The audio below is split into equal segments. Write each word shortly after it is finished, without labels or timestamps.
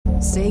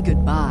Say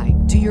goodbye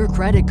to your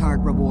credit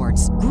card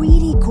rewards.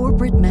 Greedy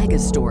corporate mega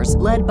stores,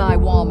 led by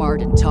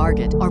Walmart and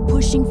Target, are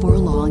pushing for a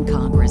law in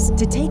Congress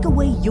to take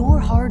away your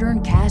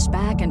hard-earned cash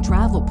back and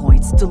travel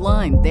points to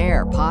line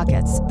their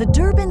pockets. The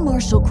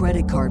Durbin-Marshall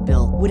credit card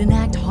bill would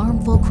enact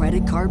harmful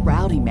credit card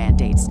routing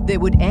mandates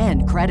that would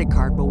end credit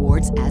card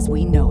rewards as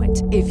we know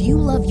it. If you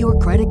love your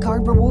credit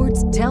card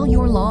rewards, tell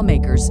your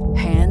lawmakers,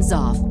 hands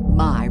off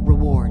my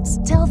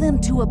rewards. Tell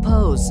them to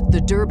oppose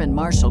the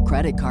Durbin-Marshall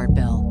credit card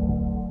bill.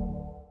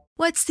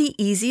 What's the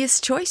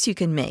easiest choice you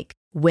can make?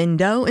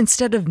 Window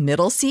instead of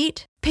middle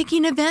seat?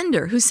 Picking a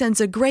vendor who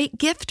sends a great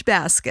gift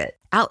basket?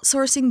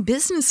 Outsourcing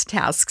business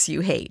tasks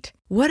you hate?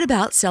 What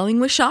about selling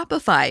with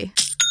Shopify?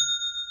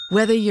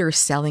 Whether you're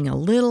selling a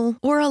little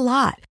or a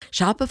lot,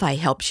 Shopify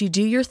helps you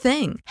do your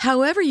thing,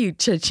 however you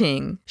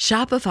cha-ching.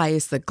 Shopify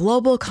is the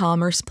global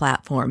commerce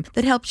platform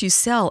that helps you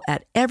sell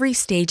at every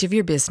stage of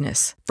your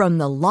business. From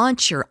the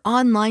launch your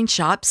online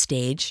shop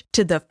stage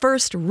to the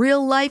first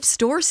real-life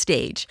store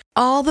stage,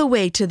 all the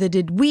way to the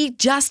did we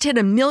just hit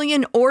 1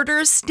 million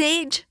orders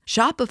stage.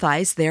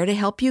 Shopify's there to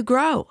help you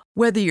grow.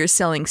 Whether you're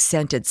selling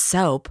scented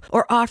soap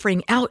or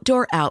offering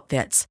outdoor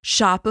outfits,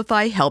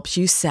 Shopify helps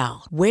you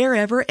sell.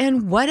 Wherever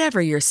and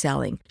whatever you're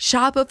selling,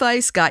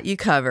 Shopify's got you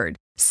covered.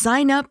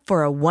 Sign up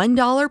for a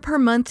 $1 per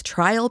month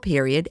trial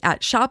period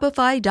at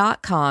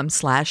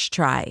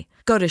shopify.com/try.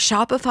 Go to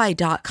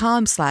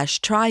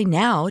shopify.com/try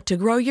now to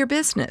grow your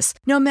business,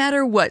 no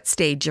matter what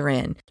stage you're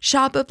in.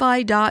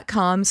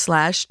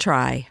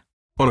 Shopify.com/try.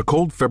 On a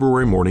cold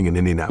February morning in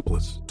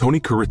Indianapolis, Tony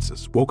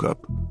Kuritzis woke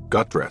up,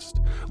 got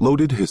dressed,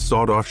 loaded his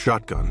sawed-off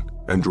shotgun,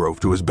 and drove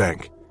to his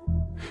bank.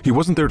 He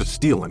wasn't there to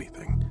steal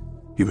anything.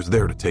 He was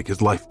there to take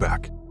his life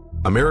back.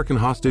 American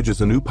Hostage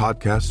is a new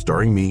podcast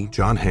starring me,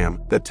 John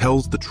Hamm, that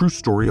tells the true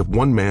story of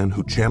one man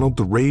who channeled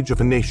the rage of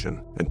a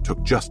nation and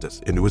took justice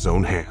into his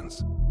own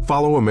hands.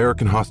 Follow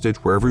American Hostage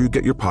wherever you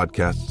get your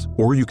podcasts,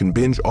 or you can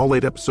binge all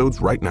 8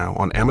 episodes right now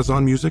on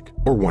Amazon Music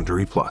or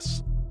Wondery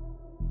Plus.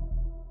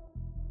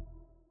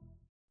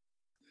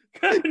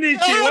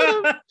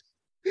 Konnichiwa.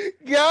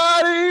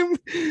 Got him.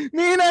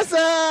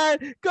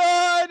 Minasan.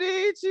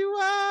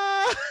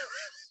 Konnichiwa.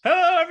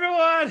 Hello,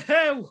 everyone,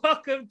 and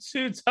welcome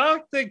to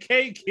Talk to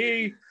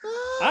Keki.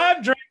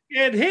 I'm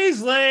drinking.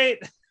 He's late.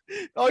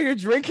 Oh, you're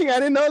drinking? I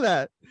didn't know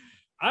that.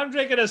 I'm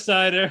drinking a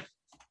cider.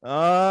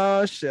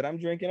 Oh, shit. I'm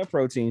drinking a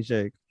protein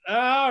shake.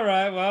 All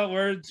right. Well,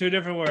 we're in 2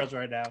 different worlds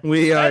right now.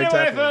 We are. Anyway,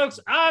 definitely. folks,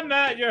 I'm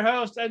Matt, your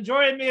host, and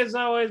joining me, as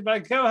always, my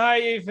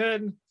co-host,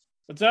 Ethan.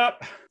 What's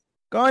up?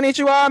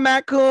 Konnichiwa,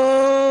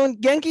 Matt-kun.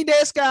 Genki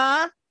desu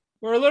ka?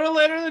 We're a little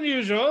later than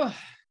usual.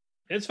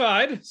 It's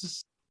fine. A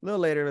little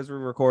later as we're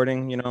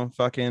recording,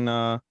 fucking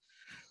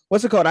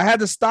what's it called? I had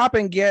to stop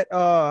and get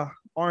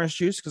orange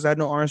juice because I had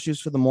no orange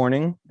juice for the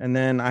morning, and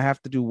then I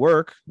have to do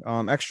work,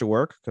 extra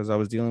work, because I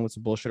was dealing with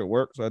some bullshit at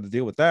work, so I had to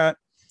deal with that.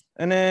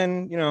 And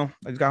then I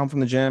just got home from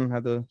the gym,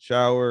 had to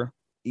shower,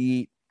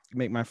 eat,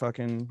 make my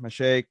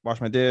shake, wash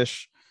my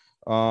dish,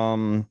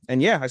 and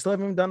yeah, I still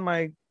haven't even done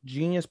my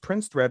Genius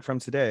Prince thread from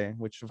today,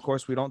 which of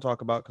course we don't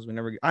talk about because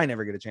I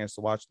never get a chance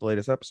to watch the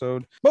latest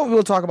episode, but we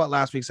will talk about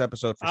last week's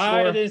episode for sure.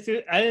 I didn't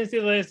see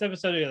the latest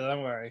episode either.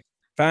 Don't worry.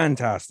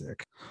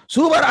 Fantastic.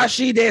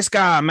 Subarashi desu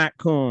ka,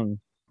 Matt-kun?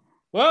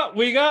 Well,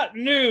 we got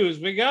news.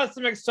 We got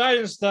some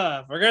exciting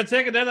stuff. We're gonna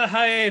take another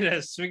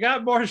hiatus. We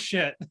got more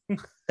shit.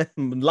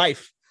 More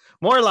life.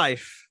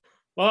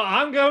 Well,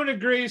 I'm going to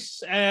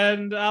Greece,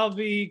 and I'll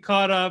be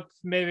caught up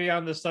maybe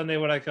on the Sunday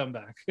when I come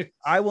back.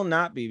 I will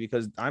not be,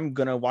 because I'm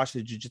going to watch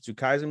the Jujutsu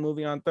Kaisen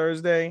movie on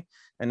Thursday,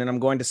 and then I'm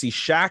going to see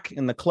Shaq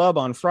in the club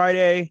on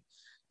Friday.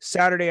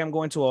 Saturday, I'm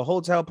going to a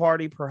hotel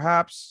party,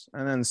 perhaps,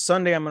 and then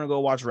Sunday, I'm going to go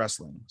watch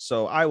wrestling.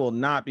 So I will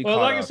not be well,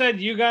 caught like up. I said,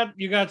 you got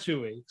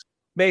 2 weeks.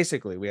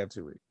 Basically, we have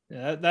 2 weeks.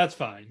 Yeah, that's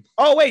fine.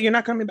 Oh, wait, you're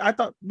not coming? I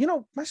thought,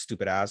 my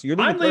stupid ass.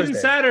 I'm leaving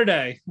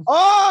Saturday.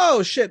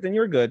 Oh, shit, then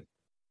you're good.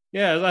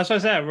 Yeah, that's what I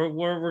said.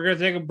 We're gonna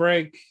take a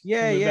break.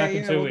 Yeah. Back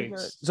in 2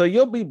 weeks. So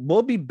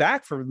we'll be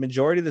back for the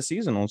majority of the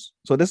seasonals.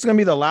 So this is gonna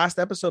be the last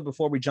episode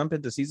before we jump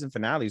into season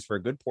finales for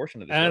a good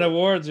portion of the and show.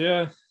 Awards,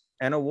 yeah.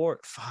 And award.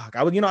 Fuck.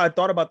 I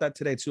thought about that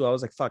today too. I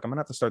was like, fuck, I'm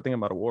gonna have to start thinking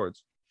about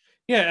awards.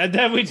 Yeah, and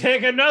then we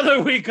take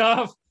another week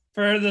off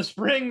for the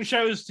spring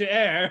shows to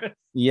air.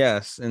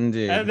 Yes,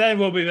 indeed. And then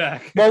we'll be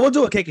back. Well, we'll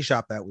do a Keki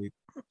shop that week.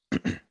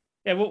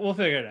 Yeah, we'll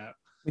figure it out.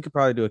 We could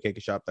probably do a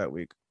Keki shop that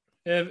week.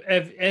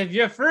 If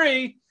you're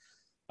free.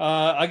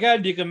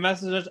 Again, you can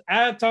message us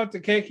at Talk to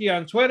Keki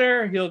on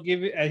Twitter. He'll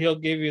give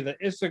you the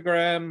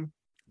Instagram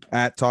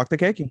at Talk to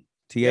Keki.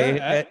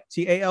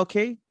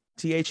 TALKTHEKEKI.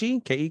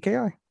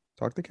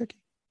 Talk to Keki.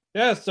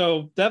 Yeah,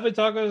 so definitely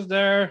talk to us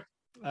there.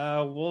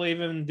 We'll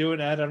even do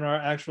an ad on our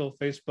actual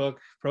Facebook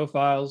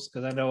profiles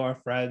because I know our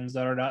friends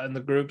that are not in the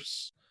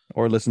groups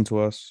or listen to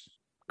us.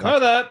 Or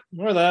that.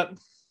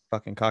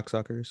 Fucking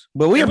cocksuckers.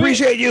 But we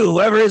appreciate you,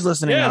 whoever is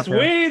listening. Yes,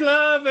 we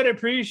love and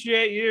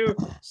appreciate you.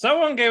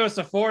 Someone gave us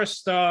a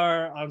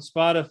 4-star on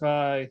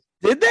Spotify.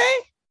 Did they?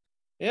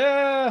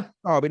 Yeah.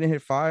 Oh, we didn't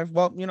hit 5?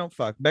 Well,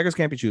 fuck. Beggars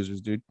can't be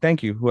choosers, dude.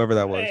 Thank you, whoever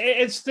that was.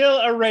 It's still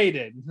a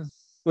rated.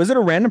 Was it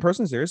a random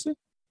person? Seriously?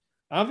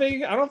 I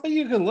don't think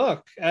you can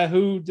look at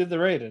who did the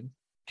rating.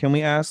 Can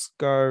we ask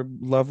our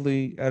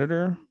lovely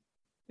editor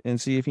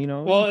and see if he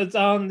knows? Well, it's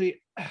on the.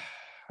 I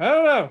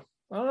don't know.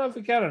 I don't know if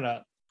we can or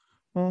not.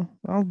 Well,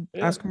 I'll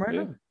ask him right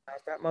now.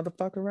 Ask that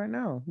motherfucker right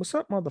now. What's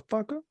up,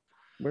 motherfucker?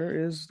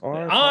 Where is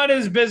our on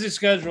his busy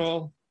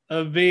schedule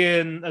of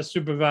being a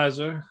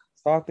supervisor?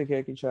 Talk to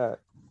Keki chat.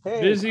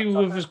 Hey, busy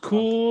with his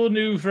cool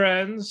new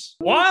friends.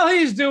 While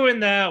he's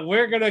doing that,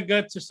 we're gonna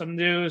get to some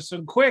news,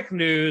 some quick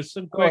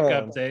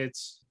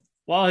updates.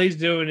 While he's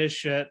doing his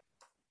shit,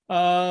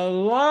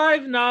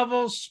 live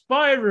novel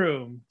Spy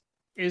Room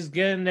is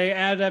getting an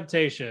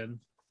adaptation.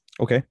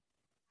 Okay,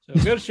 so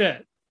good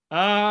shit.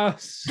 So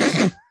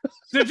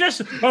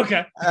just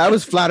okay. I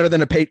was flatter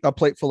than a plate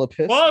full of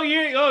piss. Well,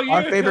 you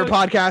our favorite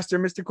podcaster,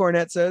 Mr.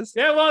 Cornett says.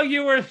 Yeah, well,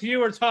 you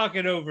were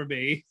talking over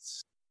me.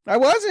 I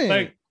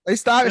wasn't.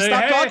 Stop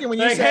talking when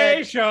you said,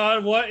 "Hey,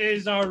 Sean, what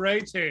is our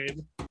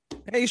rating?"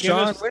 Hey,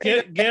 Sean,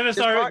 give us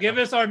our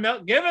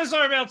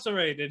Meltzer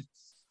rating.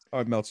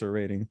 Our Meltzer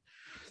rating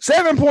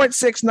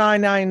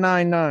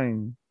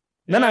 7.69999.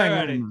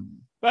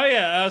 But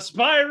yeah,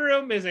 Spy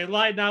Room is a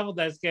light novel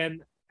that's getting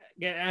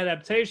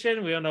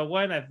adaptation. We don't know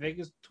when. I think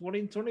it's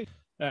 2020.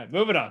 All right,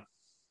 moving on.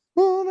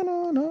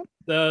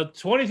 The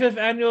 25th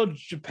annual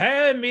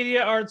Japan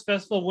Media Arts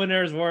Festival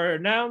winners were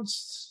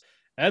announced,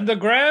 and the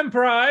grand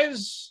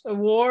prize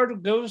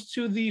award goes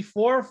to The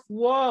Fourth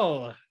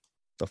Wall.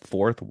 The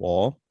Fourth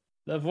Wall?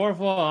 The Fourth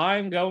Wall.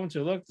 I'm going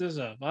to look this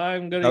up. I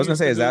was gonna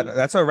say,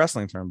 that's a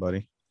wrestling term,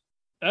 buddy?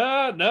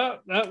 No.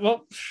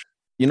 Well,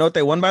 you know what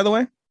they won, by the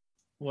way?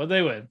 What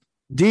they win?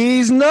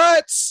 D's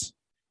nuts.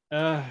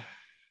 Had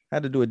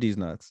to do with D's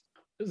nuts.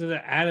 Is it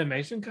an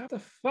animation? What the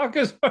fuck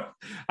is?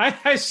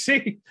 I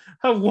see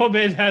a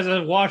woman has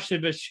a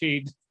washing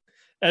machine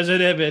as an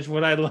image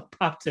when I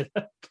popped it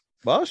up.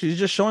 Well, she's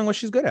just showing what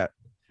she's good at.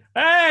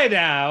 Hey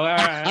now, all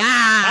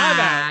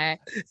right.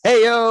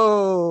 Hey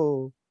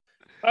yo.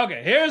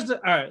 Okay, here's the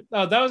all right.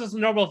 Oh, that was just a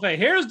normal thing.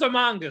 Here's the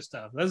manga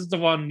stuff. This is the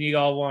one you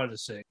all wanted to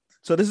see.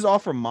 So this is all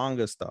for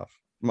manga stuff,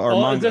 or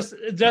manga.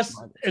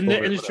 Just in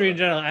the industry in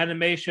general,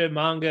 animation,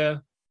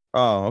 manga.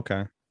 Oh,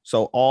 okay.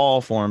 So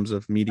all forms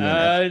of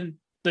media.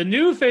 The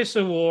New Face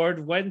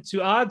Award went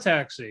to Odd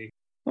Taxi.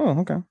 Oh,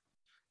 okay.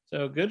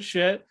 So good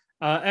shit.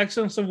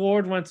 Excellence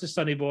Award went to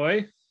Sunny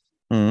Boy.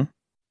 Mm-hmm.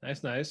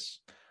 Nice.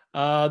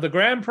 The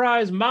grand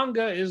prize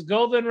manga is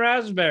Golden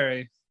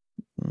Raspberry.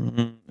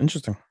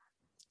 Interesting.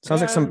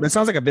 It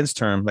sounds like a Vince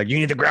term. Like, you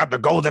need to grab the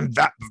golden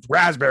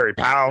raspberry,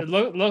 pal. It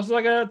looks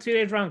like a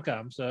teenage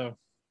rom-com. So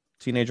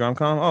teenage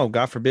rom-com. Oh,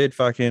 God forbid,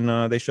 fucking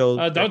they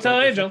show. Don't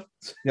tell Angel.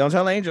 Don't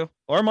tell Angel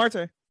or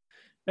Marte.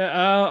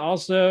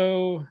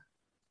 Also,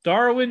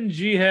 Darwin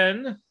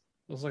Jihen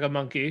looks like a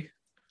monkey.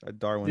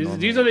 Darwin.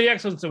 These are the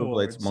Excellence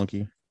Awards.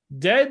 Monkey.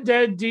 Dead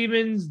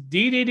Demons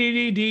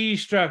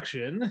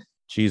Destruction.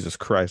 Jesus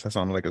Christ, that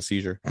sounded like a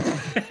seizure.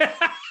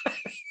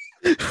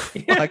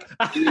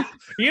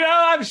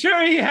 I'm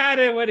sure he had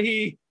it when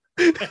he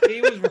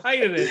was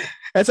writing it.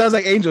 That sounds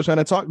like Angel trying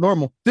to talk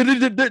normal. No, I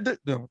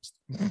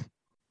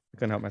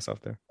couldn't help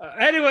myself there.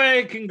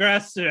 Anyway,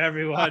 congrats to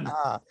everyone.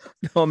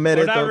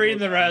 We're not reading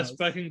the rest,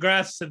 but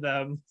congrats to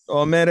them.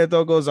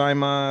 Omedetou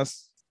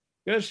gozaimasu.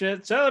 Good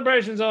shit.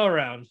 Celebrations all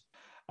around.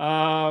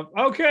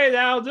 Okay,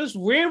 now this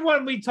weird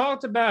one we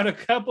talked about a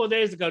couple of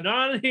days ago,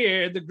 not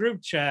here in the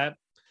group chat.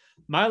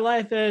 My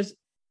life as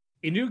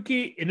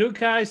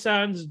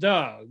Inukai-san's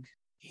dog.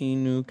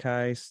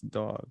 Inukai's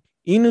dog.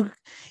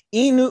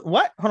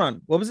 What? Hold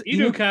on. What was it?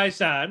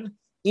 Inukai-san.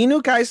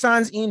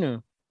 Inukai-san's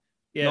Inu.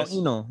 Yes.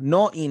 No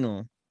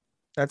Inu.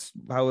 That's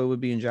how it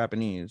would be in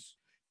Japanese.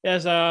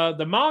 Yes,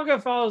 the manga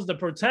follows the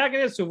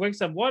protagonist who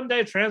wakes up one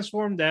day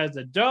transformed as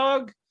the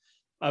dog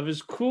of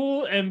his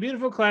cool and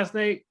beautiful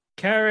classmate,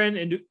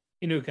 Karen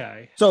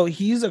Inukai. So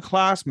he's a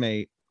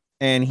classmate,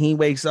 and he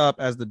wakes up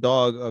as the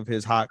dog of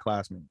his hot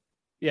classmate.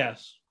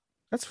 Yes.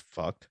 That's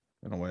fucked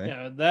in a way.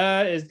 Yeah,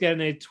 that is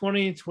getting a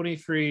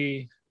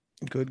 2023.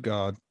 Good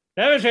God.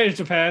 Never change,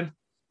 Japan.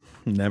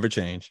 Never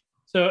change.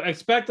 So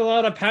expect a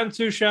lot of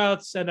pantsu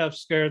shots and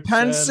upskirts.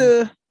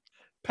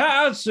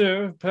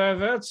 Pantsu,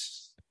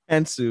 perverts.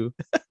 Pantsu.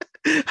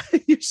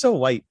 You're so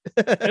white.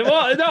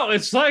 Well, no,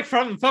 it's like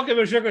from fucking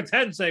Mushoku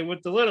Tensei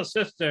with the little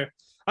sister.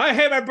 I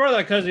hate my brother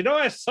because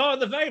I saw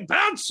the vein.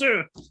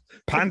 Pantsu.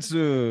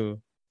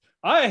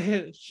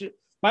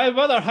 My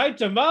mother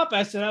hyped him up.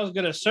 I said I was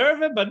gonna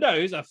serve him, but no,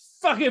 he's a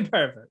fucking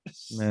pervert.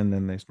 And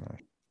then they smash.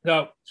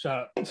 No, shut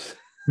up.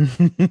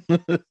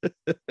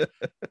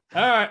 All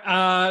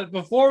right.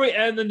 Before we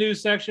end the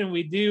news section,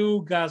 we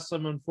do got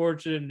some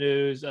unfortunate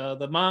news.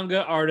 The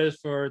manga artist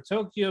for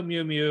Tokyo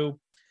Mew Mew,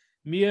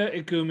 Miya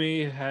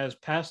Ikumi, has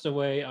passed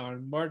away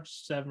on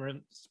March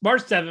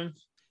 7th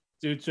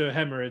due to a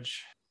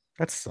hemorrhage.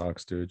 That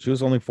sucks, dude. She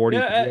was only 40.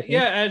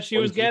 And she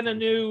was getting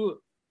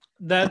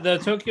the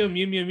Tokyo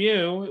Mew Mew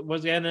Mew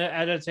was getting an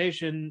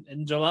adaptation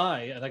in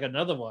July, like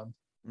another one.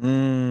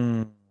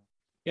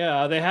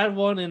 Yeah, they had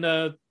one in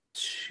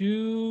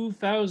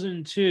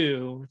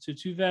 2002 to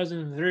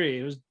 2003.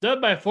 It was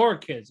dubbed by 4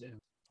 kids.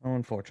 How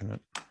unfortunate.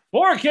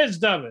 4 kids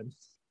dubbing.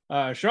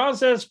 Sean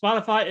says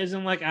Spotify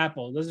isn't like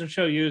Apple. It doesn't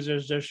show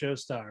users, just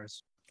shows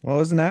stars. Well,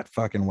 isn't that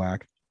fucking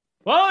whack?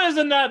 Well,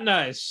 isn't that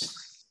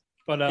nice?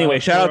 But anyway,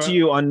 shout out to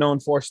you, unknown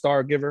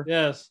 4-star giver.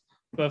 Yes.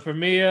 But for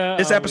Mia,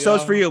 this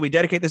episode's for you. We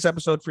dedicate this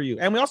episode for you.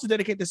 And we also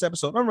dedicate this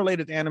episode,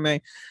 unrelated to anime,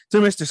 to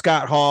Mr.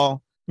 Scott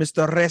Hall,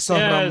 Mr. Reza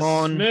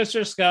Ramon.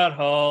 Mr. Scott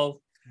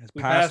Hall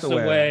passed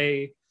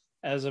away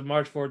as of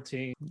March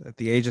 14th. At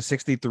the age of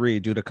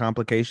 63 due to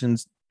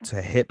complications to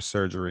hip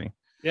surgery.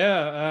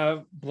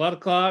 Yeah,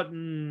 blood clot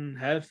and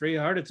had 3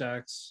 heart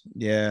attacks.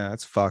 Yeah,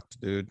 that's fucked,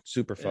 dude.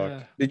 Super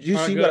fucked. Did you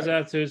see what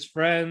out to his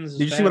friends?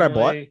 Did you see what I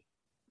bought?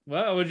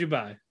 What would you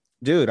buy?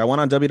 Dude, I went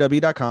on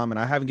www.com and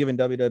I haven't given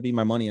WWE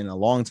my money in a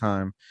long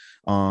time.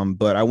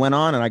 But I went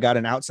on and I got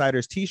an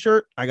Outsiders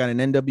t-shirt. I got an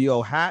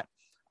NWO hat.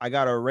 I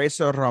got a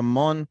Reza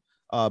Ramon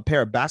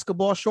pair of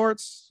basketball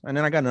shorts. And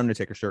then I got an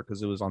Undertaker shirt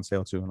because it was on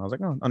sale too. And I was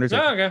like, oh,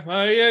 Undertaker. Oh, okay.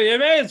 Well, you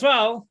may as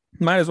well.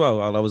 Might as well.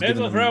 I was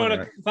giving them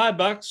throwing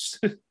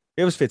 $5.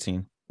 It was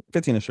 15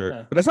 a shirt.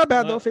 Yeah. But that's not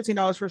bad though.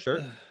 $15 for a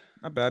shirt.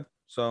 Not bad.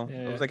 So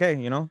I was like, hey,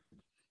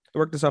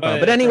 work this up out.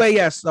 But anyway,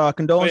 yes,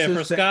 condolences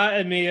for Scott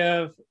and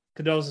Mia.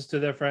 Condolences to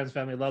their friends,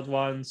 family, loved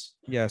ones.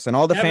 Yes, and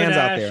all the fans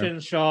out there.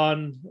 And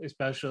Sean,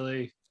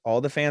 especially.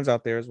 All the fans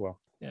out there as well.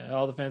 Yeah,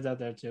 all the fans out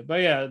there too. But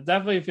yeah,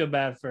 definitely feel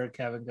bad for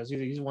Kevin because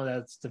he's the one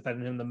that's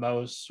defending him the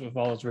most with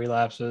all his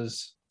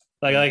relapses.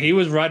 Like he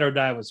was right or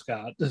die with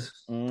Scott.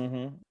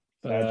 Mm-hmm.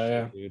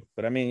 But, dude.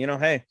 But I mean,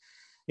 hey,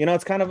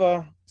 it's kind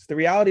of it's the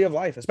reality of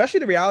life,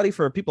 especially the reality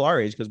for people our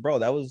age. Because bro,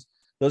 those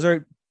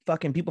are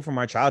fucking people from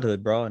our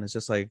childhood, bro, and it's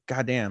just like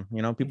goddamn,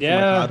 people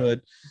from our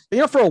childhood,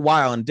 for a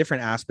while in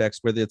different aspects,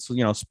 whether it's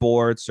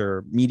sports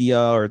or media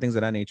or things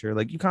of that nature.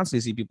 Like you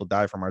constantly see people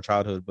die from our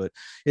childhood, but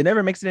it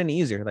never makes it any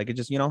easier. Like it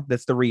just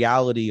that's the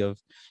reality of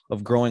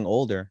growing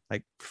older.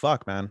 Like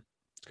fuck, man,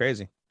 it's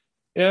crazy.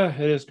 Yeah,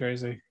 it is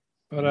crazy.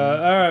 But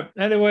all right,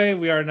 anyway,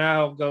 we are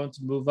now going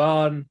to move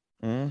on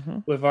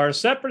with our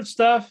separate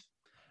stuff.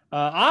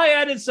 I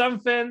added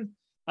something.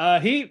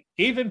 He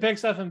even picked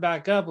something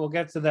back up. We'll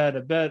get to that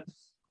in a bit.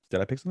 Did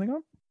I pick something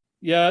up?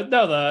 Yeah,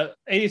 no, the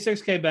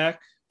 86K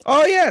back.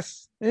 Oh,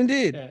 yes,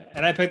 indeed. Yeah,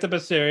 and I picked up a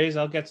series.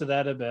 I'll get to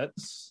that in a bit.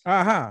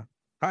 Aha.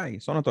 Hi,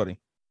 Sonotori.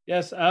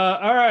 Yes. All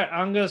right.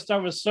 I'm going to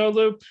start with So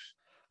Loop.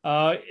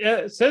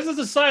 Since it's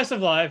a slice of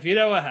life, you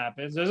know what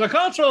happens. There's a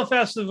cultural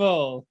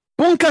festival.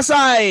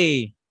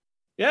 Bunkasai.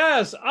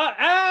 Yes,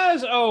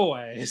 as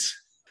always.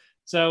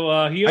 So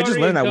I just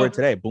learned that word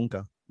today,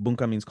 bunka.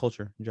 Bunka means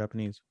culture in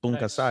Japanese.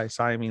 Bunka sai.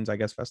 Sai means, I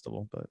guess,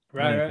 festival. But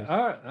right.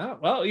 All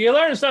right. Well, you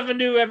learn something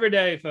new every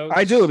day, folks.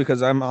 I do,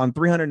 because I'm on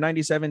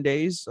 397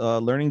 days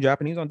learning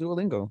Japanese on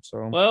Duolingo.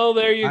 So well,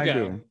 there you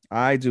go.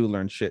 I do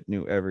learn shit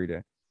new every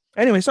day.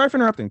 Anyway, sorry for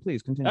interrupting.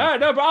 Please continue. No,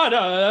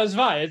 that's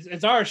fine.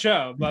 It's our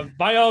show, but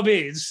by all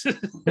means.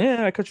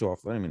 Yeah, I cut you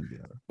off. I didn't mean to do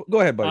that. Go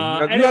ahead,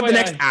 buddy. You have the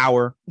next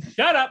hour.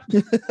 Shut up.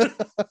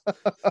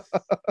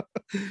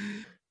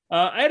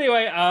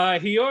 Anyway,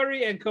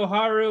 Hiyori and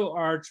Koharu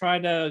are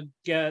trying to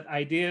get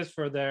ideas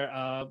for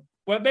their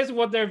basically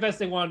what their best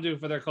they want to do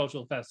for their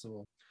cultural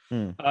festival.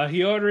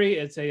 Hiyori,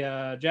 it's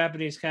a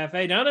Japanese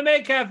cafe, not a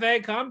maid cafe.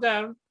 Calm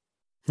down.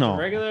 No, a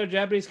regular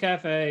Japanese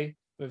cafe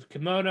with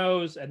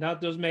kimonos and not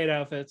those maid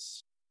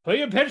outfits. Put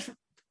your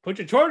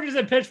torches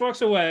and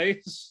pitchforks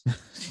away.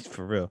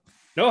 For real.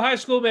 No high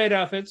school maid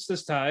outfits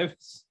this time.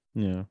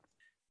 Yeah.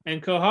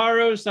 And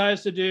Koharu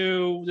decides to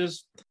do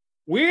this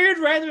weird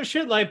random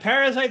shit like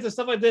parasites and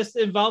stuff like this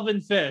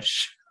involving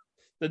fish.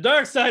 The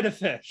dark side of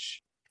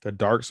fish. The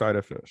dark side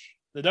of fish.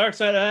 The dark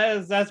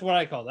side, that's what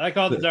I call it. I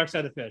call it the dark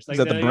side of fish. Like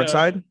is that the burnt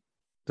side? Is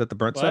that the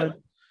burnt side?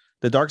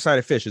 The dark side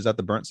of fish, is that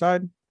the burnt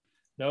side?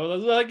 No,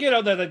 like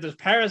there's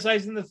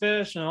parasites in the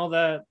fish and all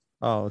that.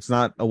 Oh, it's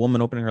not a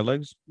woman opening her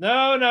legs?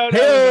 No.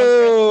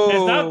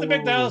 It's not the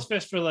McDonald's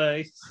fish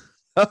fillet.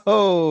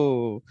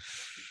 Oh.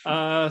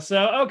 So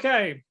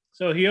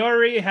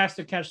Hiyori has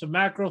to catch the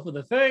mackerel for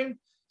the thing.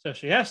 So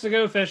she has to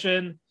go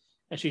fishing,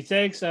 and she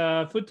takes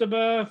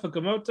Fukumoto,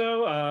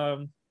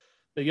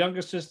 the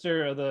younger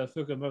sister of the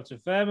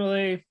Fukumoto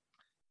family,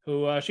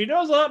 who she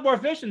knows a lot more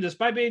fishing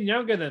despite being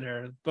younger than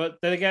her. But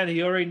then again,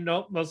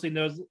 Hiyori mostly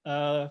knows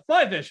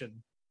fly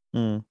fishing.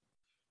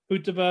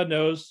 Futaba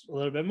knows a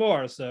little bit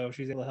more, so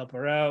she's able to help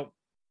her out.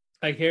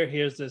 Like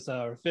here's this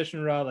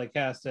fishing rod, like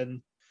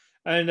casting,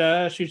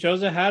 and she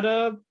shows her how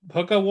to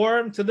hook a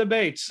worm to the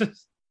baits.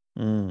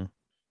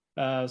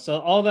 So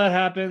all that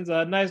happens.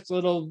 A nice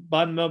little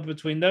bond moment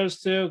between those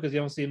two because you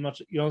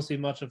don't see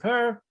much of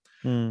her.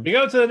 We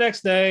go to the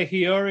next day.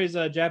 Hiyori's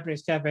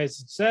Japanese cafe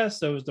success.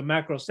 So it was the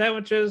mackerel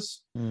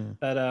sandwiches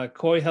that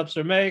Koi helps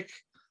her make,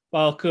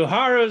 while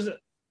Koharu's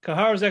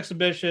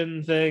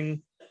exhibition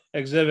thing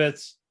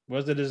exhibits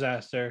was a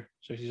disaster.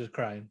 So she's just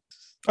crying.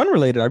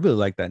 Unrelated, I really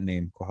like that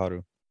name,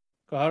 Koharu.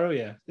 Koharu,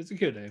 yeah, it's a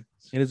cute name.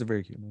 It is a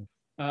very cute name.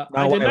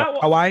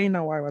 Hawaii,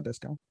 no, why this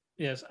go?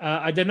 Yes,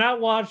 I did not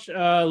watch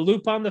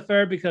Lupin the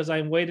Third because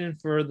I'm waiting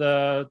for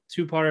the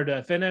two-parter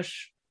to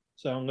finish.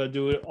 So I'm going to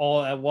do it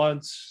all at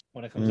once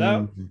when it comes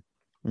out.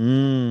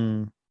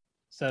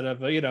 Instead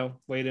of,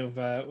 waiting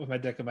with my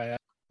dick in my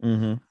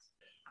head.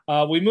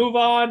 We move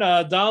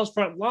on. Doll's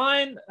front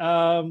line.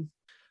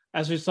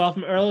 As we saw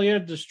from earlier,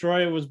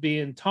 Destroyer was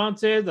being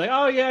taunted. Like,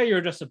 oh yeah,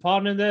 you're just a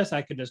pawn in this.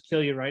 I could just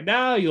kill you right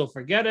now. You'll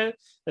forget it.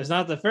 It's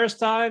not the first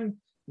time.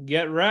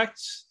 Get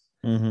wrecked.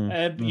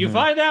 And you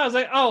find out, it's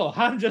like, oh,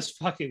 I'm just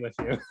fucking with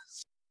you.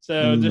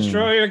 So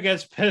Destroyer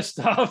gets pissed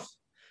off.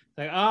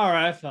 Like, all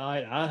right,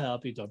 fine, I'll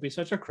help you. Don't be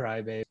such a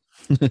crybaby.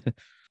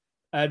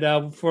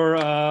 And for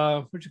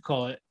what you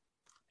call it,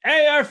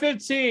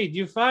 AR-15,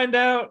 you find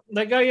out,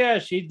 like, oh yeah,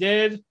 she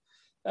did.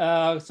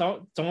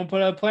 So someone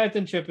put a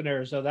planting chip in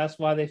her, so that's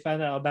why they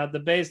found out about the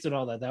base and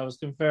all that. That was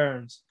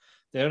confirmed.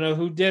 They don't know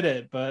who did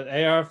it, but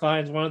AR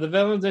finds one of the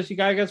villains, and she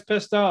guy gets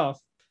pissed off.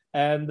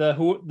 And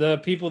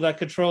the people that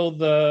control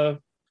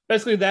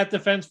basically that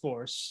defense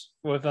force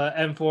with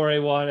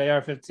M4A1,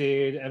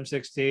 AR-15,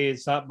 M16,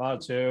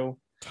 Satma 2.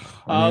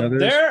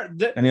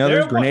 Any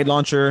others? Grenade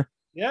launcher.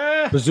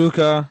 Yeah.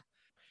 Bazooka.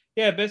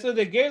 Yeah, basically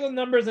they gave them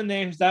numbers and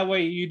names. That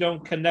way you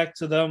don't connect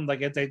to them.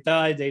 Like if they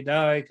die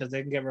because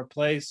they can get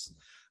replaced.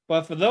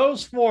 But for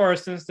those four,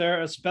 since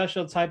they're a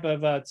special type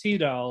of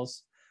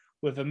T-dolls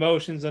with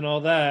emotions and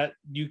all that,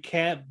 you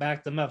can't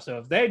back them up. So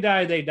if they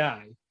die, they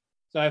die.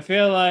 So I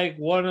feel like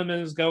one of them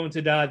is going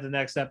to die the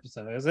next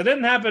episode. Because it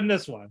didn't happen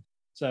this one.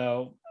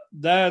 So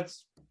that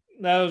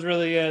was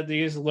really it. They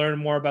used to learn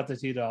more about the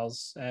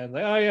T-dolls. And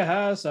like, oh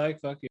yeah,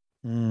 psych, fuck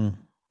you.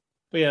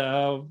 But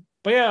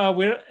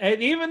yeah,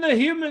 and even the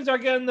humans are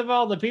getting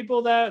involved. The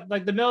people that,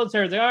 like the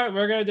military, they are,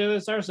 we're going to do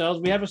this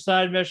ourselves. We have a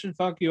side mission.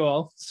 Fuck you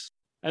all.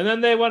 And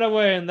then they went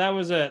away, and that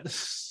was it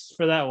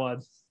for that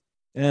one.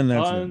 And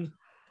that's it.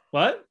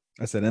 What?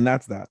 I said, and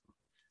that's that.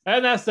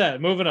 And that's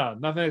that. Moving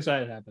on. Nothing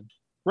exciting happened.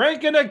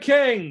 Ranking of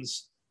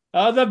Kings.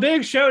 The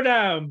big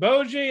showdown.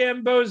 Boji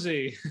and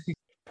Bozy.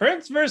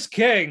 Prince versus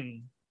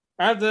King.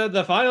 After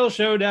the final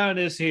showdown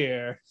is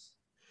here.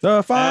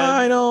 The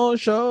final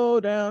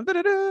showdown.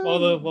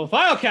 Well,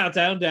 final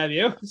countdown, damn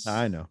you.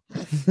 I know.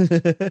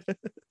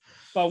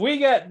 But we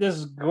get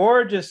this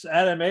gorgeous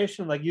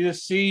animation. Like you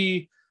just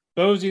see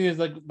Bozy in his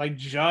like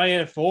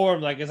giant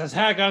form, like it's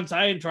Attack on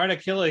Titan trying to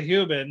kill a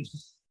human.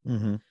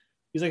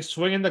 He's like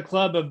swinging the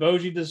club, but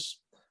Boji just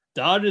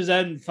dodges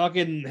and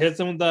fucking hits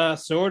him with the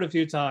sword a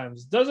few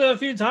times. Does it a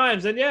few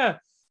times, and yeah,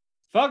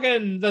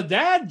 fucking the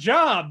dad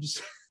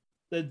jobs.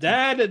 The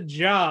dad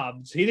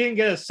jobs. He didn't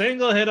get a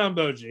single hit on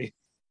Boji.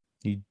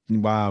 He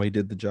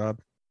did the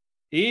job.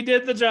 He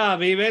did the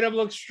job. He made him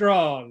look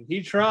strong.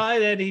 He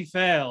tried and he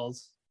failed.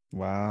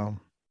 Wow.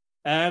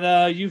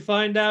 And you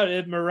find out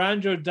if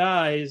Miranjo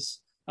dies,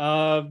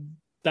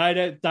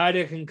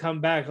 Daida can come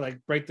back, like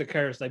break the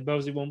curse. Like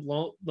Bozy won't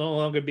no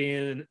longer be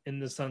in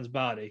the son's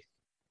body.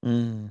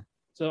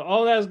 So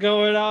all that's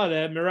going on,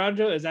 and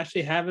Miranjo is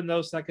actually having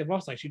those second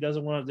thoughts. Like she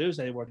doesn't want to do this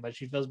anymore. Like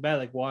she feels bad.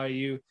 Like why are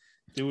you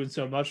doing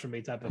so much for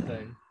me? Type of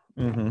thing.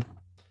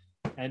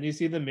 And you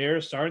see the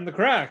mirror starting to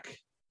crack.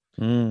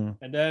 And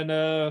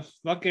then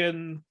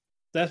fucking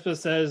Despa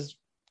says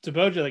to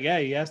Boji, like, yeah,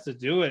 he has to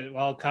do it.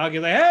 While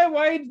Kage's like, hey,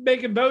 why are you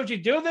making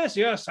Boji do this?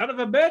 You're a son of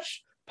a bitch.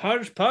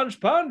 Punch, punch,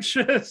 punch.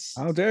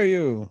 How dare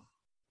you?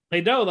 I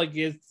know, like,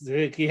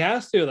 he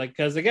has to, like,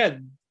 because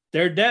again,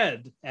 they're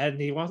dead.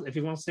 And if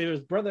he wants to save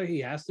his brother, he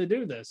has to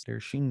do this. They're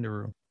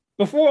Shindaru.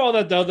 Before all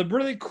that, though, the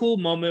really cool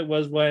moment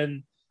was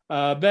when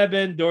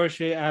Bebin,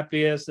 Dorshe,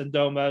 Appius, and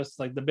Domas,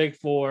 like the big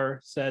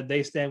four, said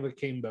they stand with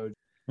King Boji.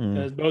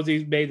 Because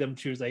Boji made them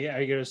choose, like, are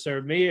you going to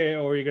serve me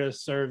or are you going to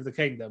serve the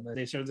kingdom? And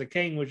they served the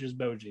king, which is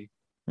Boji.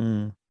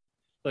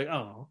 Like,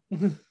 oh.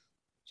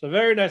 So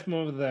very nice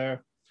moment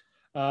there.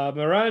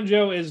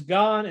 Miranjo is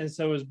gone, and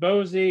so is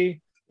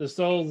Bozy. The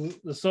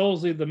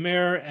souls leave the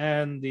mirror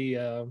and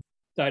the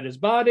Daida's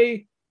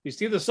body. You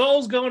see the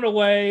souls going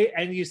away,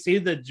 and you see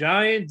the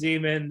giant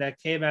demon that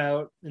came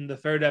out in the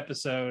third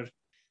episode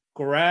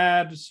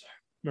grabs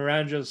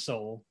Miranjo's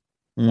soul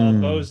while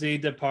Bozy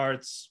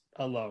departs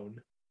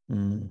alone.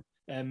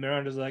 And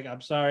Miranda's like,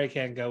 I'm sorry, I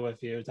can't go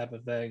with you, type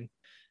of thing.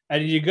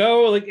 And you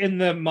go like in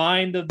the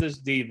mind of this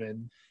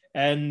demon,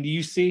 and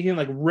you see him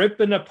like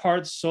ripping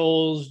apart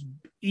souls,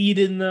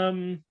 eating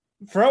them,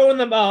 throwing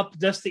them up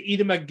just to eat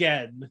them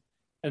again.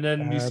 And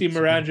then you see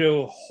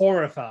Miranjo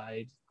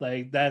horrified.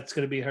 Like that's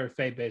going to be her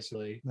fate,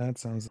 basically. That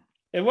sounds...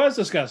 It was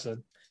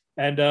disgusting.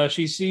 And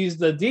she sees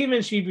the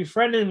demon she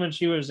befriended when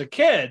she was a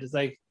kid. It's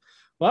like,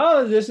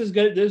 well, this is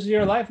good. This is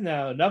your life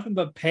now. Nothing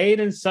but pain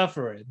and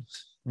suffering.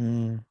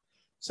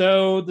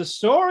 So the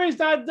story's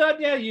not done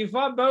yet. You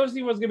thought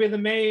Bozy was going to be the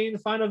main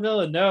final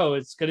villain. No,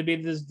 it's going to be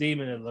this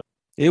demon.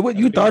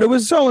 You thought it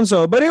was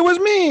so-and-so, but it was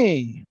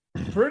me.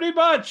 Pretty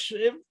much.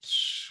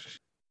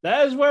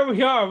 That is where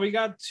we are. We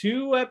got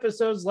 2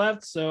 episodes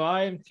left, so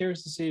I am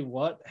curious to see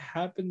what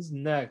happens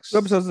next. 2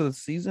 episodes of the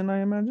season,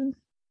 I imagine.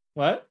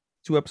 What?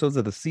 2 episodes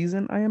of the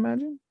season, I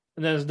imagine.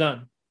 And then it's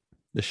done.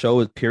 The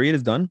show period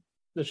is done?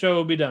 The show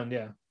will be done,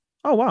 yeah.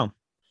 Oh, wow.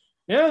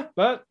 Yeah,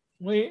 but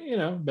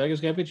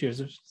beggars can't be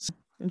choosers.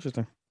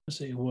 Interesting. Let's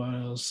see what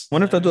else.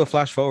 Wonder if they'll do a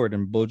flash forward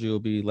and Boji will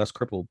be less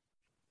crippled.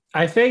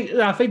 I think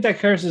that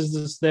curse is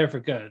just there for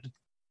good.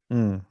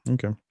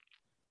 Okay.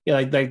 Yeah,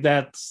 like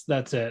that's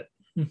it.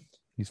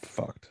 He's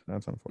fucked.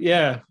 That's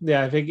unfortunate.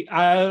 Yeah. I think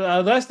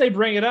unless they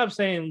bring it up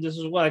saying this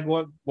is what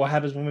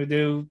happens when we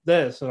do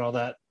this and all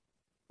that.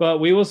 But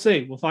we will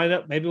see. We'll find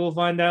out. Maybe we'll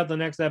find out the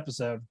next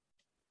episode.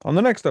 On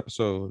the next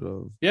episode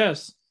of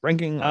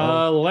Ranking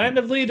Land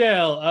of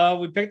Leadale.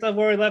 We picked up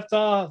where we left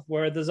off,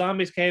 where the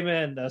zombies came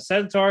in. The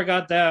Centaur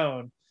got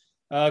down.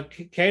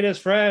 Kata's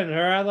friend,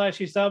 her ally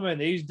she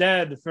summoned, he's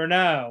dead for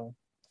now.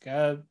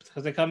 Because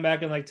they come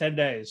back in like 10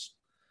 days.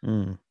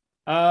 And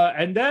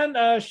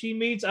then she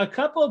meets a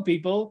couple of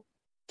people,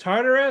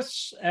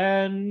 Tartarus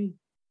and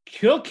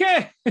Kyoke.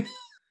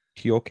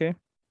 Kyoke?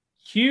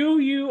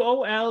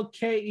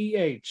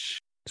 Quolkeh.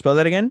 Spell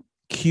that again.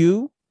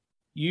 Quolkeh.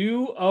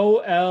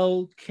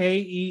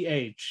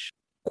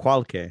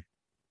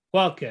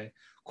 Qualke.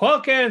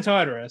 Qualke and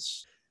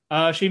Tartarus.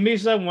 She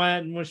meets them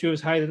when she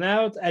was hiding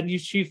out, and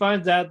she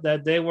finds out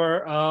that they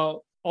were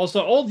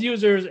also old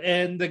users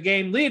in the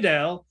game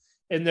Leadale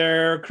in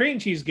their cream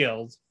cheese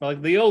guild,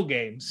 like the old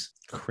games.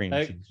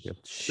 Cheese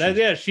guild.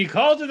 Yeah, she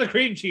called it the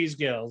cream cheese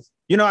guild.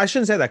 You know, I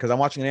shouldn't say that because I'm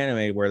watching an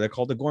anime where they're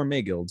called the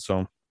gourmet guild.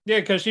 So yeah,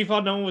 because she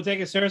thought no one would take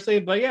it seriously.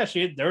 But yeah,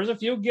 there was a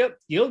few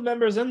guild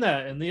members in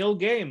the old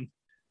game.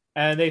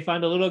 And they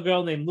find a little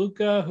girl named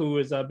Luca who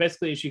is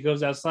basically, if she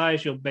goes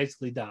outside, she'll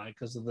basically die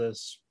because of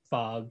this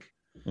fog.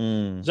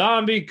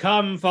 Zombie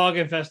come fog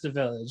infested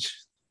village.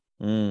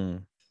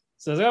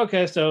 So it's like,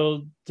 okay,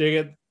 so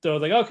they're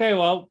like, okay,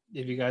 well,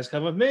 if you guys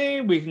come with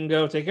me, we can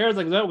go take care of it.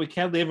 Like, no, we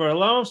can't leave her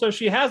alone. So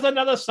she has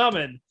another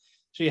summon.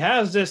 She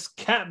has this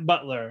cat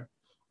butler,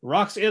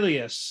 Rox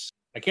Ilias.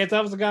 I can't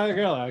tell if it's a guy or a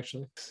girl,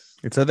 actually.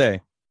 It's a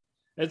day.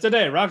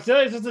 Rox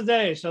Ilias is a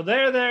day. So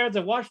they're there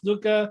to watch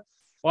Luca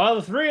while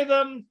the three of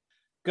them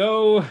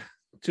go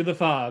to the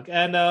fog.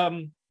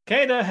 And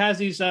Kata has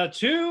these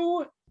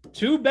two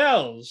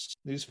bells,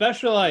 these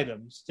special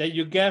items that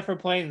you get for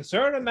playing a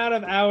certain amount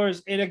of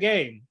hours in a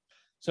game.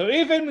 So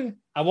even,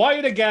 I want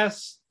you to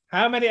guess,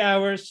 how many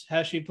hours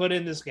has she put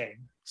in this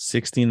game?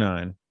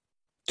 69.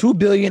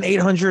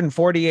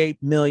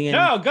 2,848,000,000.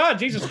 No, God,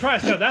 Jesus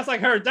Christ. No, that's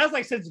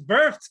like since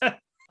birth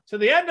to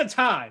the end of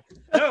time.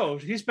 No,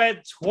 she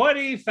spent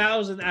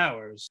 20,000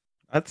 hours.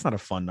 That's not a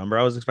fun number.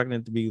 I was expecting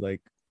it to be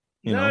like,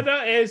 no,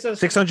 it's a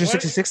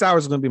 666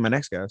 hours is going to be my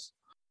next guess.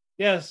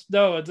 Yes,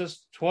 no, it's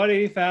just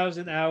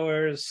 20,000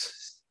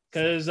 hours.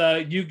 Because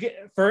you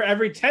get, for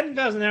every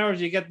 10,000 hours,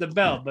 you get the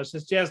bell. But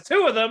since she has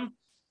two of them,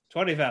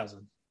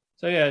 20,000.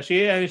 So yeah,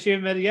 she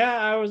admitted,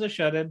 I was a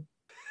shut-in.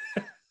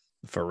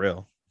 For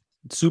real.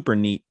 Super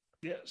neat.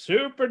 Yeah,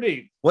 super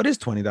neat. What is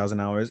 20,000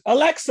 hours?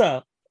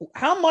 Alexa,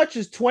 how much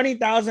is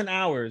 20,000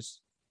 hours?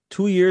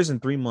 2 years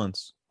and 3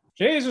 months.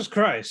 Jesus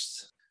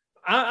Christ.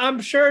 I'm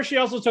sure she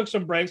also took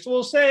some breaks.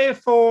 We'll say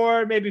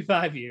for maybe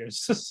 5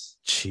 years.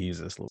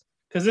 Jesus.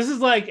 Because this is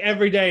like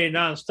every day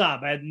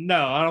nonstop. I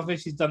don't think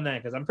she's done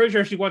that because I'm pretty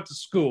sure she went to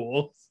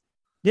school.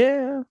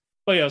 Yeah.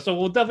 But yeah, so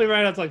we'll definitely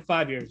write out to like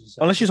 5 years or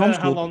so. Unless she's homeschooled.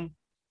 How long?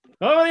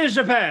 Oh, in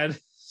Japan.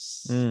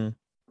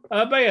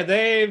 But yeah,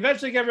 they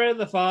eventually get rid of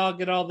the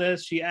fog and all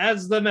this. She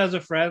adds them as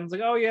a friend. It's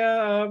like, oh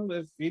yeah,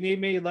 if you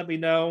need me, let me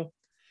know.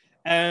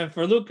 And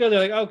for Luca, they're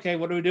like, okay,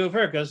 what do we do with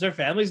her? Because her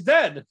family's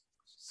dead.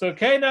 So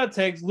Kana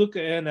takes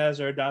Luca in as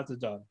her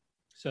adopted daughter.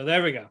 So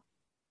there we go.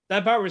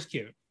 That part was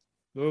cute.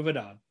 Moving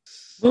on.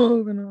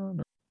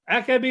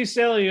 Akabe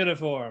sailor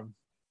uniform.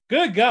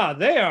 Good God,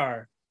 they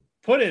are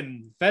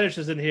putting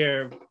fetishes in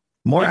here.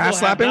 More ass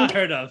slapping? Not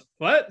heard of.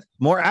 What?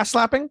 More ass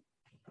slapping?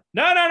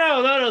 No.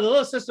 The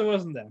little sister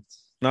wasn't that.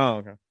 No,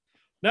 okay.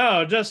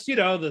 No, just,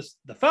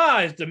 the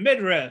thighs, the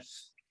midriff.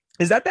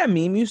 Is that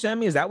meme you sent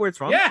me? Is that where it's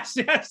from? Yes,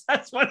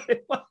 that's what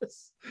it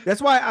was.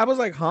 That's why I was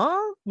like, huh?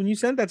 When you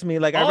sent that to me,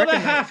 like, all I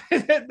reckon that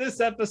happened in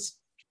this episode.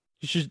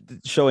 You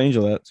should show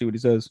Angel that, see what he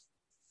says.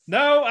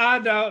 No, I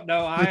don't. No,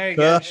 I ain't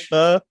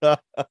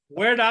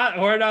we're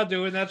not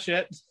doing that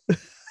shit.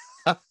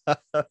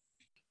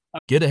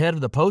 Get ahead of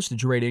the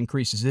postage rate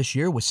increases this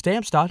year with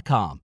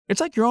Stamps.com.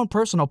 It's like your own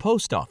personal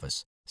post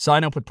office.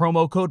 Sign up with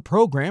promo code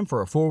PROGRAM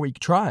for a 4-week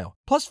trial,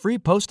 plus free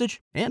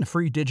postage and a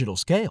free digital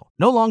scale.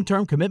 No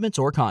long-term commitments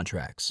or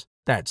contracts.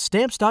 That's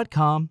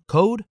Stamps.com,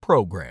 code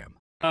PROGRAM.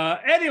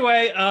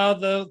 Anyway,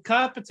 the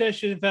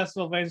competition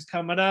festival thing's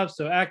coming up,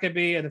 so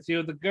Akabe and a few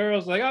of the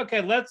girls are like,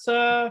 okay, let's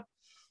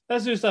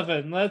do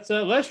something. Let's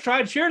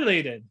try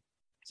cheerleading.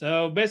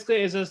 So basically,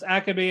 it's just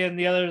Akabe and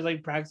the others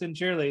like practicing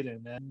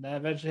cheerleading, and that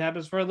eventually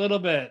happens for a little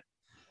bit.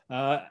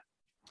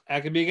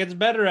 Akabe gets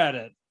better at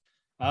it.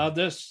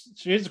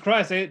 Jesus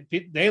Christ,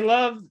 they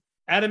love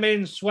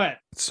animating sweat.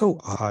 It's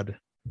so odd.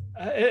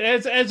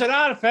 It's an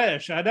odd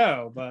fetish, I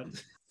know, but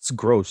it's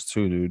gross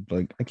too, dude.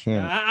 Like, I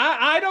can't.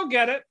 I don't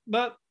get it,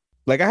 but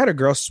like, I had a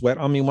girl sweat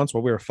on me once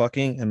while we were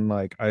fucking, and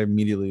like, I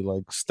immediately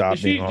like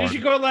stopped. Did she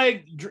go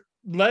like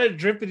let it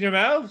drip in your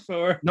mouth,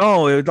 or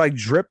no? It like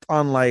dripped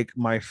on like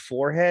my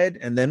forehead,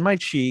 and then my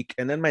cheek,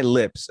 and then my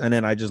lips, and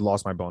then I just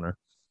lost my boner.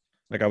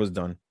 Like, I was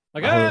done.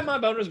 Like, my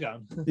boner's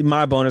gone.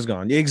 My boner's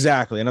gone.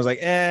 Exactly. And I was like,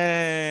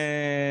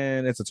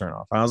 and it's a turn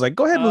off. I was like,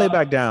 go ahead and lay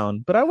back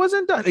down. But I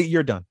wasn't done.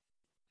 You're done.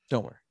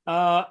 Don't worry.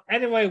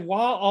 Anyway,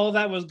 while all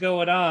that was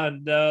going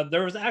on,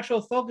 there was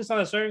actual focus on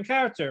a certain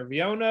character,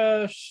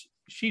 Riona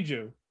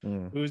Shiju,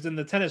 who's in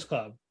the tennis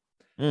club.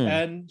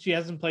 And she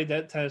hasn't played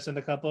that tennis in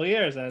a couple of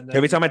years. And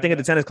every time I think of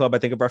the tennis club, I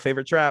think of our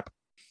favorite trap.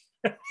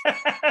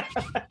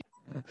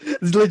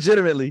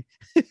 Legitimately.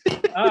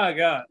 Oh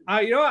god.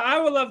 You know what?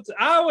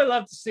 I would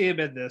love to see him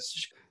in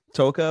this.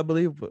 Toka, I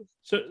believe.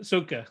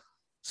 Suka.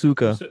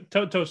 Tosuka.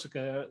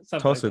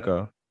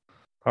 Tosuka.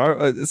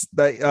 It's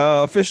the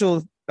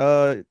official.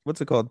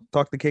 What's it called?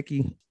 Talk to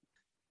Keki.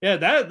 Yeah,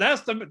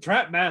 that's the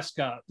trap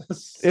mascot.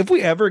 If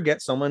we ever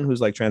get someone who's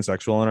like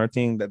transsexual on our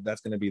team,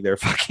 that's gonna be their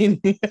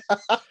fucking.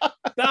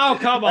 Oh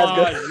come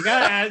on!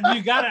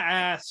 You gotta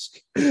ask.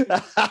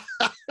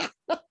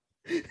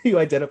 You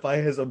identify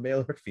as a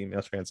male or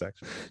female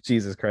transsexual.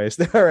 Jesus Christ!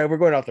 All right, we're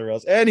going off the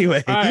rails.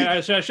 Anyway, all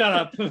right, shut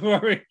up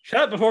before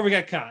we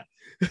get caught.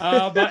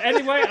 But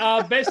anyway,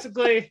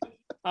 basically,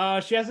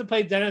 she hasn't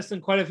played tennis in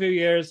quite a few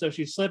years, so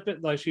she's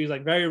slipping. Like she's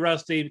like very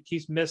rusty,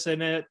 keeps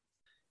missing it.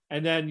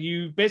 And then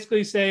you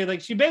basically say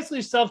like she's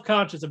basically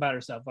self-conscious about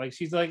herself. Like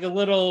she's like a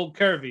little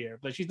curvier,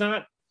 but she's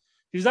not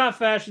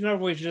fat, she's not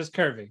overweight, she's just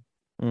curvy.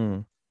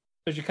 So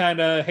she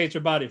kind of hates her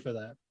body for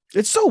that.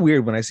 It's so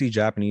weird when I see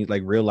Japanese,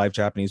 like real life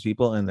Japanese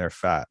people, and they're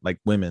fat, like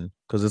women,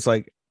 because it's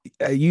like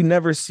you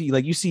never see,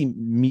 like you see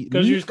me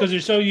because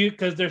they're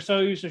so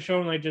used to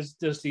showing like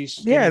just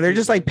these. Yeah, they're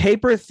just like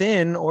paper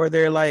thin, or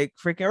they're like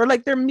freaking, or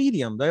like they're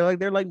medium.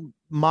 They're like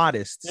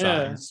modest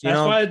size.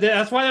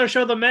 That's why they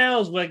show the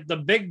males like the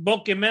big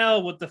bulky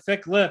male with the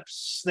thick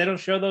lips. They don't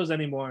show those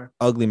anymore.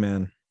 Ugly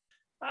man.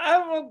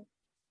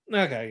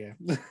 Okay,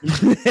 yeah.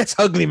 It's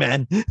ugly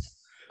man.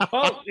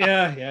 Oh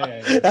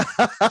yeah.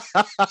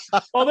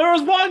 Well, there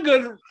was one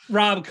good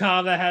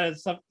rom-com that had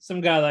some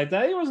guy like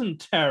that. He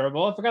wasn't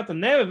terrible. I forgot the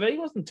name of it. He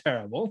wasn't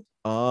terrible.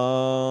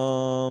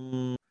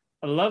 A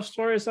love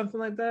story or something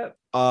like that.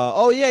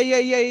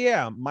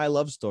 Yeah. My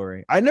Love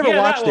Story. I never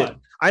watched it.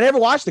 I never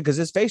watched it because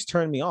his face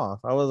turned me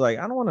off. I was like,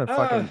 I don't want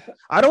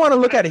to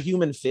look at a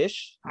human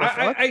fish.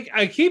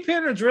 I keep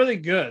hearing it's really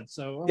good.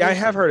 So yeah, I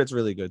have heard it's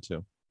really good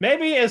too.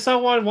 Maybe if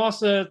someone wants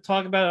to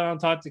talk about it on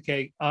Talk to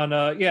Cake on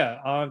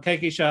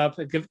Keki Shop,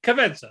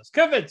 convince us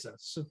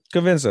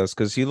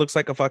because he looks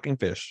like a fucking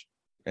fish,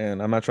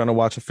 and I'm not trying to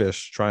watch a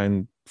fish try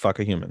and fuck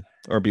a human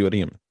or be with a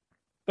human.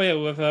 But yeah,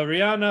 with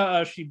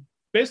Rihanna, she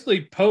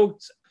basically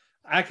poked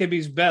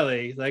Akibi's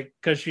belly, like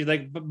because she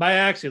like by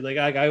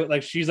accident,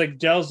 like she's like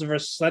jealous of her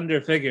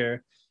slender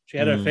figure. She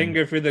had her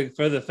finger through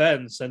the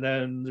fence, and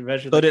then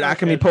eventually. So did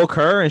Akemi poke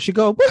her, and she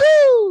go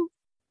woohoo?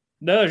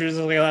 No, she was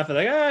just like laughing,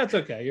 like, it's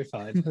okay, you're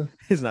fine.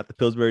 He's not the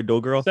Pillsbury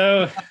Doughgirl.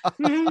 So,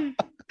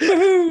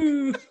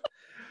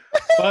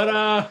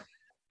 but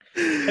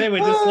anyway,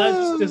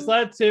 this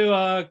led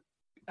to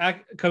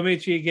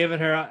Komichi giving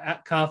her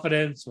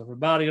confidence with her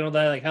body and all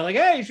that, like how like,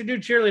 hey, you should do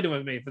cheerleading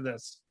with me for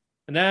this.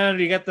 And then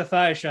you get the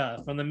thigh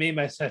shot from the meme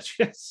I sent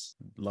you.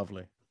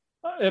 Lovely.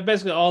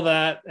 Basically all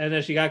that, and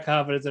then she got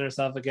confidence in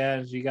herself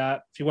again. She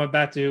went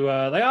back to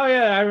like, oh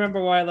yeah, I remember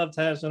why I love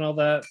tennis and all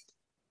that.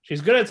 She's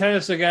good at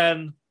tennis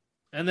again.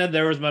 And then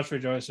there was much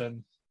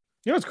rejoicing.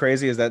 You know what's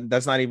crazy is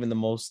that's not even the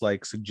most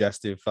like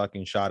suggestive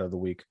fucking shot of the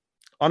week.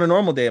 On a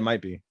normal day, it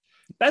might be.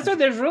 That's why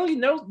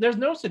there's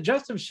no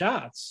suggestive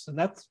shots,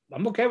 and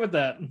I'm okay with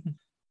that.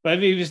 But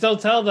if you still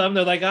tell them,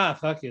 they're like,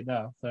 fuck you,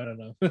 no, I don't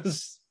know.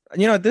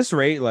 At this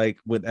rate, like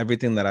with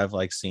everything that I've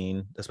like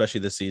seen, especially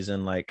this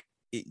season, like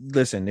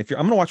listen, I'm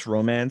gonna watch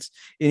romance,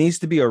 it needs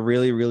to be a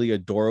really, really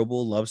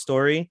adorable love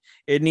story.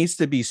 It needs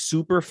to be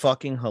super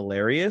fucking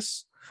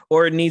hilarious,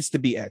 or it needs to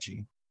be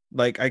edgy.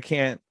 Like I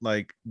can't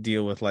like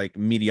deal with like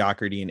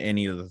mediocrity in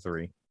any of the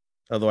three.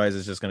 Otherwise,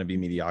 it's just going to be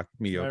mediocre.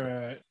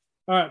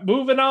 All right.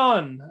 Moving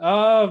on.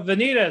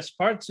 Vanitas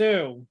Part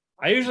 2.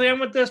 I usually end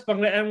with this, but I'm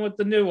going to end with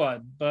the new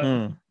one.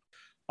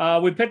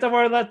 But we picked up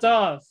where I left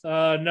off.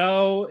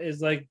 No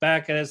is like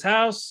back at his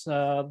house.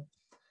 The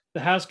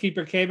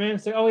housekeeper came in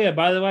and said, "Oh yeah,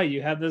 by the way,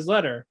 you have this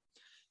letter.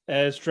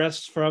 It's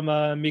dressed from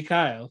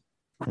Mikhail."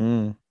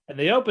 And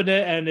they opened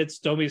it, and it's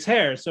Domi's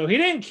hair. So he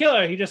didn't kill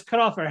her; he just cut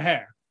off her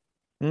hair.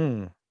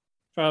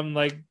 From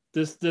like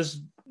this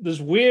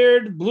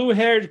weird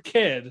blue-haired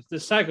kid,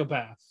 this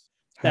psychopath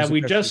that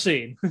we just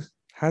seen.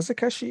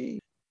 Hazakashi.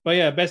 But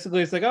yeah,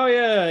 basically it's like, oh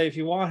yeah, if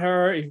you want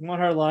her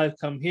alive,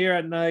 come here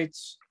at night,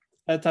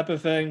 that type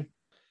of thing.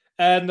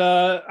 And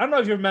I don't know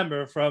if you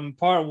remember from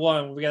part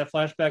 1, we got a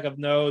flashback of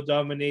No,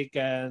 Dominique,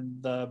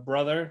 and the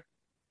brother.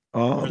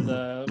 Where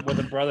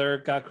the brother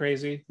got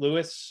crazy,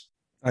 Lewis.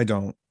 I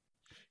don't.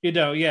 You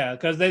know, yeah,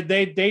 because they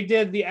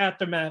did the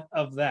aftermath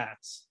of that.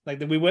 Like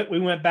we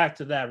went back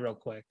to that real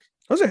quick.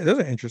 Those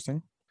are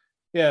interesting.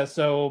 Yeah,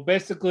 so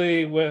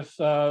basically with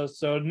so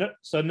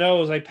No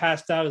was like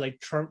passed out, like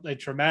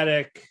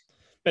traumatic,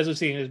 basically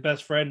seeing his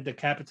best friend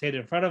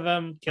decapitated in front of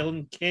him,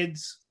 killing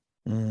kids,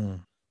 and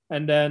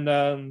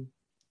then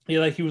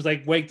he was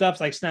like waked up,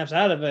 like snaps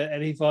out of it,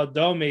 and he thought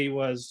Domi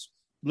was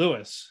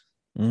Lewis,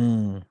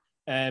 and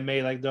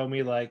made like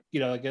Domi like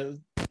like a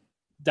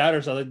doubt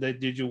or something.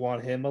 Did you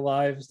want him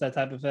alive? That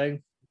type of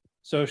thing.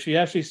 So she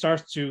actually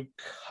starts to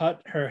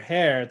cut her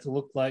hair to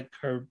look like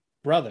her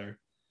brother.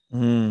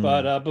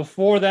 But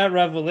before that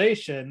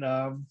revelation,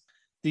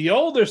 the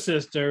older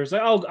sister is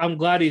like, "Oh, I'm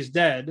glad he's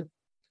dead,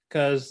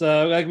 because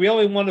like we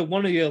only wanted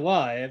one of you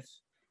alive."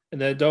 And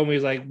then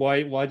Domi's like,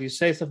 "Why do you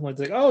say something like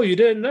that?" Oh, you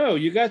didn't know?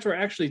 You guys were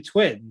actually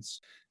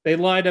twins. They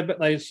lied about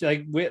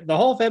the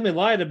whole family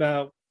lied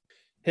about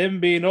him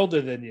being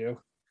older than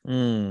you.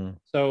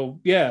 So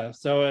yeah,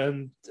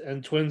 and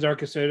twins are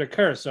considered a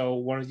curse. So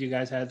one of you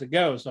guys had to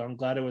go. So I'm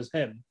glad it was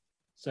him.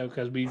 So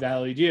because we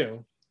valued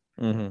you.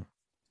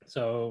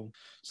 So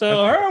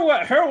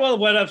her world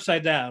went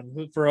upside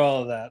down for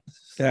all of that.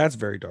 Yeah, that's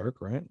very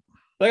dark, right?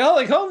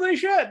 Like holy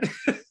shit.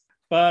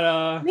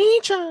 But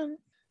Nichan.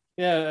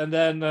 yeah, and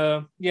then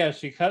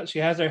she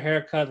has her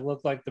hair cut to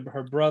look like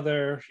her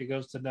brother. She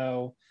goes to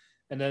know,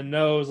 and then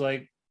knows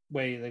like,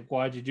 wait, like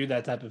why'd you do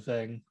that type of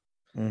thing?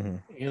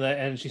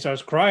 And she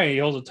starts crying. He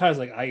holds her tight,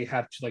 like I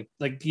have to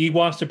like he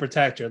wants to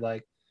protect her,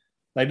 like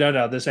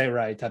no, this ain't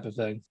right type of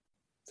thing.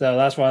 So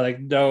that's why like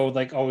No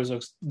always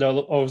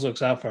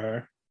looks out for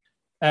her.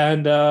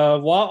 And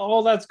while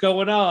all that's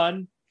going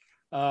on,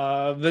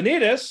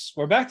 Vanitas,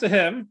 we're back to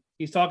him.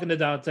 He's talking to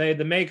Dante.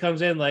 The maid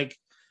comes in like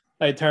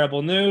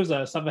terrible news.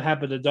 Something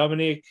happened to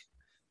Dominique,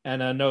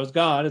 and Noah's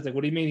gone. It's like,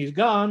 what do you mean he's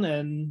gone?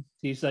 And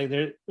he's like,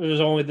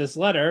 there's only this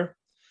letter.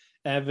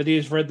 And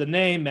Vanitas read the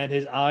name, and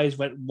his eyes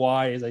went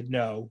wide. He's like,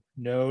 no.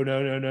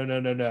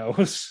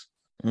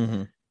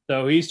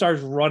 So he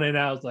starts running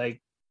out,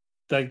 like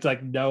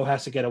No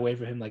has to get away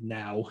from him, like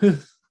now.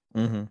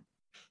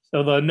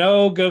 So the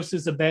No goes to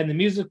this abandoned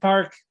music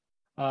park.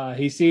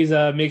 He sees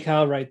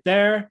Mikhail right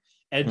there,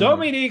 and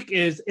Dominique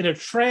is in a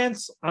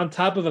trance on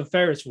top of a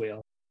Ferris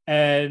wheel.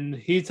 And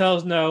he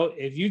tells No,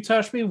 if you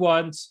touch me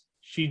once,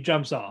 she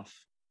jumps off.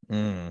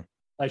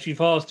 Like she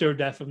falls to her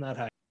death from that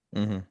height.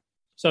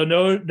 So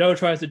No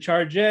tries to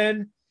charge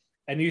in,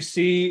 and you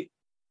see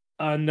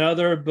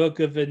another book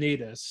of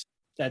Vanitas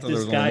that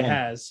this guy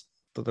has.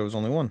 Thought there was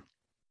only one.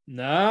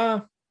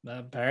 No,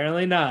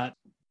 apparently not.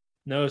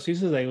 No,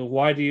 he's like,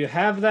 why do you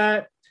have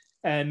that?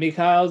 And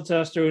Mikhail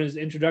tells through his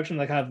introduction,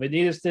 like how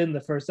Vanitas did in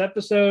the first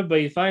episode, but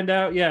you find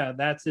out, yeah,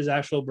 that's his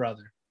actual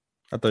brother.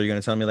 I thought you were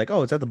gonna tell me like,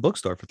 oh, it's at the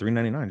bookstore for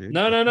 $3.99, dude.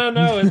 No.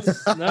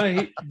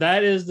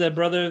 That is the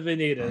brother of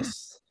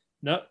Vanitas.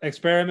 No,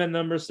 experiment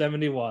number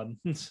 71.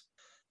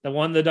 The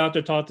one the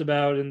doctor talked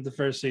about in the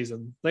first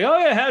season. Like, oh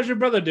yeah, how's your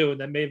brother doing?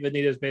 That made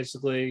Vanitas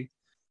basically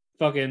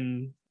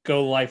fucking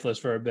go lifeless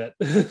for a bit.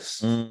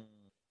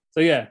 So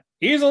yeah,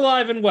 he's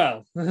alive and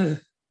well.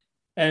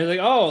 And he's like,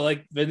 oh,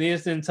 like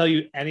Vanitas didn't tell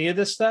you any of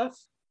this stuff?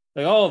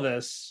 Like all of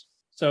this.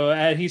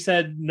 So he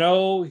said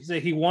no, he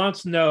said he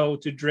wants No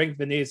to drink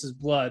Vanitas'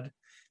 blood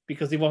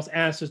because he wants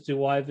answers to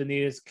why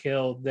Vanitas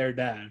killed their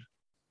dad.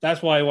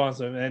 That's why he wants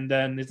him. And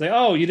then he's like,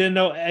 oh, you didn't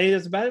know any of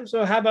this about him?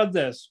 So how about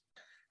this?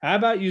 How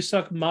about you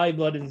suck my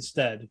blood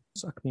instead?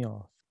 Suck me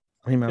off.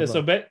 Yeah,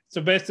 so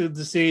basically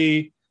to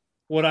see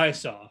what I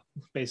saw,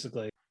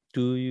 basically.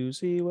 Do you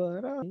see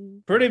what I...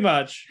 Pretty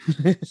much.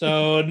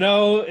 So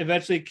No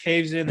eventually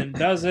caves in and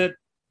does it.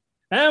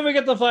 And we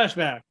get the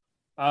flashback.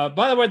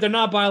 By the way, they're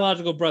not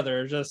biological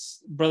brothers,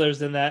 just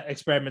brothers in that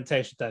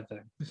experimentation type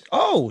thing.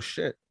 Oh,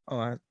 shit.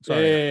 Oh,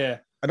 sorry. Yeah.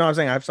 I know. I'm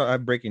saying I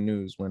have breaking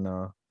news when...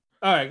 All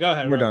right, go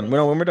ahead. We're done.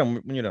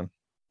 When you're done.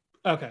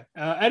 Okay.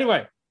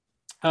 Anyway,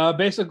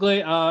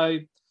 basically,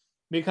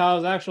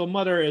 Mikhail's actual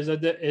mother is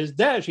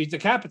dead. She's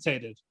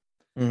decapitated.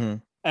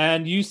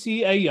 And you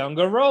see a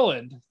younger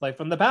Roland, like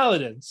from the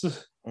Paladins.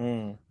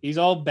 He's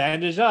all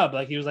bandaged up,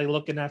 like he was like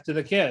looking after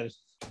the kid.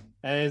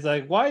 And he's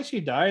like, "Why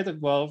she died?" Like,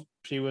 well,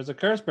 she was a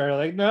curse bearer.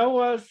 Like,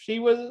 no, she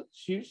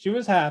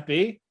was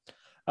happy.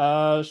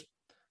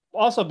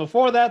 Also,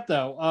 before that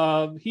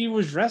though, he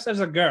was dressed as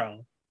a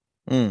girl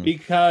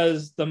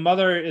because the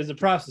mother is a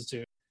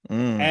prostitute,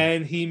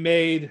 and he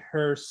made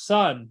her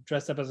son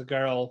dress up as a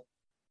girl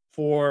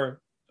for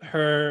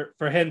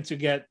him to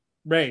get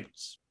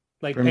raped,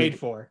 like paid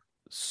for.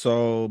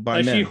 So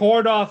by men, she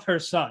whored off her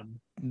son,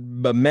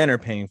 but men are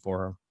paying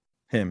for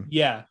him.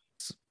 Yeah.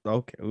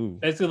 Okay. Ooh.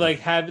 Basically, like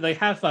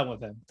have fun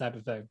with him, type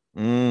of thing.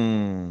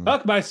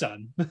 Fuck my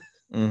son.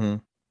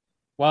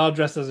 While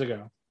dressed as a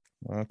girl.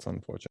 Well, that's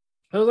unfortunate.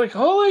 I was like,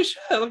 holy shit!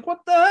 Like, what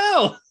the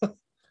hell?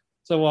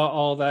 So while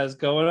all that is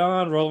going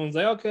on, Roland's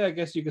like, okay, I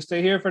guess you can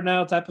stay here for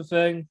now, type of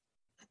thing.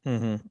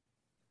 And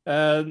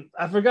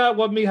I forgot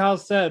what Mikhail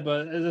said,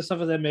 but there's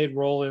something that made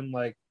Roland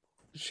like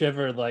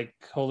shiver, like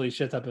holy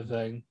shit, type of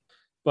thing.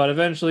 But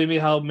eventually,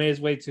 Mikhail made his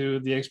way to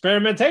the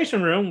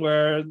experimentation room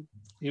where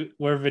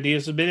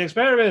Vanitas was being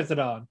experimented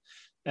on.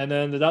 And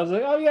then the dog's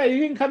like, oh yeah,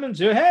 you can come in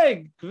too.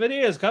 Hey,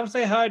 Vanitas, come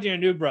say hi to your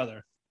new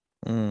brother.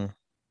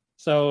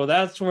 So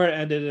that's where it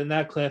ended in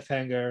that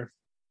cliffhanger.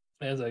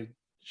 And I was like,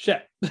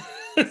 shit.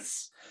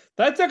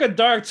 That took a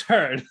dark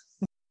turn.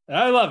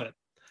 I love it.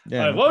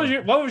 Yeah.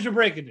 Right, what was your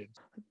breaking news?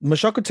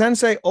 Mushoku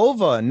Tensei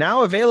OVA,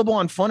 now available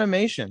on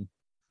Funimation.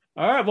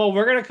 All right, well,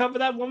 we're gonna cover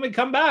that when we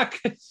come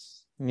back.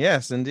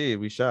 Yes, indeed,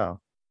 we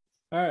shall.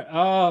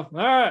 All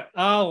right.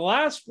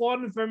 Last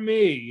one for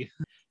me.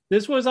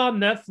 This was on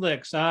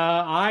Netflix.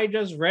 I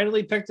just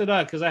randomly picked it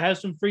up because I had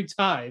some free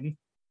time.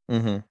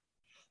 Mm-hmm.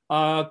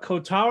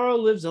 Kotaro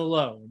Lives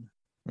Alone.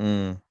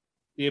 Mm.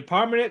 The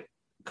apartment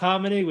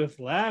comedy with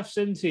laughs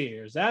and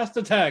tears. That's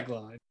the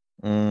tagline.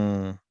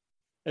 Mm.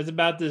 It's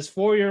about this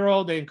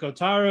 4-year-old named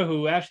Kotaro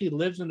who actually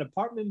lives in an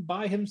apartment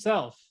by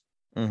himself.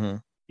 Mm-hmm.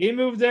 He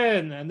moved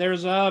in, and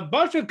there's a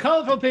bunch of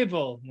colorful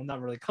people. Well,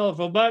 not really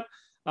colorful, but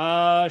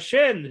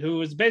Shin,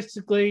 who is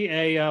basically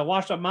a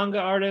washed-up manga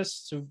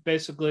artist, who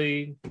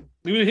basically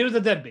he was a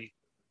deadbeat,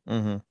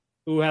 Mm-hmm.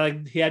 who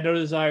had no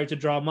desire to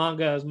draw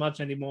manga as much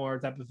anymore,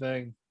 type of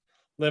thing,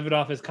 living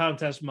off his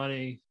contest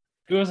money.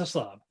 He was a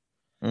slob.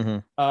 Mm-hmm.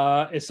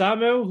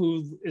 Isamu,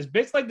 who is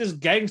basically like this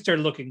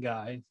gangster-looking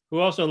guy, who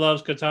also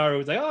loves Kotaro,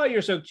 who's like, "Oh,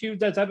 you're so cute,"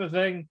 that type of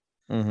thing.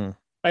 Mm-hmm.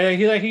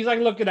 He's like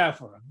looking out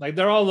for him. Like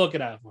they're all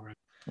looking out for him.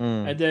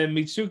 Mm. And then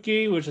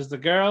Mitsuki, which is the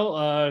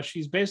girl,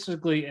 she's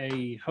basically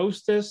a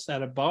hostess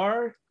at a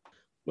bar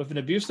with an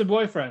abusive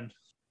boyfriend.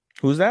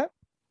 Who's that?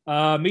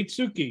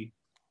 Mitsuki.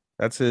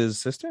 That's his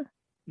sister?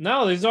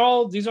 No, these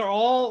are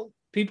all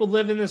people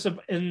living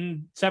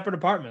in separate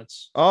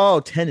apartments.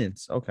 Oh,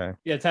 tenants. Okay.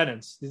 Yeah,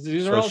 tenants.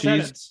 These are So all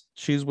tenants.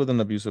 She's with an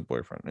abusive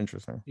boyfriend.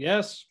 Interesting.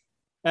 Yes.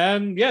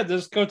 And yeah,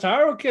 this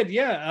Kotaro kid,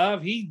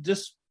 he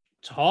just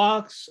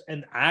talks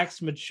and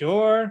acts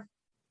mature.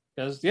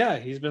 Because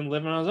he's been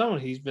living on his own.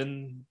 He's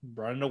been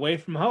running away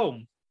from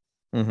home,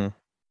 Mm-hmm.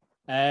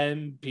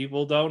 and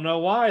people don't know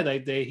why.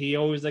 Like he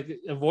always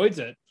avoids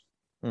it.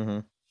 Mm-hmm.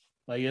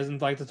 Like he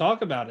doesn't like to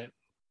talk about it.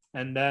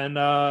 And then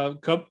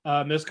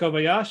Miss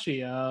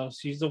Kobayashi,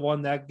 she's the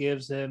one that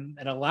gives him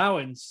an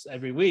allowance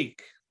every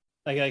week.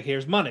 Like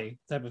here's money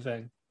type of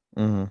thing.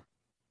 Mm-hmm.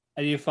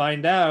 And you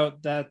find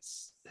out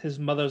that's his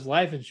mother's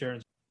life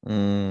insurance.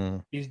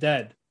 Mm. He's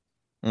dead.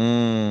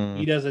 Mm.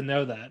 He doesn't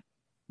know that.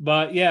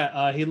 But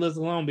he lives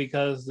alone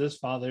because his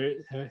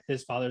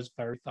father's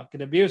very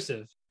fucking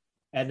abusive.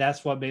 And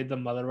that's what made the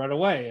mother run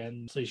away.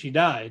 And so she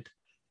died.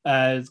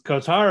 As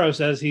Kotaro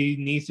says, he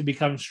needs to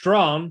become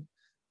strong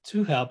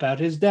to help out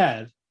his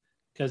dad.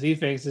 Because he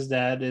thinks his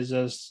dad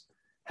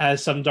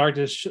has some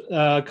darkness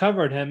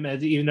covered him.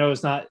 And even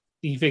though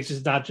he thinks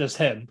it's not just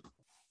him.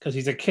 Because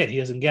he's a kid, he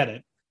doesn't get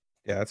it.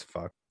 Yeah, that's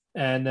fucked.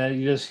 And then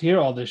you just hear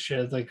all this shit.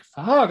 It's like,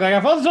 fuck, like I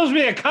thought it was supposed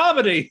to be a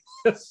comedy.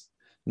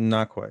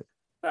 Not quite.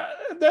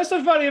 There's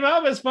some funny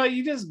moments, but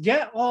you just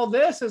get all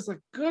this. It's like,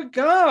 good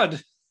God.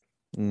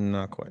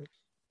 Not quite.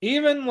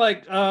 Even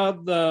like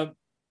there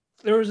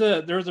was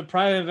a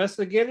private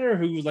investigator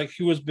who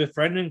was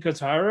befriending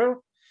Kotaro,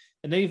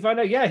 and then you find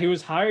out, he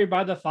was hired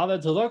by the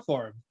father to look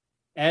for him.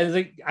 And it's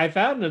like I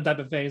found him type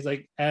of things.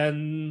 Like,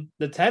 and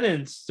the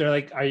tenants, they're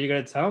like, "Are you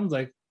gonna tell him?"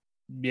 Like,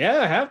 yeah,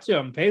 I have to.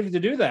 I'm paid to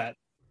do that.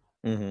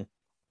 Mm-hmm.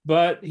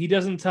 But he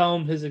doesn't tell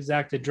him his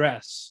exact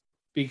address,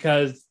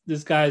 because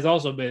this guy has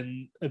also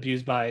been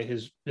abused by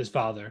his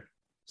father.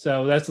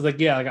 So that's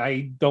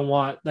I don't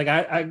want, I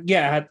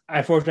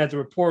fortunately had to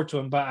report to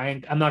him, but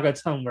I'm not going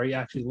to tell him where he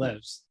actually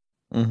lives.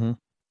 Mm-hmm.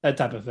 That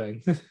type of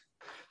thing.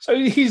 So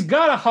he's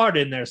got a heart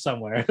in there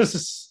somewhere.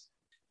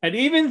 And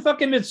even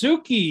fucking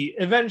Mitsuki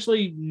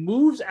eventually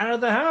moves out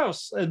of the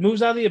house,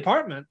 moves out of the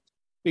apartment,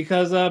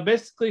 because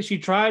basically she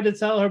tried to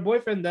tell her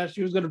boyfriend that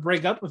she was going to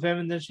break up with him,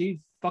 and then she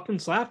fucking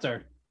slapped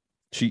her.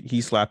 He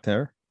slapped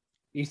her?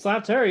 He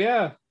slapped her,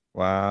 yeah.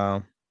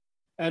 Wow.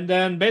 And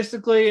then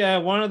basically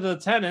one of the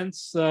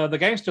tenants, the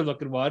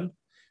gangster-looking one,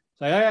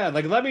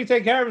 like, let me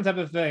take care of him type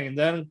of thing. And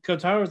then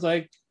Kotaro's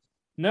like,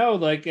 no,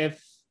 like,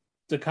 if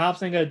the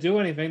cops ain't going to do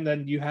anything,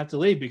 then you have to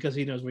leave because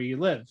he knows where you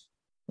live.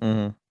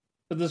 Mm-hmm.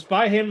 But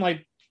despite him,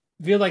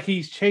 feel like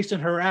he's chasing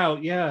her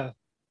out,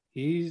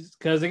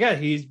 because,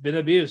 again, he's been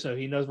abused, so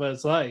he knows what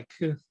it's like.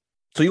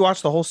 So you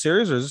watched the whole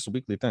series, or is this a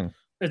weekly thing?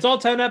 It's all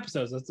 10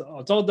 episodes. It's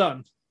all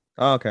done.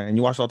 Oh, okay. And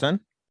you watched all 10?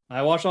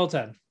 I watched all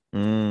 10.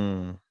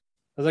 Mm. I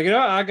was like,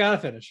 I gotta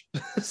finish.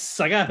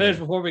 So I gotta finish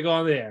before we go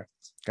on the air.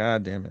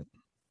 God damn it.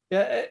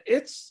 Yeah,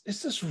 it's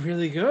just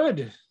really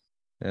good.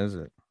 Is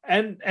it?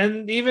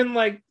 And even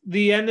like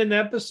the ending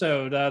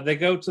episode, they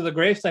go to the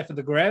gravesite for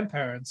the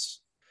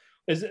grandparents.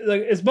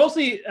 It's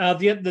mostly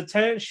the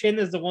tenant Shin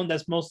is the one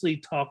that's mostly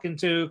talking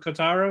to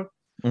Kotaro,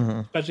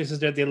 especially since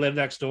they live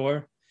next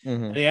door.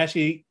 And it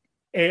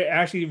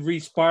actually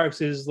re-sparks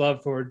his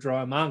love for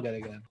drawing manga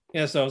again.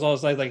 Yeah, so it's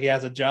almost like he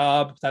has a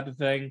job type of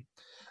thing.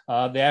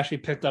 They actually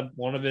picked up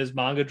one of his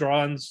manga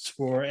drawings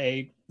for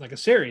a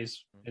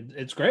series.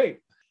 It's great.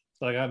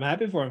 So I'm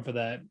happy for him for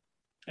that.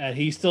 And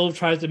he still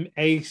tries to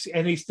ace,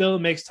 and he still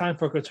makes time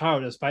for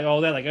Kotaro despite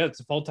all that. It's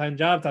a full-time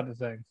job type of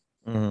thing.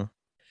 Mm-hmm.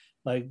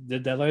 Like the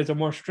deadlines are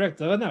more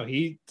strict. Oh no,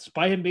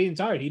 despite him being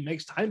tired, he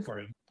makes time for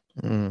him.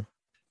 Mm-hmm.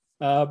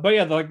 But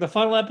yeah, the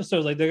final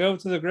episodes, they go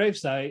to the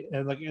gravesite,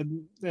 and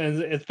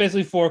and it's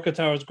basically for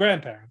Kotaro's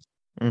grandparents.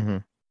 Mm-hmm.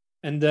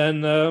 And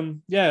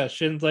then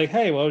Shin's like,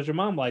 "Hey, what was your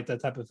mom like?"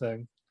 That type of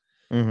thing.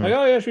 Mm-hmm. Like,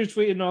 oh yeah, she was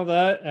sweet and all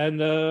that.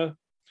 And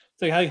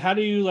it's like, how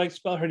do you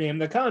spell her name,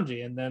 the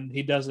kanji? And then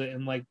he does it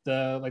in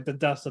the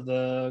dust of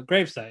the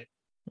gravesite.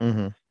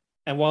 Mm-hmm.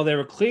 And while they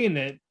were cleaning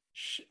it,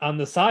 on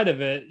the side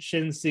of it,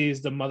 Shin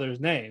sees the mother's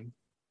name,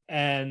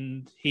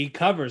 and he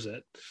covers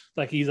it.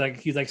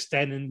 He's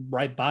standing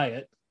right by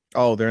it.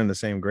 Oh, they're in the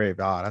same grave.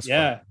 Ah, that's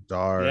fucking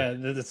dark. Yeah,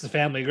 it's the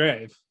family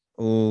grave.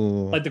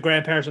 Ooh. Like the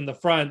grandparents in the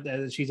front,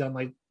 and she's on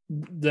like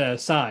the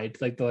side,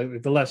 like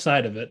the left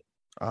side of it.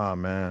 Oh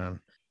man.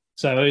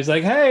 So he's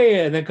like,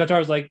 "Hey," and then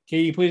Kotaro's like, "Can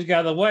you please get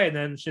out of the way?" And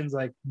then Shin's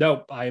like,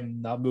 "Nope,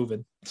 I'm not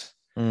moving.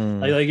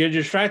 Like you're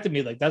distracting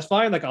me. Like that's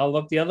fine. Like I'll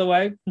look the other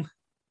way."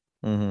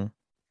 Mm-hmm.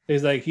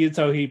 He's like,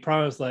 he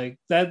promised like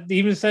that. He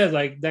even says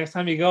like, next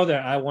time you go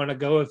there, I want to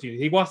go with you.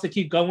 He wants to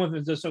keep going with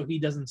him just so he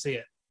doesn't see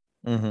it.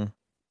 Mm-hmm.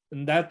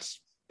 And that's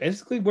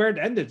basically where it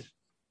ended.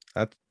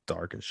 That's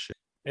dark as shit.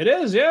 It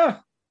is, yeah.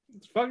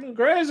 It's fucking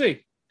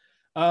crazy.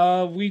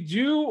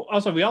 We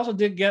also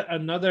did get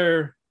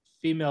another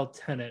female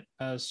tenant,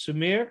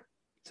 Sumire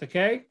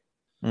Takei.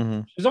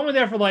 Mm-hmm. She's only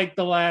there for like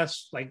the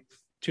last like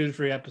 2 to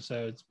 3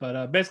 episodes,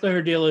 but basically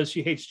her deal is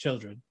she hates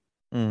children.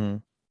 Mm-hmm.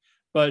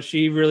 But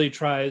she really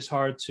tries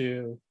hard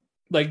to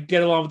like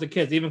get along with the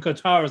kids. Even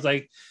Kotaro is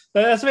like,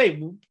 that's right.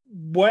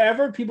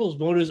 Whatever people's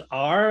motives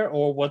are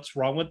or what's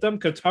wrong with them,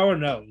 Kotaro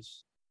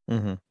knows.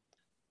 Mm-hmm.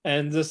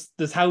 And this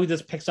how he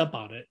just picks up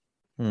on it.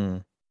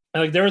 Mm.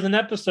 And, like there was an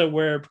episode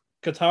where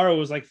Kotaro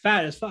was like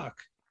fat as fuck.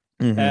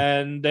 Mm-hmm.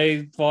 And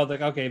they thought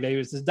like, okay,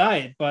 maybe it's his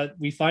diet. But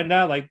we find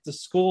out like the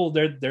school,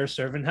 they're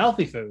serving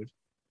healthy food.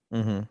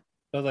 Mm-hmm.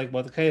 So like,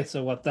 well, okay,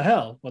 so what the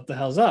hell? What the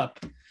hell's up?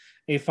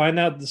 You find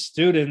out the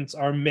students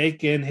are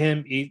making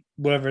him eat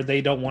whatever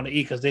they don't want to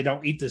eat because they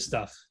don't eat this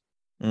stuff.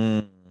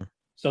 Mm.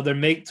 So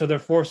they're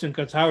forcing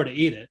Kotaro to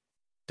eat it.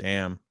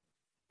 Damn.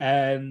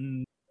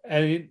 And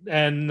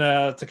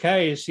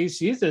Takei, she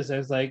sees this and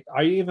is like,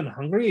 "Are you even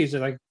hungry?" He's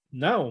like,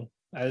 "No,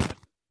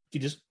 you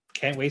just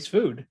can't waste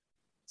food.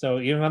 So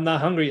even if I'm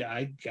not hungry,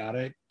 I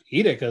gotta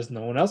eat it because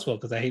no one else will.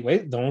 Because I hate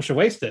waste. No one should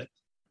waste it."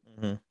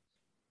 Mm-hmm.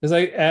 It's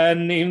like,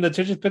 and even the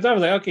teacher picked up,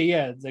 like, "Okay,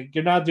 yeah, it's like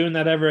you're not doing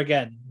that ever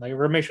again. Like,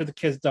 we're gonna make sure the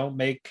kids don't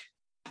make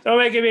him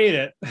eat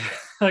it."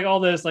 Like all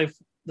this, like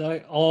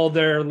all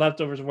their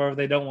leftovers, wherever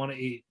they don't want to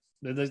eat.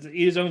 They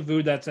eat his own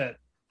food. That's it.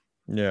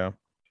 Yeah.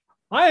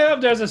 I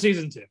hope there's a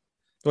season 2.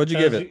 What'd you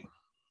give it?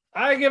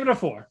 I give it a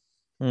 4.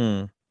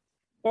 4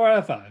 out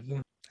of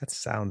 5. That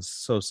sounds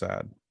so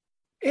sad.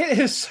 It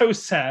is so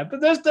sad, but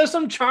there's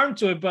some charm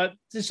to it. But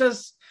it's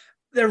just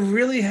they're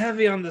really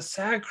heavy on the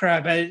sad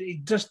crap, and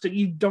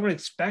you don't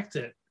expect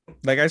it.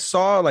 Like I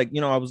saw, like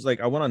I was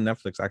like I went on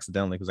Netflix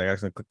accidentally because I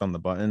accidentally clicked on the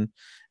button,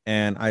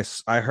 and I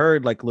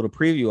heard like a little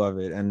preview of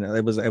it, and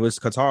it was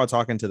Kotaro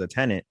talking to the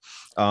tenant,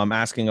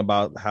 asking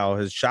about how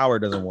his shower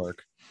doesn't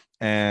work.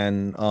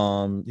 And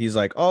he's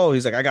like,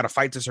 I gotta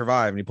fight to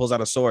survive, and he pulls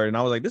out a sword, and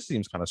I was like, this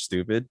seems kind of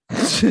stupid.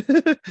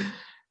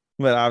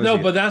 But obviously,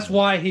 no, but that's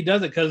why he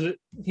does it, because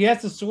he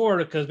has the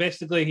sword because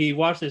basically he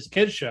watched this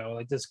kid show,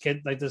 like this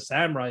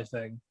samurai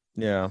thing.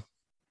 Yeah,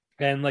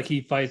 and like he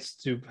fights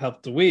to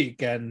help the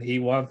weak, and he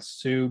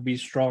wants to be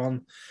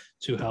strong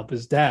to help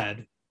his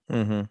dad.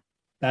 Mm-hmm.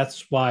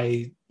 That's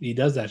why he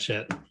does that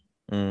shit.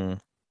 Mm.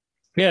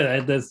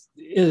 Yeah, it's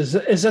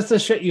just the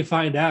shit you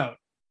find out.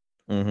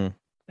 Mm-hmm.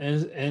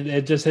 And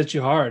it just hits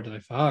you hard.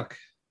 Like, fuck.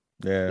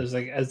 Yeah. There's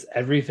like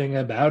everything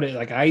about it.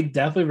 Like, I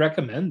definitely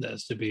recommend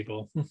this to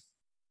people.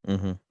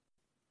 Mm-hmm.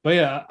 But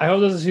yeah, I hope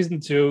there's a season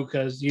 2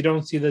 because you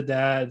don't see the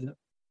dad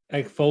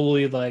like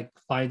fully like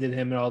finding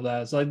him and all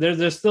that. So like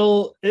there's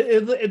still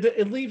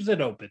it leaves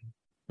it open.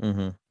 Mm-hmm.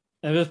 And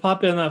if it's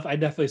popular enough, I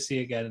definitely see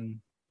it again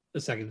in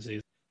the second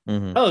season.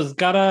 Mm-hmm. Oh, it's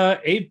got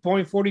a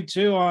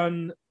 8.42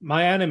 on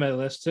my anime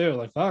list too.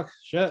 Like, fuck,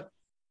 shit.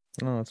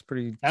 No, it's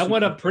pretty. That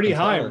went up pretty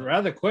high, solid.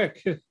 Rather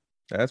quick.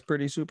 That's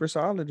pretty super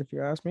solid, if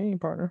you ask me,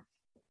 partner.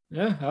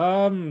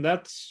 Yeah,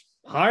 that's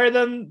higher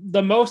than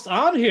the most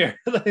on here.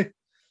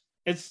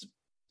 it's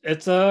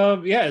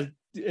even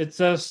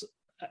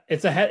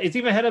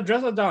ahead of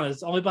Dress Up Dawn.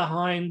 It's only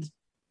behind,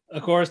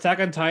 of course, Attack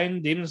on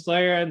Titan, Demon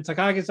Slayer, and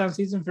Takagi-san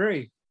season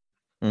 3.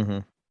 Mm-hmm.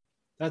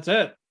 That's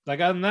it. Like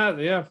other than that,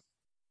 yeah.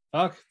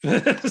 Fuck.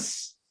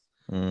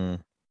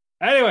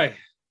 Anyway,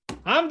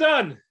 I'm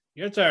done.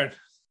 Your turn.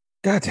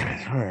 God damn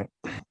it. All right.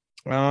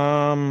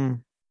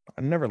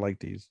 I never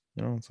liked these.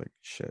 It's like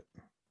shit.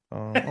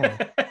 Because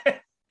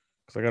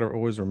I gotta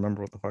always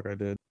remember what the fuck I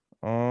did.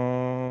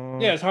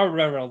 Yeah, it's hard to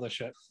remember all this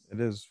shit.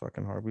 It is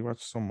fucking hard. We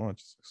watch so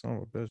much. It's like son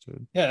of a bitch,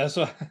 dude. Yeah, that's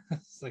what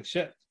it's like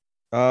shit.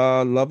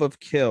 Love of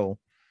Kill.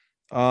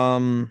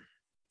 What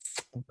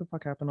the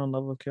fuck happened on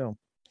Love of Kill?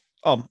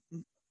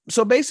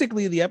 So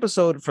basically the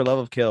episode for Love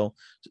of Kill,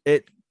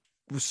 it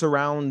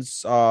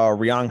surrounds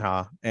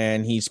Ryangha,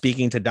 and he's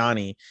speaking to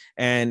Donnie,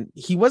 and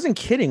he wasn't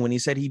kidding when he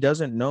said he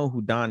doesn't know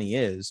who Donnie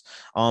is.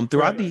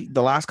 Throughout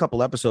the last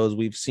couple episodes,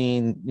 we've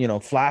seen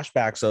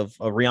flashbacks of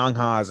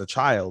Ryangha as a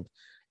child.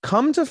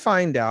 Come to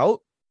find out,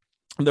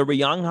 the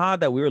Ryangha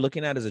that we were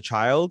looking at as a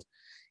child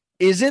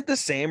isn't the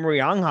same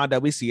Ryangha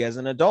that we see as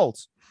an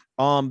adult.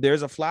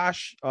 There's a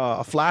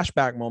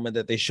flashback moment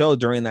that they showed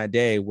during that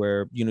day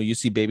where you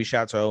see Baby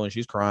Chateau and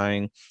she's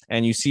crying,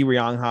 and you see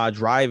Ryangha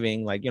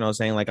driving, like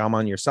saying like I'm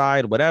on your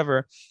side,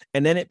 whatever,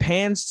 and then it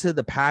pans to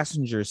the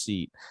passenger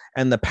seat,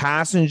 and the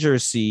passenger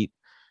seat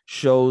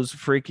shows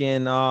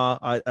freaking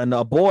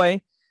a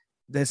boy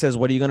that says,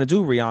 "What are you gonna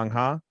do,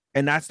 Ryongha?"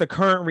 And that's the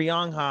current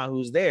Ryongha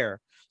who's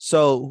there.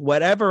 So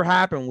whatever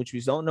happened, which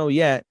we don't know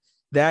yet,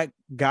 that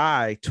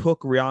guy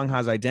took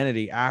Ryongha's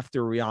identity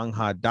after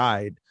Ryongha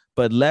died,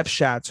 but left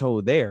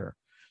Chateau there.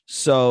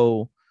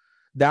 So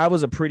that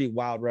was a pretty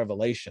wild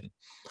revelation.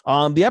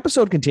 The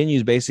episode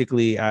continues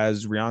basically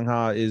as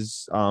Ryongha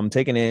is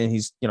taken in.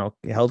 He's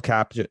held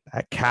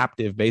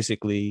captive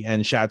basically,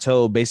 and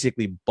Chateau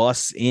basically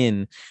busts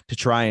in to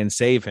try and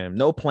save him.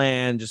 No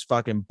plan, just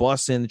fucking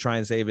busts in to try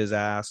and save his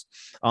ass.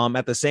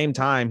 At the same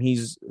time,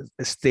 he's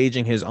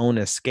staging his own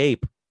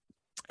escape,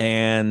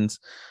 and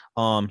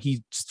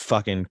he's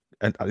fucking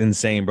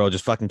insane, bro.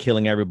 Just fucking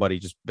killing everybody.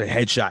 Just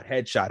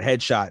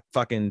headshot,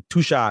 fucking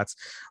 2 shots.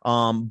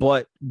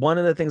 But one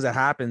of the things that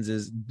happens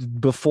is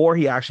before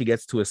he actually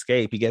gets to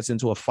escape, he gets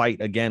into a fight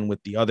again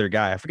with the other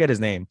guy. I forget his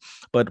name,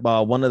 but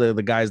one of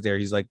the guys there,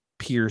 he's like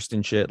pierced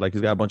and shit, like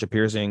he's got a bunch of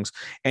piercings,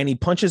 and he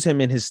punches him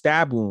in his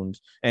stab wound,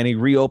 and he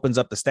reopens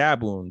up the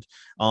stab wound.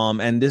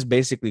 And this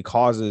basically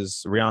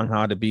causes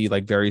Ryongha to be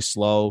like very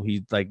slow.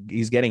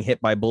 He's getting hit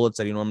by bullets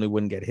that he normally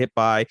wouldn't get hit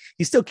by.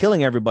 He's still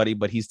killing everybody,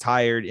 but he's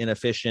tired,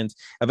 inefficient,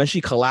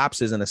 eventually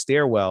collapses in a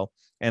stairwell,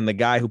 and the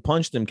guy who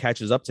punched him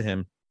catches up to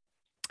him.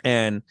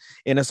 And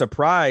in a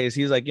surprise,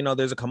 he's like,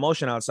 there's a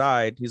commotion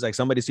outside. He's like,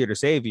 somebody's here to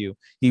save you.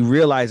 He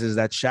realizes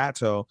that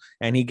Chateau,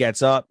 and he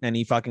gets up and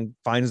he fucking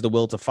finds the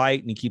will to fight,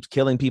 and he keeps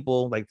killing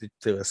people like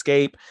to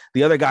escape.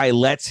 The other guy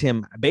lets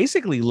him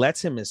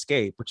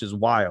escape, which is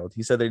wild.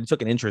 He said that he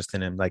took an interest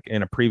in him, like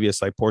in a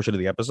previous like portion of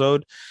the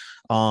episode.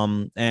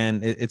 And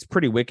it's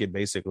pretty wicked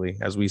basically,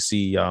 as we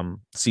see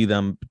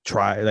them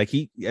try, like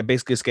he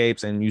basically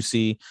escapes, and you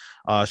see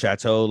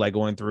Chateau like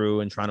going through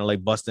and trying to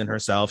like bust in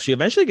herself. She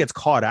eventually gets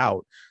caught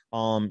out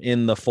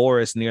in the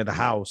forest near the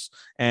house,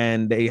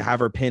 and they have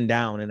her pinned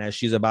down, and as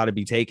she's about to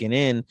be taken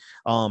in,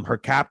 her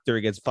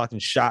captor gets fucking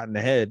shot in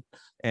the head.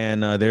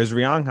 And there's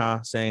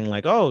Ryongha saying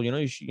like, "Oh,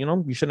 you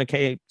shouldn't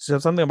have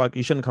said something about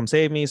you shouldn't come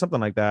save me," something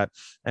like that.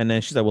 And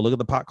then she's like, "Well, look at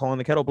the pot calling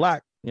the kettle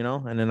black,"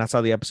 And then that's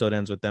how the episode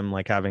ends, with them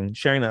like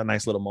sharing that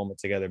nice little moment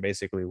together,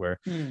 basically, where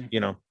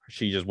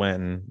she just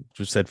went and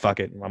just said, "Fuck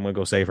it, I'm gonna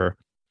go save her."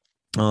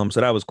 So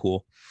that was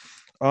cool.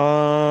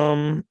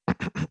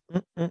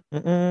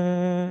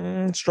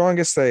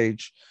 Strongest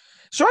stage.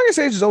 Strongest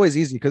stage is always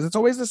easy because it's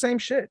always the same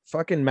shit.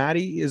 Fucking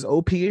Maddie is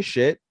OP as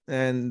shit,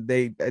 and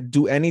they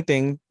do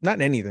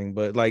not anything,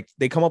 but like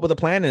they come up with a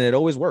plan and it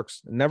always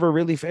works. It never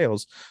really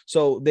fails.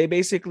 So they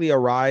basically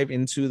arrive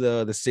into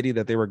the city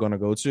that they were going to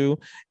go to,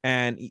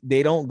 and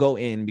they don't go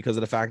in because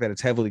of the fact that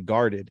it's heavily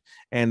guarded,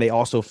 and they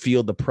also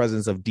feel the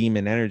presence of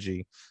demon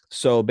energy.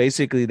 So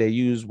basically they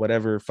use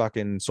whatever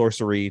fucking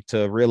sorcery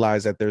to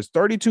realize that there's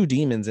 32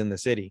 demons in the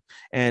city,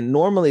 and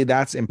normally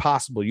that's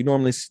impossible. You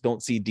normally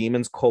don't see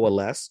demons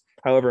coalesce.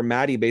 However,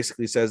 Maddie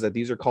basically says that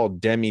these are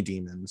called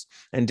demi-demons,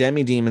 and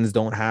demi-demons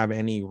don't have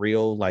any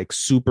real like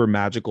super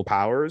magical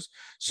powers.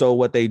 So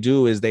what they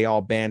do is they all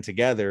band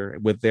together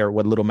with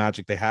what little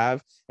magic they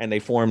have, and they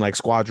form like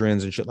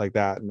squadrons and shit like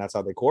that, and that's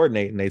how they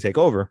coordinate and they take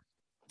over.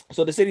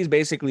 So the city's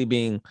basically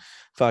being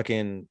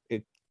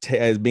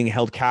as being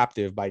held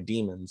captive by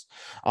demons.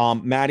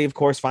 Maddie, of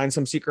course, finds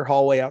some secret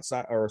hallway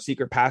outside, or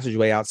secret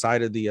passageway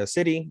outside of the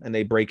city, and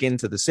they break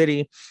into the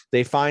city.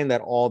 They find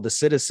that all the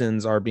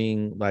citizens are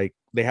being like,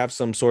 they have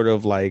some sort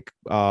of like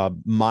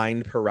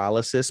mind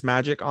paralysis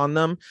magic on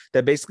them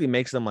that basically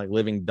makes them like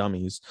living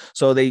dummies.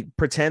 So they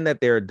pretend that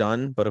they're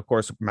done, but of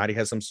course Maddie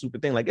has some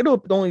stupid thing like,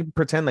 it'll only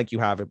pretend like you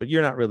have it, but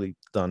you're not really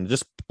done.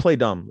 Just play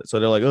dumb. So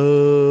they're like,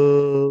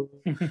 oh,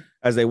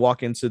 as they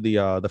walk into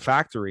the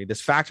factory,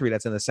 this factory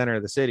that's in the center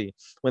of the city.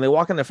 When they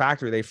walk in the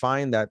factory, they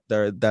find that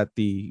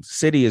the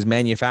city is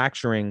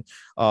manufacturing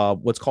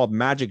what's called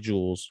magic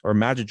jewels,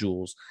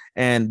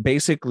 and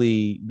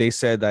basically they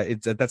said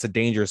that that's a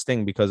dangerous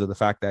thing because of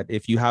the fact that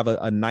if you have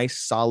a nice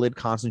solid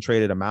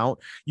concentrated amount,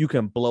 you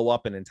can blow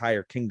up an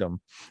entire kingdom,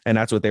 and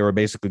that's what they were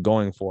basically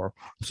going for.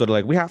 So they're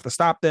like, we have to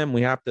stop them,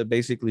 we have to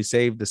basically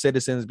save the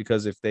citizens,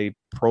 because if they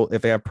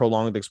have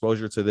prolonged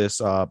exposure to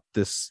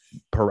this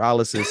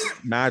paralysis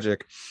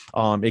magic,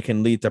 it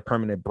can lead to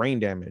permanent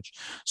brain damage.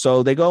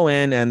 So they go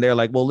in and they're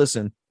like, well,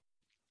 listen,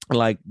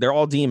 like they're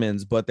all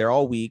demons, but they're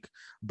all weak,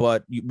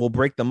 but we'll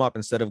break them up.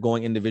 Instead of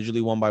going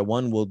individually one by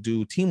one, we'll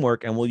do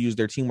teamwork, and we'll use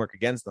their teamwork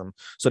against them.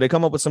 So they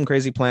come up with some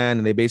crazy plan,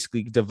 and they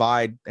basically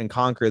divide and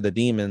conquer the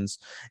demons,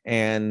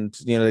 and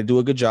they do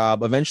a good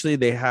job. Eventually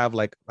they have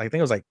like, I think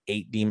it was like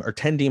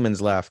 10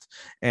 demons left,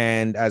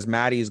 and as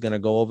Maddie is going to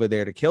go over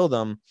there to kill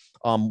them,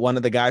 one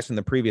of the guys from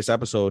the previous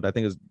episode, I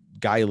think is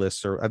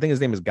Guileless, or I think his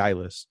name is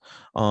Guileless.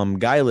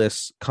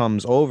 Guileless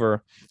comes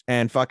over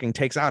and fucking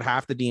takes out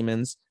half the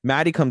demons,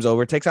 Maddie comes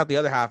over, takes out the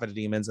other half of the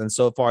demons, and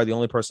so far the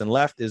only person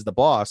left is the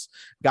boss.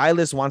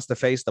 Guyless wants to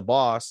face the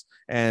boss,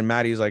 and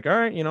Maddie's like, all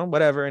right,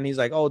 whatever. And he's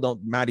like, oh,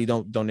 don't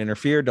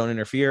interfere, don't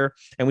interfere.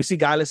 And we see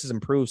Guyless has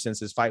improved since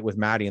his fight with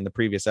Maddie in the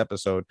previous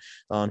episode.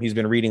 He's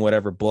been reading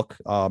whatever book,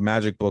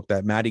 magic book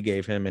that Maddie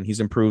gave him, and he's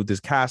improved his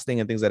casting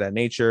and things of that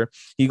nature.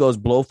 He goes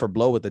blow for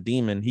blow with the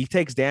demon. He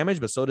takes damage,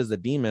 but so does the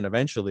demon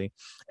eventually.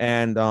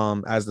 And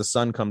as the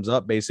sun comes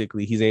up,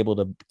 basically he's able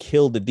to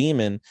kill the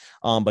demon,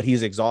 but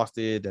he's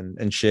exhausted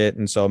and shit.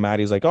 And so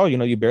Maddie's like, oh,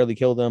 you barely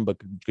killed him, but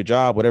good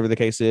job, whatever the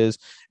case is.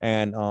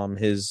 And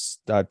his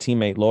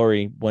teammate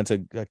Lori went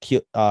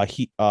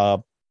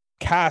to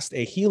cast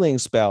a healing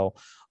spell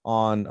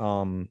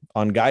on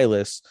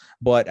Guyless,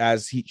 but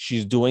as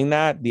she's doing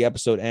that, the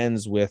episode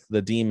ends with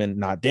the demon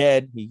not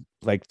dead. He,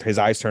 like, his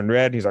eyes turn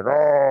red. He's like,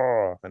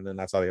 oh, and then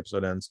that's how the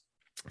episode ends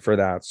for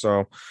that.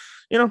 So,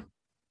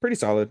 pretty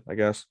solid, I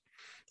guess.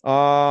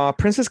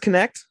 Princess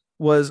Connect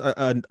was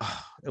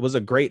it was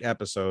a great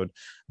episode.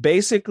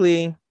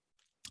 Basically,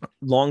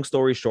 long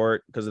story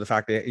short, because of the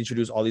fact they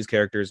introduce all these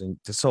characters and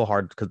it's so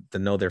hard to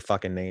know their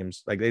fucking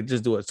names. Like, they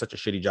just do such a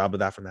shitty job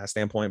of that from that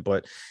standpoint.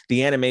 But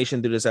the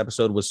animation through this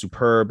episode was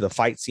superb. The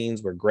fight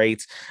scenes were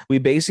great. We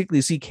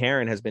basically see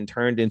Karen has been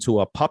turned into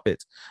a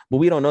puppet, but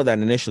we don't know that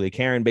initially.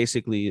 Karen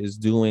basically is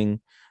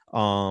doing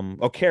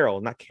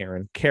Carol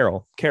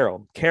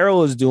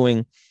is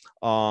doing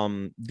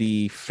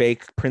the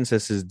fake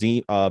princess's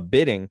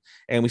bidding,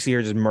 and we see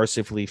her just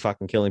mercifully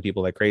fucking killing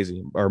people like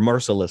crazy, or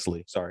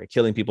mercilessly, sorry,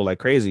 killing people like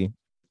crazy.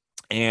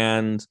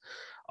 And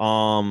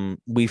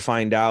we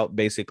find out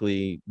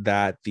basically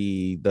that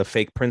the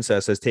fake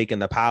princess has taken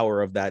the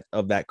power of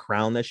that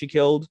crown that she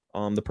killed,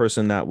 the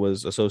person that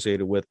was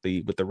associated with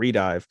the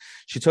redive.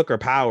 She took her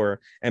power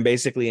and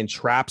basically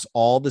entraps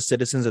all the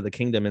citizens of the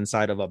kingdom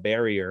inside of a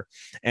barrier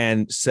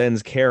and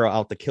sends Kara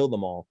out to kill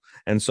them all.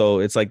 And so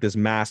it's like this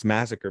mass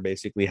massacre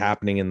basically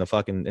happening in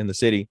the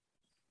city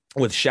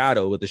with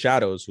the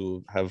shadows,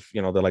 who have,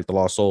 they're like the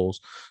lost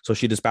souls. So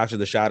she dispatches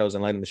the shadows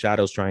and letting the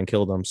shadows try and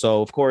kill them.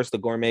 So of course the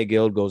Gourmet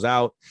Guild goes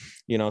out,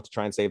 to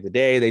try and save the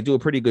day. They do a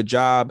pretty good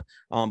job,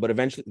 but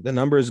eventually the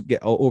numbers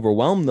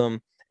overwhelm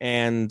them.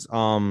 And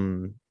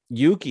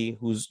Yuki,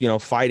 who's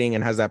fighting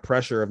and has that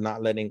pressure of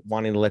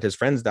wanting to let his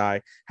friends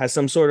die, has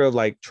some sort of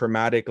like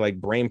traumatic like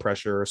brain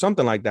pressure or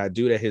something like that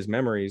due to his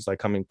memories like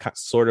coming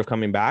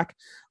back.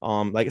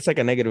 Like it's like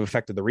a negative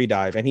effect of the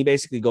redive, and he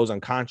basically goes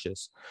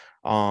unconscious.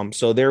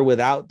 So they're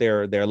without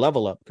their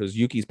level up, because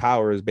Yuki's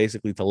power is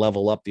basically to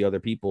level up the other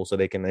people so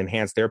they can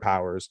enhance their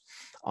powers.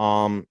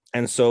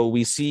 And so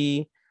we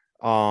see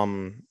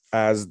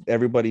as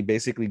everybody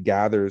basically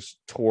gathers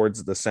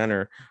towards the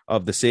center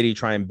of the city,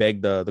 try and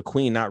beg the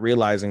queen, not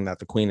realizing that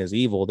the queen is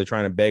evil. They're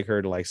trying to beg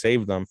her to like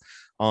save them.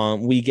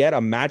 We get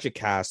a magic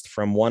cast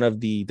from one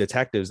of the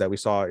detectives that we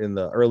saw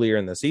earlier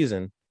in the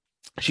season.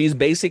 She's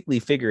basically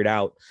figured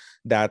out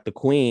that the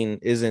queen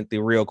isn't the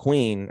real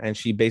queen, and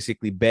she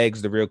basically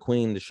begs the real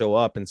queen to show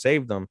up and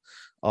save them.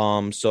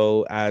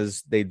 So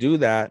as they do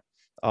that,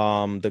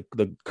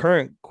 the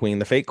current queen,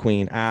 the fake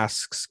queen,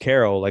 asks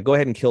Carol, like, go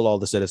ahead and kill all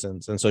the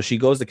citizens. And so she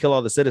goes to kill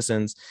all the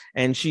citizens,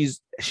 and she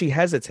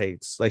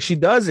hesitates. Like, she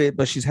does it,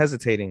 but she's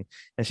hesitating.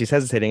 And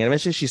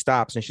eventually she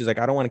stops and she's like,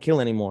 I don't want to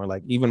kill anymore.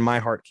 Like, even my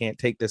heart can't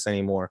take this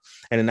anymore.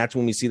 And then that's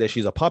when we see that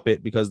she's a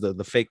puppet, because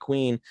the fake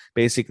queen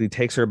basically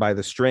takes her by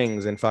the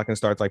strings and fucking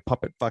starts like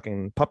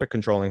puppet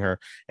controlling her.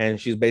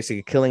 And she's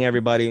basically killing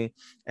everybody.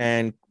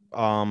 And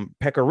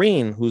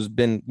Pecorine, who's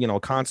been a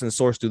constant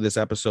source through this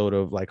episode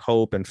of like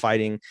hope and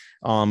fighting,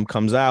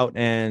 comes out,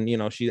 and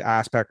she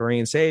asks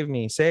Pecorine, save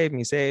me,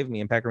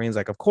 and Pecorine's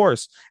like, of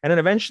course. And then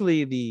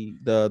eventually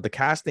the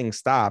casting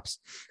stops,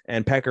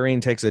 and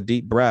Pecorine takes a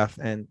deep breath,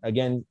 and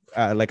again,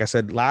 like I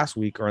said last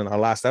week or in our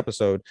last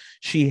episode,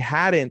 she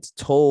hadn't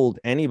told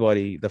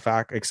anybody the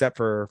fact, except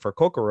for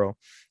Kokoro,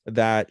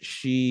 that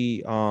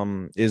she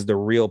is the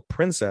real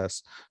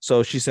princess.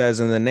 So she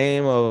says, in the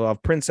name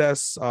of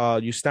Princess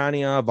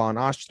Justania von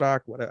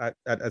Ostrach,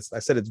 I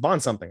said it's von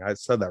something, I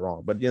said that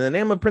wrong, but in the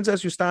name of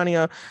Princess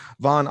Justania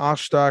von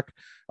Ostrach,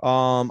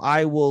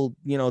 I will,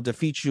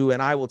 defeat you,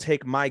 and I will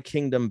take my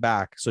kingdom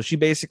back. So she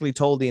basically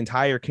told the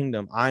entire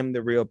kingdom, I'm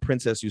the real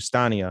Princess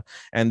Justania.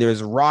 And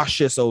there's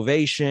raucous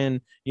ovation,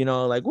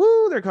 like,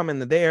 woo, they're coming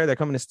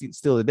to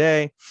steal the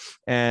day.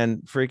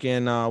 And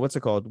freaking, what's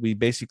it called? We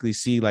basically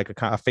see like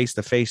a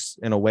face-to-face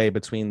in a way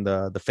between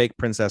the fake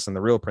princess and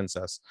the real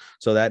princess.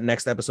 So that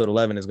next episode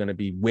 11 is going to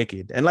be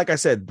wicked. And like I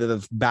said,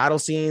 the battle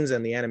scenes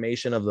and the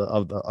animation of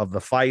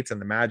the fights and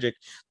the magic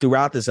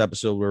throughout this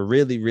episode were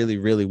really, really,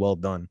 really well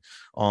done.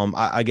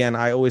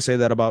 I always say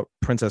that about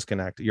Princess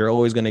Connect. You're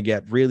always going to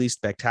get really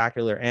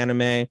spectacular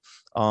animation,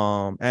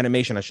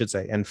 I should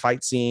say, and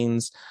fight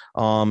scenes.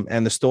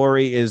 And the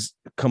story is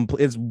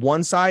it's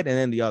one side and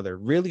then the other,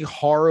 really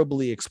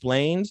horribly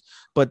explained,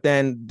 but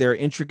then there are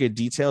intricate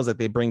details that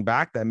they bring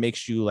back that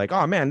makes you like,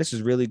 oh man, this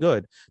is really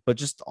good. But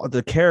just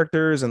the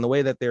characters and the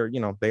way that they're,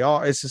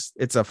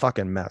 it's a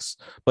fucking mess.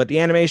 But the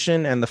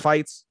animation and the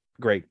fights,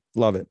 great,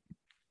 love it.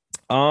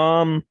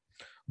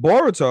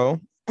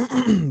 Boruto.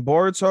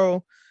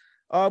 Boruto,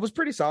 It was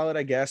pretty solid,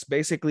 I guess.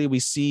 Basically, we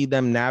see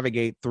them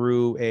navigate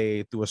through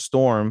a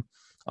storm.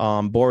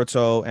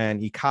 Boruto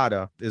and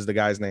Ikada is the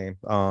guy's name.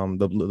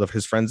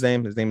 His friend's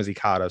name. His name is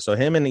Ikada. So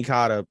him and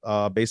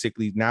Ikada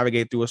basically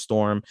navigate through a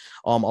storm.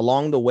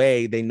 Along the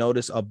way, they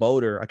notice a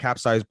boater, a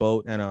capsized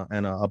boat, and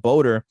a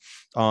boater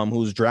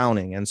who's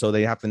drowning, and so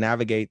they have to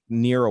navigate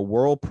near a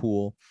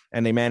whirlpool.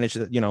 And they manage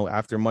to,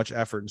 after much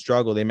effort and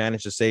struggle, they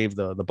manage to save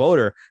the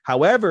boater.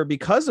 However,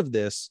 because of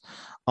this,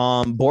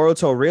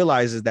 Boruto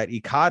realizes that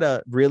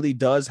Ikada really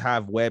does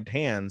have webbed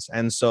hands,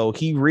 and so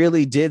he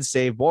really did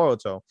save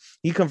Boruto.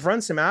 He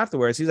confronts him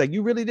afterwards. He's like,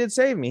 "You really did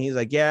save me." He's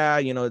like, "Yeah,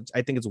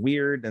 I think it's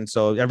weird, and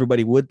so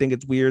everybody would think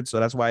it's weird, so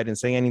that's why I didn't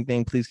say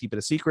anything. Please keep it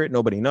a secret.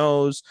 Nobody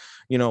knows,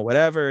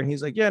 whatever." And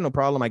he's like, "Yeah, no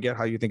problem. I get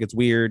how you think it's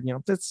weird.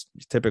 That's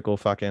typical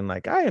fucking,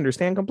 like, I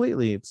understand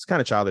completely. It's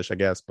kind of childish, I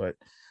guess, but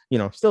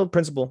still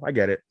principle. I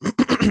get it."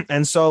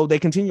 And so they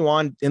continue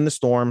on in the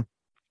storm.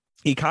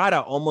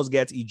 Ikada almost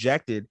gets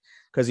ejected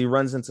because he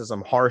runs into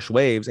some harsh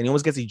waves, and he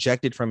almost gets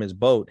ejected from his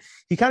boat.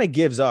 He kind of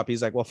gives up.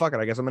 He's like, "Well, fuck it.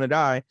 I guess I'm gonna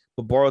die."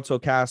 But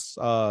Boruto casts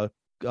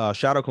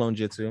Shadow Clone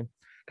Jutsu,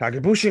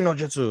 Kagebushi no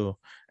Jutsu,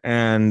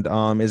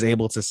 and is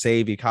able to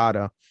save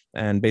Ikada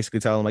and basically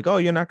tell him, like, "Oh,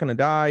 you're not gonna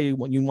die. You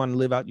want to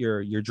live out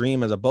your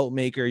dream as a boat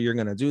maker. You're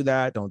gonna do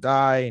that. Don't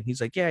die." And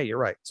he's like, "Yeah, you're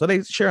right." So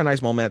they share a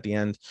nice moment at the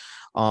end.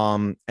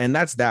 And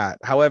that's that.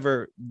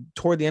 However,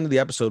 toward the end of the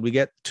episode, we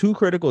get two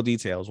critical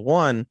details.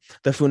 One,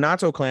 the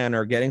Funato clan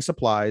are getting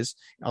supplies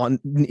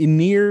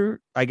near,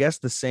 I guess,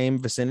 the same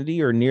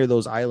vicinity or near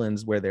those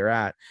islands where they're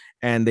at.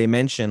 And they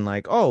mention,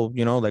 like, "Oh,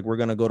 like, we're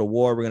going to go to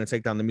war. We're going to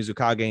take down the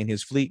Mizukage and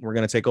his fleet. And we're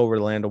going to take over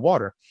the land of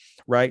water."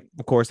 Right.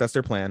 Of course, that's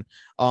their plan.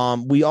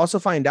 We also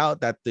find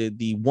out that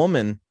the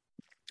woman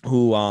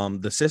who,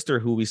 the sister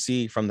who we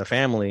see from the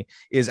family,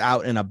 is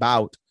out and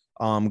about,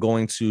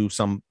 going to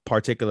some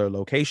particular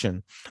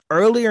location.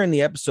 Earlier in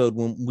the episode,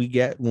 when we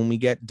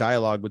get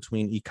dialogue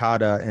between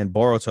Ikada and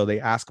Boruto,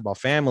 they ask about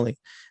family,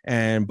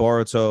 and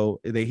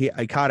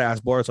Ikada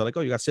asks Boruto, like,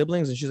 "Oh, you got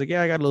siblings?" And she's like,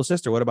 "Yeah, I got a little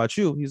sister. What about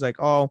you?" He's like,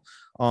 "Oh,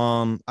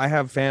 I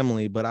have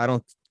family, but I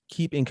don't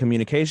keep in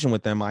communication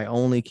with them. I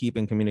only keep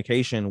in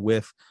communication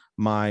with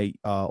my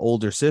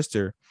older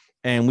sister."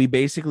 And we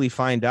basically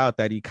find out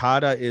that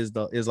Ikada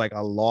is like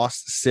a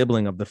lost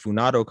sibling of the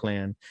Funato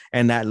clan,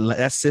 and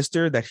that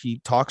sister that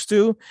he talks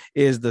to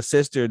is the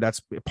sister that's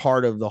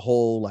part of the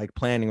whole, like,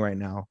 planning right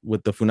now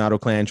with the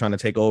Funato clan trying to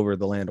take over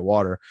the land of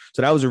water.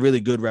 So that was a really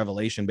good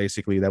revelation,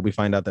 basically, that we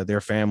find out that they're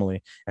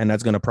family, and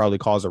that's going to probably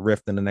cause a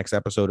rift in the next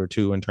episode or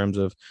two in terms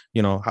of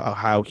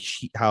how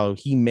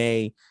he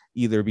may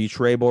either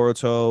betray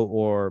Boruto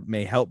or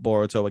may help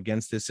Boruto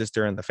against his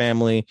sister and the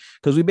family,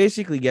 because we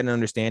basically get an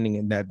understanding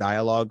in that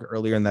dialogue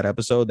earlier in that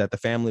episode that the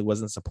family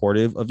wasn't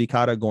supportive of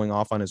Ikada going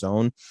off on his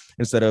own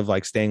instead of,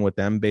 like, staying with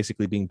them,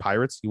 basically being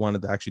pirates. He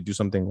wanted to actually do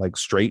something, like,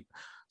 straight.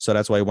 So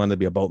that's why he wanted to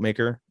be a boat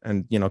maker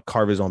and,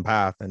 carve his own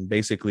path. And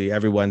basically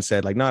everyone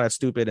said, like, "No, that's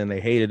stupid." And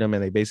they hated him,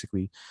 and they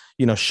basically,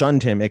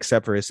 shunned him,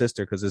 except for his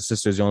sister, because his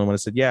sister's the only one that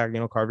said, "Yeah,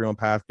 carve your own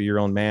path, be your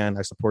own man.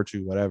 I support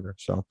you, whatever."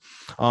 So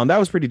that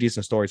was pretty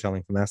decent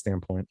storytelling from that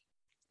standpoint.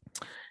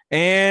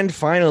 And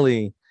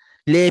finally,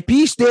 Les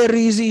Pistes de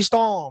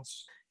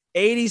Resistance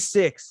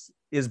 86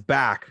 is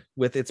back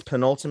with its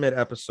penultimate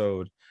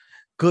episode.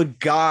 Good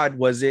God,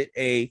 was it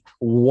a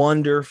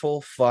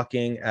wonderful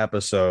fucking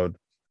episode.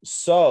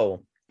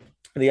 So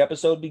the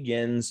episode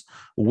begins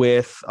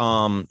with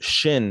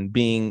Shin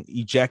being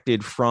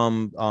ejected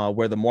from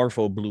where the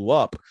Morpho blew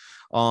up.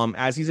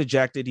 As he's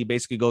ejected, he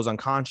basically goes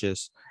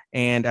unconscious.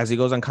 And as he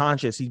goes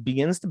unconscious, he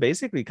begins to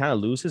basically kind of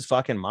lose his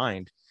fucking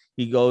mind.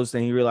 He goes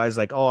and he realizes,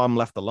 like, "Oh, I'm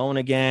left alone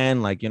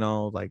again." Like,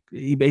 like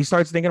he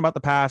starts thinking about the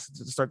past,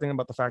 start thinking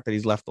about the fact that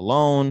he's left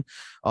alone,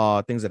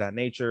 things of that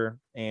nature.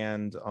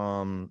 And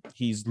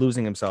he's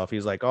losing himself.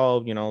 He's like, "Oh,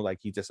 like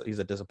he's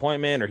a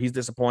disappointment, or he's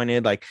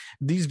disappointed," like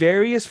these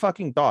various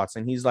fucking thoughts.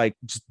 And he's like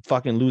just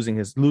fucking losing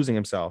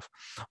himself.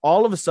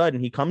 All of a sudden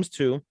he comes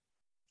to,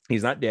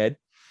 he's not dead.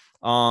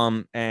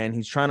 And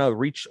he's trying to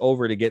reach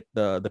over to get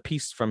the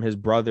piece from his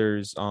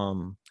brother's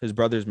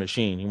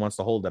machine. He wants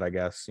to hold it, I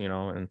guess,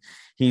 and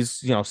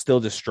he's, still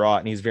distraught,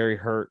 and he's very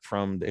hurt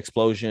from the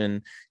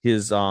explosion.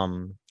 His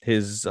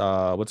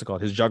what's it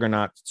called? His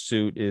juggernaut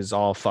suit is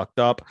all fucked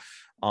up.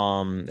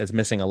 It's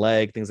missing a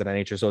leg, things of that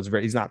nature. So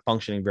he's not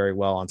functioning very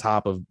well, on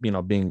top of,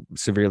 being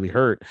severely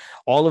hurt.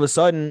 All of a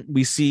sudden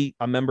we see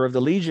a member of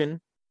the Legion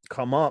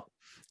come up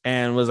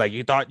and was like,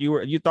 you thought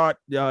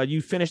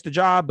you finished the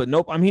job, but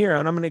nope, I'm here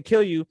and I'm going to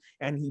kill you.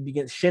 And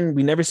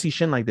we never see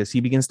Shin like this.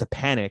 He begins to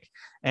panic.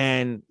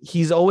 And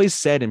he's always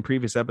said in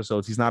previous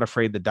episodes, he's not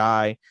afraid to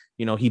die.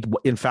 He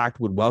in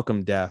fact would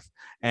welcome death.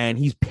 And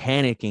he's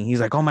panicking. He's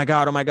like, "Oh my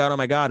God, oh my God, oh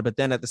my God." But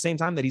then at the same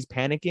time that he's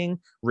panicking,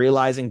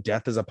 realizing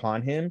death is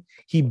upon him,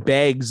 he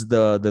begs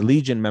the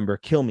Legion member,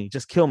 "Kill me,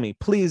 just kill me,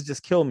 please,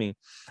 just kill me."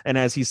 And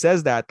as he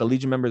says that, the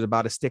Legion member is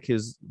about to stick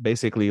his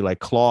basically like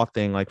claw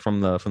thing, like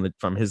from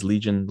his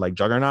Legion like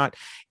juggernaut,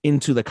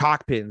 into the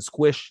cockpit and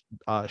squish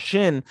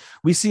Shin.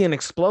 We see an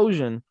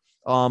explosion,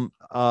 on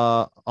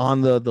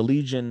the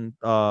Legion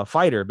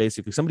fighter.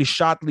 Basically, somebody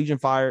shot the Legion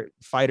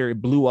fighter.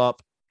 It blew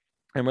up,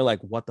 and we're like,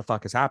 what the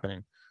fuck is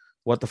happening?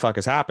 What the fuck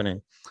is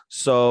happening?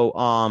 So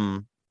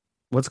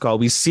what's it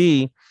called? We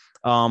see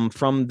from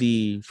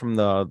the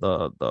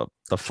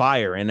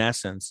fire, in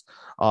essence,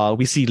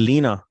 we see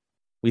Lena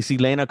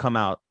come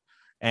out,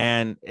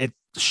 and it's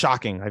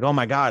shocking. Like, oh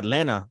my god,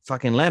 Lena,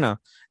 fucking Lena.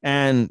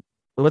 And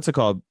what's it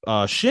called?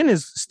 Shin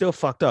is still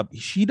fucked up.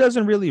 She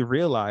doesn't really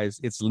realize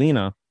it's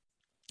Lena.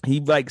 He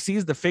like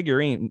sees the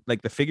figurine,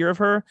 like the figure of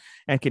her,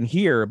 and can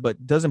hear,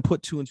 but doesn't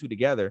put two and two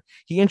together.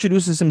 He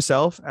introduces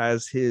himself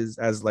as his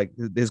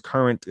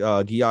current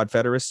Giad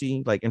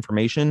Federacy like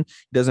information.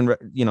 He doesn't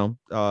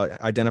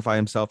identify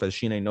himself as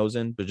Shine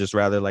Nozin, but just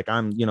rather like,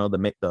 I'm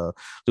the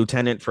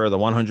lieutenant for the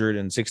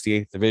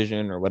 168th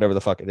division or whatever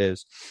the fuck it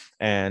is.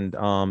 And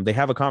they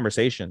have a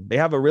conversation. They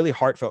have a really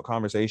heartfelt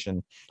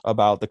conversation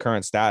about the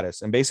current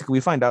status. And basically we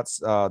find out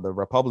the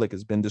Republic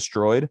has been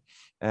destroyed,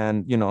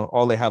 and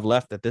all they have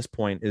left at this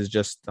point is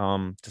just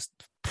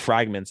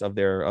fragments of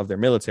their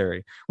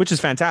military, which is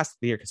fantastic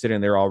to hear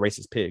considering they're all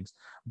racist pigs.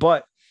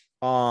 But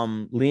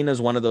Lena's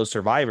one of those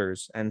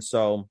survivors, and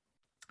so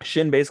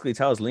Shin basically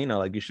tells Lena,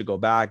 like, you should go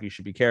back, you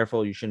should be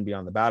careful, you shouldn't be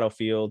on the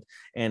battlefield.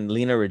 And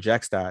Lena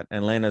rejects that,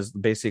 and Lena's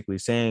basically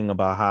saying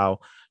about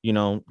how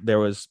there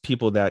was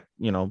people that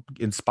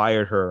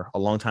inspired her a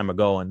long time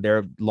ago, and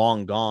they're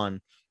long gone,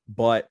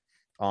 but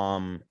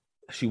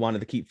she wanted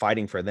to keep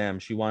fighting for them.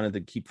 She wanted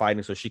to keep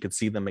fighting so she could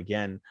see them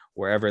again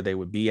wherever they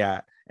would be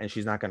at. And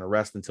she's not going to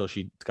rest until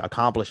she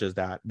accomplishes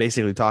that.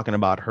 Basically talking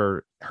about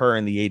her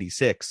in the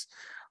 86.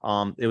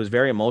 It was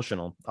very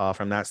emotional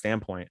from that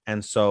standpoint.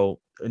 And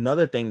so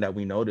another thing that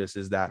we notice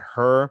is that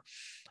her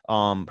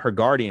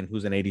guardian,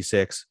 who's an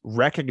 86,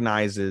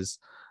 recognizes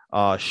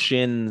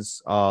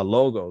Shin's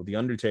logo, the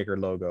Undertaker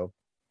logo,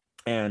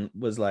 and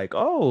was like,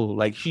 oh,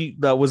 like she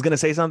was going to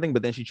say something,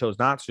 but then she chose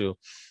not to.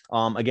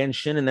 Again,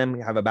 Shin and them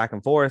have a back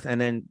and forth. And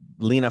then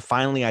Lena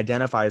finally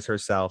identifies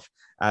herself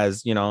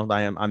as,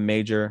 I'm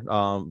Major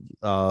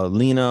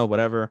Lena,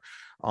 whatever.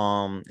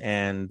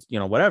 And,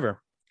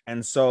 whatever.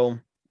 And so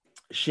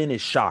Shin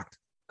is shocked,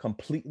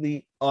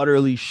 completely,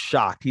 utterly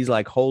shocked. He's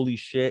like, holy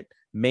shit,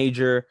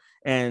 Major.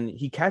 And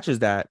he catches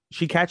that.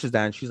 She catches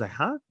that. And she's like,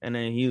 huh? And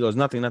then he goes,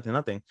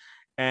 nothing.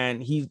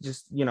 And he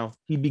just,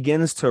 he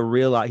begins to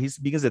realize, he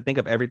begins to think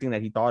of everything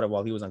that he thought of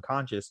while he was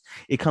unconscious.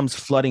 It comes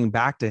flooding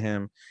back to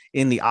him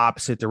in the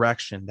opposite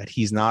direction, that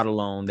he's not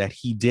alone, that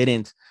he's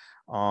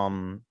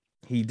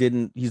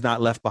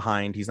not left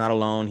behind. He's not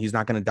alone. He's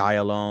not going to die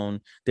alone.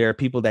 There are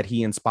people that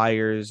he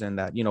inspires and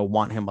that,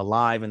 want him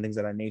alive and things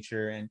of that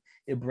nature. And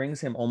it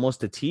brings him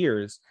almost to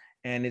tears.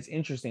 And it's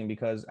interesting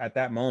because at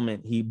that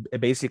moment, he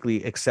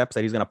basically accepts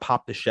that he's going to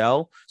pop the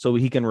shell so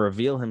he can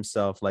reveal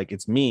himself. Like,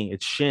 it's me,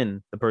 it's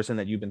Shin, the person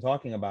that you've been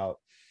talking about.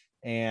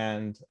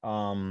 And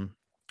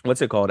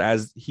what's it called?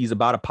 As he's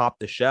about to pop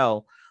the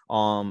shell,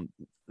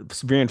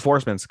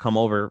 reinforcements come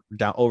over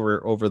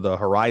the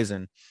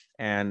horizon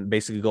and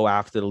basically go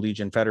after the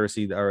Legion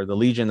Federacy, or the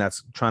Legion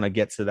that's trying to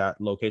get to that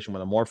location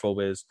where the Morpho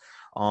is.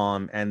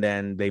 And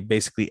then they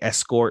basically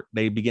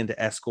begin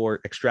to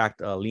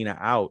extract Lena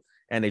out.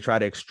 And they try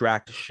to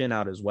extract Shin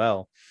out as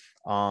well.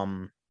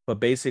 But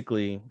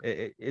basically,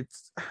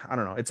 it's I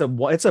don't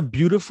know. It's a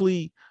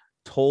beautifully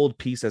told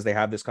piece as they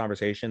have this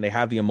conversation. They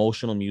have the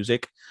emotional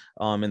music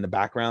in the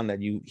background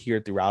that you hear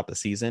throughout the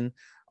season.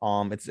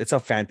 It's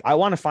a I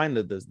want to find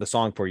the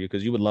song for you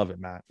because you would love it,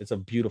 Matt. It's a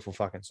beautiful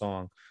fucking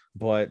song.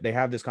 But they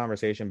have this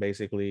conversation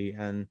basically,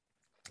 and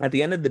at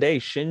the end of the day,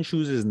 Shin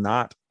chooses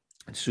not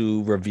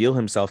to reveal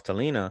himself to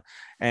Lena.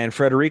 And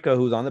Frederica,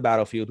 who's on the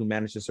battlefield, who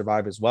managed to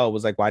survive as well,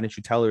 was like, why didn't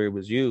you tell her it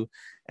was you?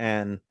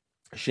 And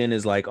Shin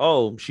is like,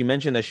 oh, she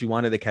mentioned that she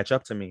wanted to catch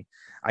up to me.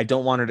 I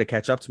don't want her to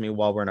catch up to me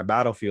while we're in a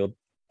battlefield.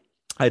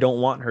 I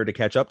don't want her to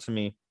catch up to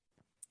me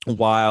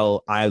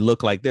while I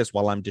look like this,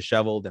 while I'm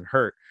disheveled and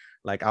hurt.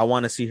 Like, I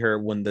want to see her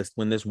when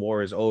this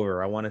war is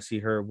over. I want to see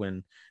her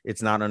when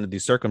it's not under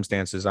these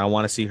circumstances. I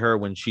want to see her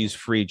when she's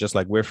free, just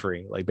like we're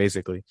free, like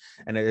basically.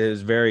 And it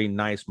is very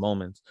nice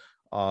moments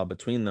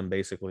between them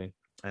basically.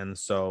 And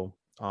so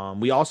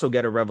we also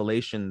get a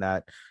revelation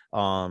that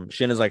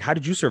Shin is like, how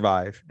did you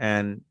survive?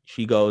 And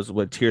she goes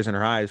with tears in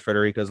her eyes.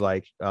 Frederica's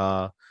like,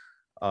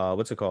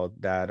 what's it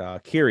called?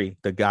 That Kiri,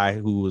 the guy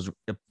who was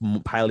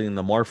piloting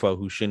the Morpho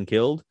who Shin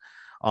killed,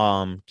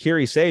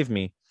 Kiri saved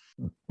me.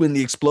 When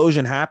the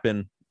explosion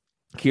happened,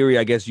 Kiri,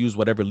 I guess, used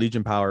whatever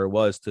Legion power it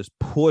was to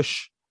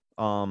push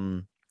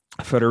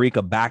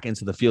Frederica back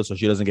into the field so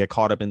she doesn't get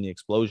caught up in the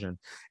explosion.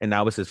 And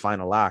that was his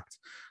final act,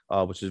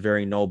 which is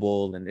very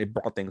noble, and it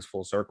brought things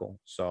full circle.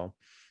 So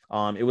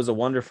it was a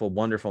wonderful,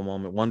 wonderful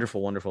moment,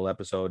 wonderful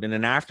episode. And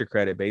an after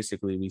credit,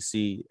 basically, we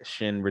see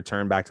Shin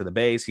return back to the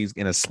base. He's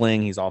in a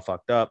sling. He's all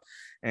fucked up.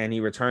 And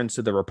he returns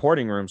to the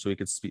reporting room so he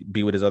could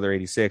be with his other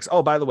 86.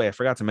 Oh, by the way, I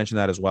forgot to mention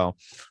that as well.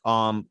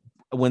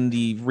 When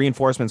the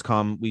reinforcements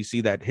come, we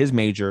see that his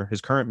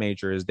current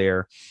major is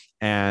there,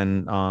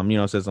 and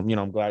says,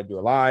 I'm glad you're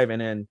alive.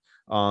 And then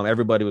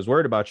everybody was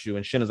worried about you.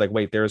 And Shin is like,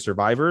 wait, there are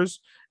survivors.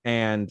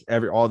 and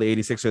all the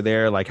 86 are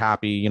there, like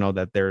happy, you know,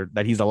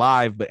 that he's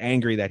alive, but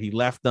angry that he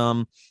left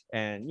them,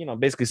 and you know,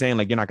 basically saying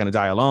like, you're not going to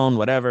die alone,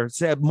 whatever.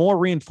 Said more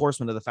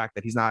reinforcement of the fact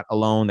that he's not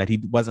alone, that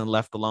he wasn't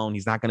left alone,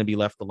 he's not going to be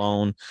left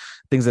alone,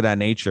 things of that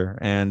nature.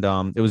 And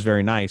it was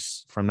very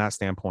nice from that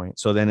standpoint.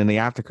 So then in the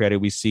after credit,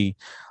 we see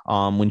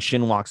when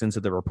Shin walks into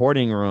the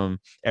reporting room,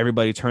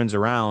 everybody turns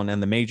around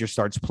and the major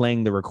starts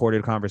playing the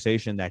recorded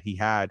conversation that he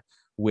had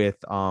with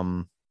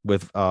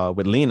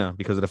Lena,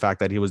 because of the fact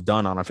that he was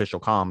done on official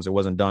comms. It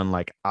wasn't done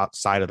like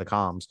outside of the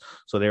comms.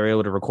 So they were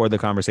able to record the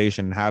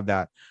conversation and have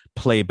that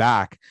play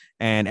back.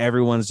 And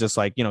everyone's just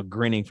like, you know,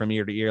 grinning from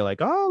ear to ear,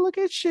 like, oh, look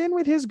at Shin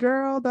with his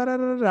girl, da da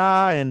da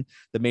da. And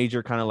the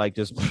major kind of like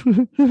just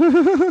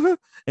and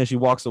she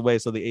walks away.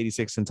 So the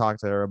 86 can talk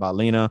to her about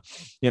Lena.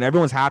 You know,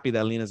 everyone's happy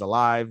that Lena's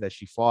alive, that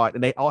she fought,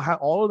 and they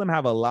all of them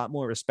have a lot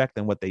more respect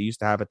than what they used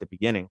to have at the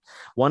beginning.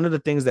 One of the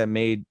things that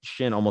made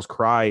Shin almost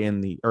cry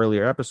in the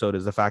earlier episode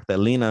is the fact that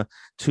Lena,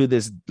 to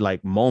this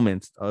like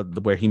moment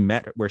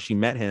where she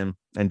met him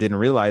and didn't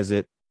realize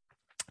it,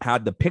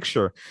 had the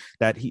picture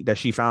that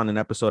she found in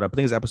episode, I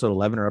think it's episode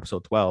 11 or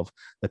episode 12,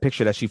 the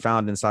picture that she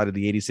found inside of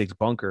the 86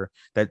 bunker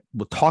that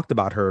talked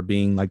about her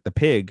being like the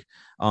pig.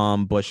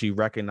 But she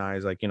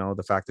recognized, like, you know,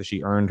 the fact that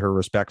she earned her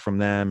respect from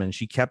them, and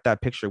she kept that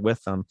picture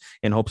with them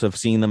in hopes of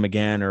seeing them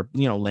again, or,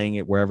 you know, laying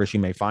it wherever she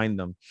may find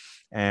them.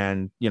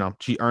 And, you know,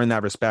 she earned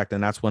that respect.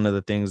 And that's one of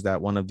the things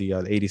that one of the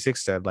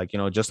 86 said, like, you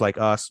know, just like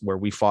us, where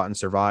we fought and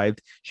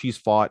survived, she's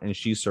fought and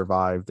she's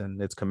survived,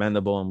 and it's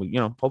commendable. And we, you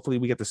know, hopefully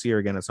we get to see her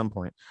again at some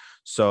point.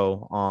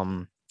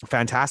 So,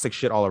 fantastic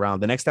shit all around.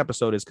 The next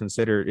episode is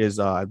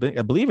I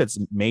believe it's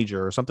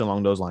major or something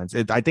along those lines.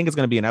 I think it's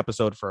going to be an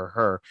episode for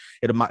her.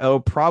 It'll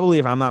probably,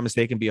 if I'm not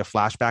mistaken, be a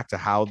flashback to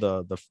how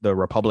the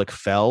Republic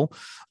fell,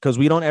 because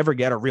we don't ever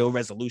get a real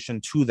resolution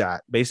to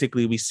that.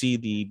 Basically, we see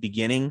the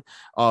beginning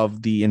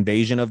of the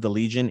invasion of the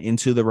Legion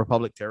into the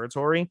Republic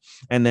territory,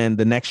 and then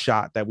the next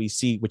shot that we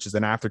see, which is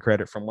an after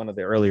credit from one of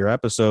the earlier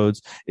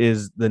episodes,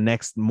 is the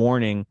next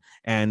morning,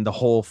 and the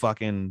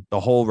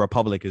whole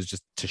Republic is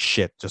just to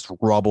shit, just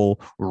rubble,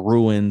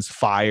 ruins,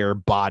 fire,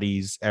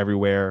 bodies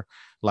everywhere.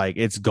 Like,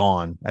 it's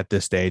gone at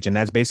this stage. And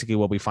that's basically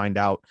what we find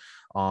out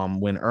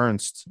when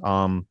Ernst,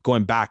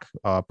 going back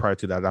prior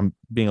to that, I'm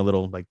being a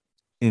little like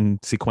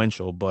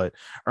insequential, but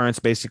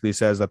Ernst basically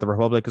says that the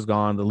Republic is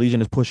gone, the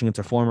Legion is pushing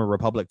into former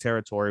Republic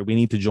territory, we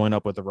need to join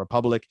up with the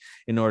Republic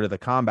in order to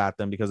combat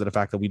them, because of the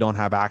fact that we don't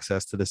have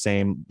access to the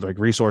same like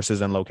resources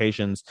and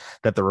locations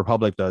that the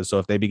Republic does. So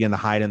if they begin to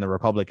hide in the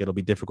Republic, it'll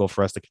be difficult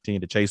for us to continue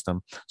to chase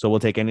them. So we'll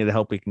take any of the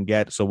help we can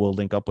get, so we'll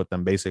link up with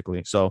them,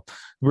 basically. So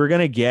we're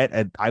gonna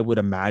get, I would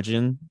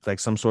imagine,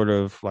 like some sort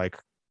of like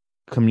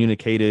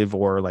communicative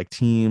or like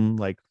team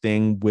like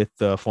thing with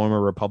the former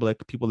Republic,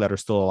 people that are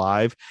still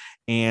alive,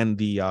 and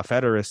the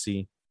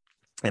Federacy.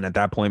 And at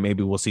that point,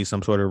 maybe we'll see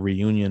some sort of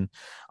reunion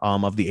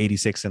of the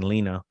 86 and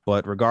Lena.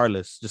 But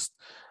regardless, just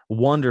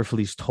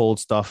wonderfully told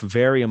stuff,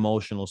 very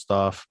emotional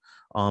stuff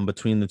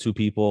between the two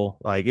people.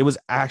 Like, it was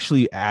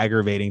actually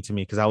aggravating to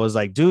me, because I was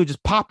like, dude,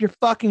 just pop your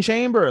fucking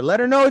chamber. Let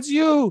her know it's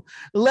you.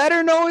 Let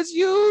her know it's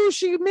you.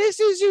 She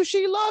misses you.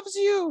 She loves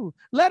you.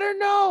 Let her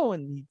know.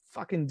 And he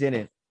fucking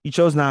didn't. He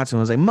chose not to. I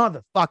was like,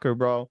 motherfucker,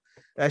 bro.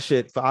 That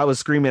shit, I was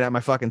screaming at my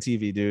fucking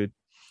TV, dude.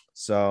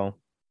 So,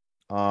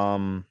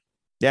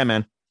 yeah,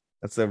 man.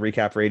 That's the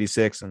recap for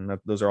 86. And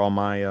those are all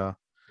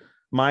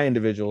my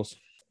individuals.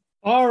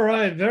 All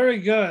right. Very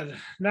good.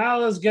 Now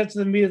let's get to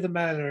the meat of the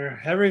matter.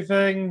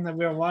 Everything that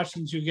we are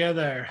watching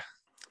together.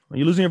 Are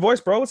you losing your voice,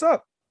 bro? What's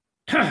up?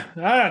 Clear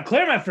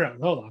my throat.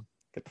 Hold on.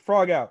 Get the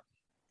frog out.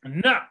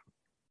 No.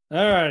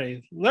 All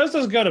righty. Let's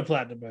just go to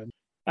Platinum Man.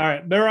 All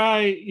right,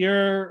 Mirai,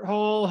 your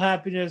whole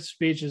happiness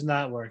speech is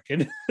not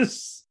working.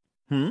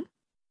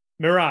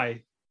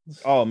 Mirai.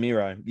 Oh,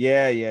 Mirai.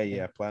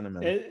 Yeah. Platinum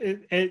Man.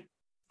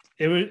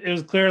 It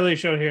was clearly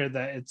shown here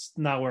that it's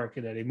not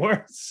working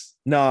anymore.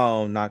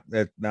 No, not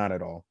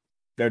at all.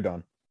 They're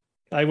done.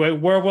 Like,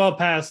 we're well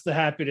past the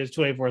happiness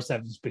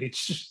 24/7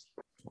 speech.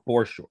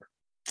 For sure.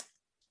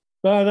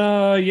 But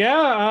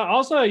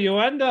also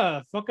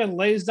Yuenda fucking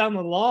lays down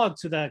the law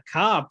to that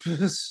cop.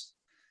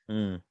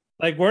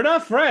 Like, we're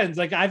not friends.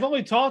 Like, I've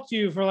only talked to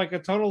you for like a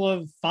total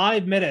of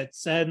 5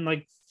 minutes and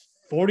like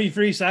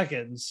 43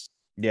 seconds.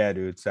 Yeah,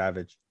 dude,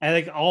 savage. And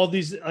like all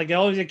these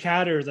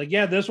encounters, like,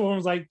 yeah, this one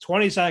was like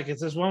 20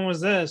 seconds. This one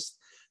was this.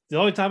 The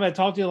only time I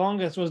talked to you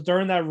longest was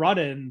during that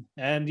run-in.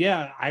 And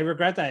yeah, I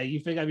regret that. You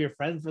think I'm your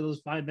friend for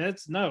those 5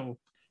 minutes? No.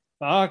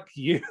 Fuck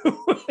you.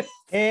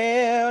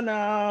 Hell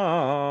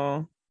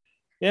no.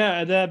 Yeah,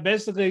 and then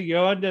basically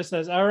Yoanda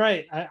says, all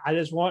right, I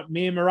just want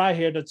me and Mirai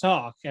here to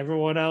talk.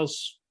 Everyone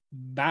else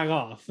back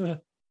off.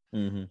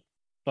 Mm-hmm.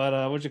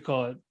 But what you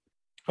call it?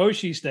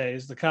 Hoshi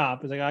stays, the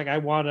cop. Is like I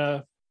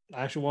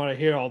actually want to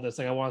hear all this.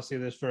 Like, I want to see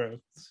this through.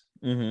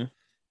 Mm-hmm.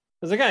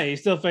 It's like, hey, he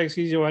still thinks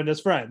he's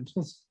Yoanda's friend,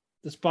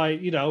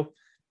 despite, you know,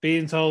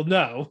 being told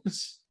no.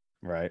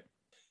 Right.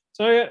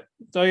 So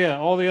yeah,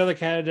 all the other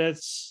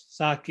candidates,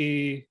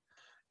 Saki,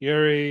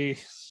 Yuri,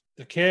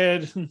 the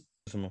kid,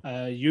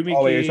 Yumiki.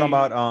 Oh, wait, you're talking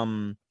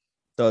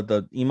about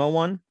the emo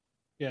one?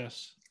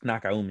 Yes.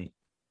 Nakaumi.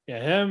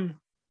 Yeah, him,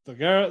 the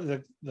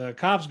girl, the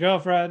cop's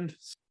girlfriend,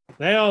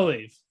 they all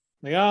leave.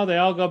 They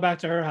all go back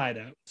to her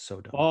hideout.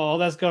 So dumb. All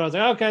that's going on. I was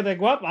like, okay,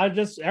 like, well,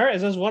 Eric,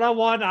 is this what I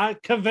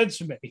want?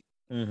 Convince me.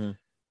 Mm-hmm.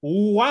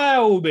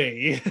 Wow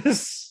me.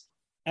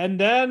 And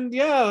then,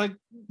 yeah, like,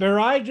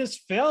 Mirai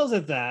just fails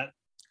at that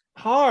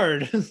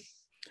hard.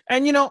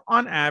 And,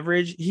 on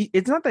average,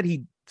 it's not that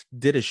he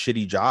did a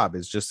shitty job.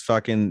 It's just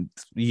fucking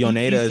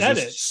Yoneda is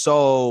just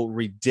so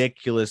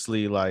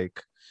ridiculously,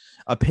 like,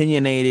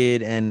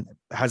 opinionated and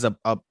has a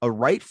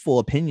rightful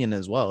opinion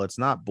as well. It's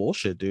not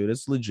bullshit, dude.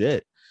 It's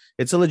legit.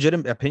 It's a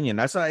legitimate opinion.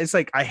 That's why it's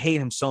like I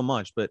hate him so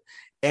much, but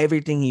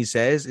everything he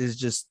says is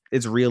just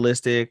it's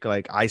realistic.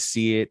 Like I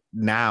see it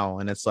now,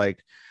 and it's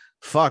like,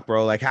 fuck,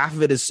 bro. Like half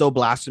of it is so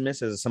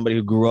blasphemous as somebody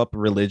who grew up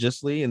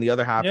religiously, and the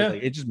other half is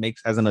like it just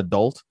makes as an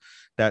adult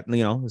that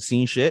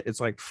seeing shit. It's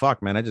like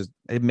fuck, man.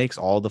 It makes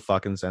all the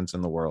fucking sense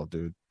in the world,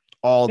 dude.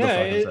 All the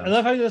fucking sense. I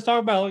love how you just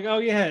talk about like, oh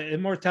yeah,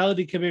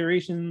 immortality can be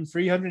reached in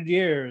 300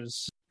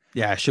 years.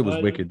 Yeah, shit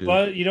was wicked, dude.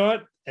 But you know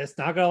what? It's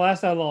not gonna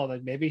last that long.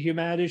 Like maybe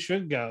humanity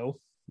should go.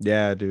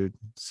 Yeah, dude.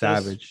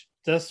 Savage.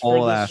 Just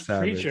for this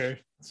creature.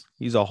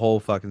 He's a whole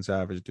fucking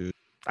savage, dude.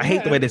 I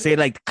hate the way they say it,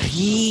 like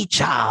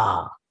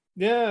creature.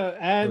 Yeah,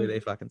 and the way they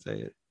fucking say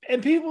it.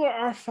 And people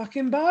are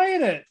fucking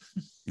buying it.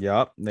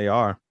 Yep, they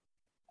are.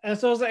 And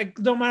so it's like,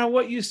 no matter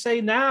what you say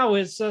now,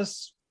 it's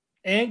just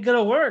ain't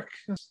gonna work.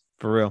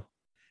 For real.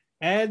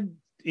 And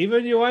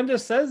even Yuanda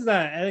says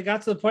that. And it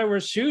got to the point where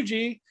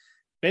Shuji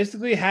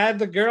basically had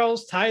the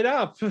girls tied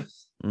up.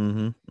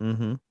 Mm-hmm.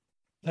 Mm-hmm.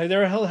 Like they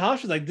were held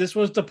hostage. Like this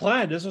was the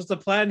plan. This was the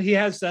plan he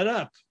had set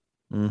up.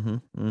 Mm-hmm.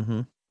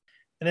 Mm-hmm.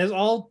 And it's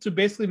all to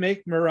basically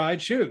make Mirai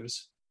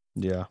choose.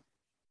 Yeah.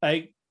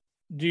 Like,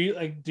 do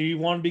you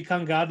want to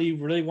become God? Do you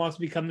really want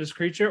to become this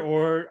creature?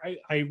 Or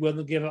I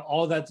will give it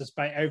all that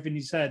despite everything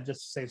he said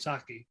just to save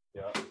Saki.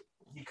 Yeah.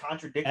 He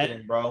contradicted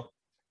him, bro.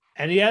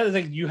 And yeah,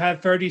 like you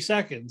have 30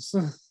 seconds.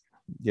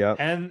 Yeah.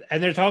 And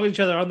they're talking to each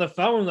other on the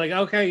phone, like,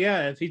 okay,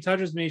 yeah, if he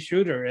touches me,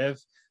 shoot her. If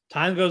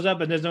time goes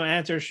up and there's no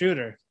answer, shoot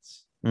her.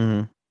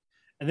 Mm-hmm.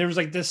 And there was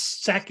like this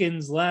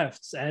seconds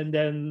left. And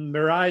then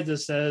Mirai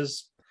just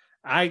says,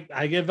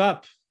 I give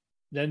up.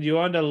 Then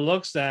Yuanda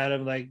looks at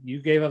him like,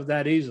 you gave up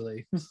that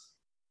easily.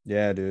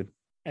 Yeah, dude.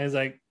 And it's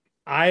like,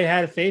 I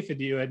had faith in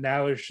you, and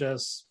now it's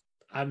just,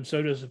 I'm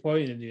so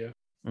disappointed in you.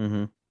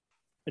 Mm-hmm.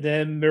 And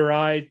then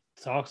Mirai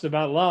talks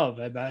about love,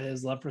 about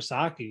his love for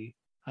Saki,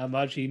 how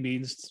much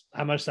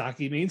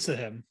Saki means to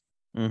him.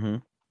 Mm-hmm.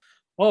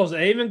 Well, so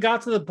it even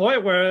got to the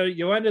point where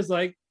Yuenda's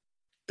like,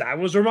 that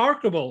was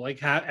remarkable, like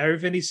how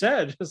everything he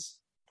said.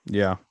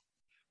 Yeah.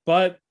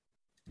 But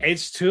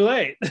it's too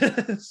late.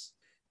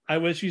 I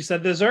wish you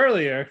said this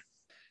earlier.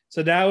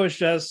 So now it's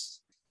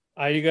just,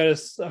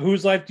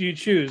 whose life do you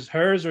choose,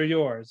 hers or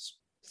yours?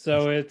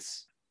 So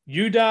it's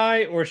you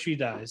die or she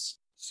dies.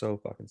 So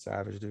fucking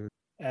savage, dude.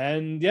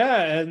 And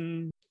yeah,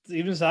 and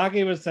even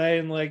Saki was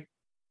saying like,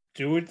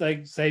 do it,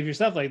 like save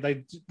yourself, like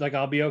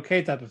I'll be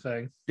okay type of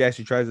thing. Yeah,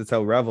 she tries to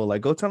tell Revel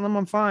like, go tell him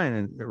I'm fine,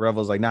 and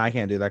Revel's like, nah, I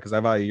can't do that because I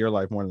value your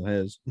life more than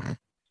his.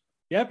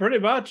 Yeah, pretty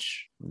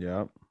much.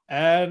 Yep.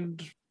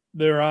 And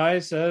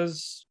Mirai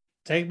says,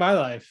 take my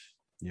life.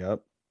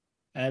 Yep.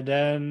 And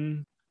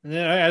then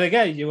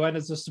again,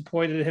 Yuenda's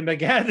disappointed in him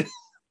again.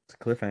 It's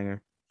a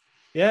cliffhanger.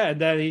 Yeah,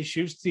 and then he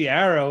shoots the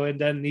arrow,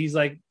 and then he's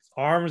like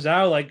arms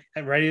out, like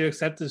ready to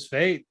accept his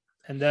fate.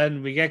 And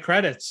then we get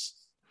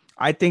credits.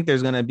 I think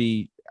there's gonna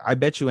be, I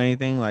bet you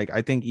anything, like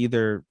I think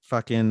either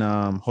fucking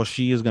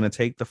Hoshi is gonna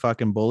take the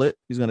fucking bullet,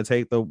 he's gonna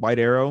take the white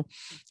arrow,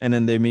 and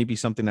then there may be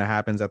something that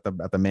happens at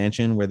the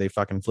mansion where they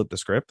fucking flip the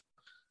script.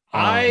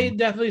 I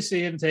definitely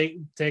see him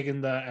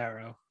taking the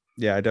arrow.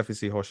 Yeah, I definitely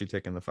see Hoshi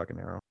taking the fucking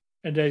arrow.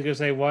 And then he's gonna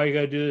say, why are you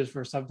gonna do this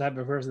for some type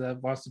of person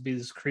that wants to be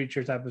this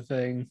creature type of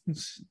thing?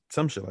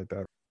 Some shit like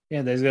that. Yeah,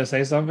 and he's gonna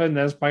say something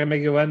that's probably gonna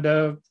make you end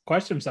up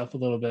question himself a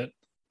little bit.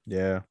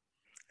 Yeah.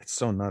 It's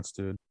so nuts,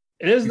 dude.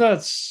 It is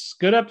nuts.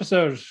 Good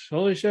episode.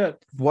 Holy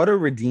shit. What a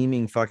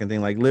redeeming fucking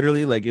thing. Like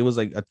literally, like it was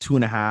like a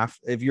 2.5.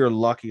 If you're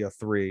lucky, a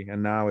 3.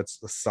 And now it's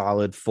a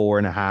solid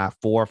 4.5,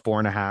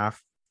 4.5.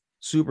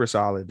 Super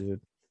solid,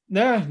 dude.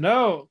 Yeah,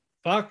 no.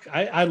 Fuck.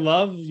 I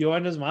love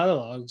Yoenda's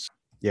monologues.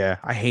 Yeah,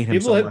 I hate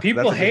him.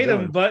 People hate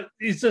him, but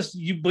it's just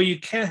you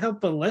can't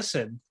help but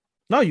listen.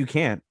 No, you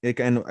can't.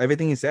 And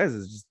everything he says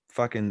is just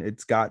fucking,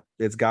 it's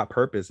got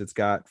purpose. It's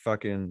got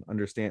fucking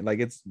understand. Like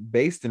it's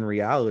based in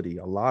reality.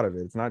 A lot of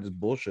it. It's not just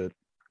bullshit.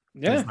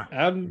 Yeah.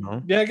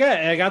 Yeah,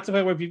 again, I got to the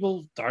point where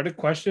people started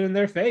questioning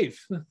their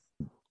faith.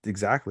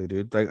 Exactly,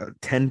 dude. Like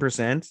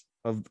 10%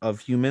 of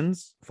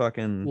humans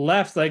fucking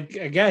left. Like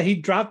again, he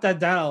dropped that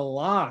down a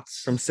lot.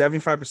 From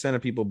 75%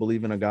 of people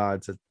believe in a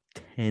god to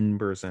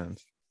 10%.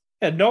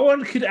 And no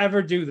one could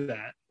ever do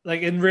that,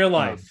 like in real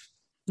life.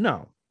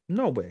 No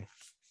way,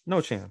 no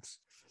chance.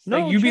 No,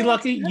 like you'd be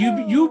lucky.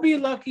 You'd be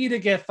lucky to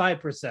get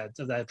 5%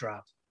 of that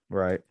drop,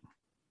 right?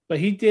 But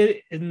he did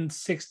it in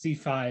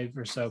 65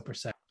 or so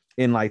percent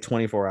in like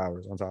 24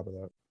 hours. On top of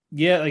that,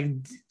 yeah, like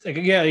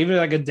yeah, even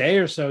like a day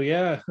or so.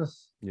 Yeah.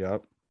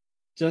 Yep.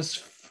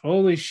 Just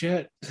holy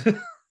shit.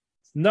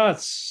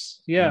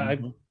 nuts. Yeah,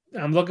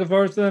 I'm looking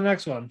forward to the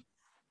next one.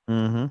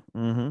 Soon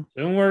we're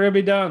gonna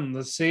be done.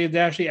 Let's see if they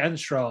actually end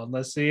strong.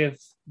 Let's see if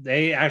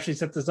they actually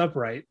set this up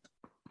right.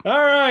 All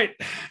right,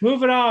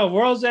 moving on.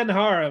 World's End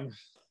Harem.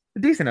 A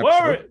decent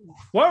episode.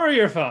 What were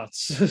your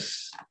thoughts?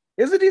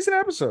 It was a decent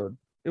episode.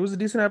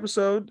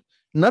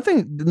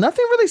 Nothing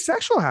really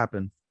sexual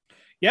happened.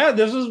 Yeah,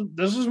 this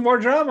was more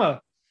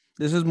drama.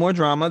 This is more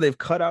drama. They've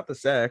cut out the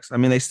sex. I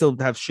mean, they still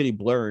have shitty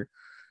blur,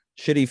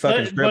 shitty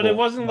fucking scribble. But it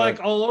wasn't like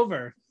all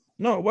over.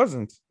 No, it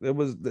wasn't. It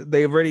was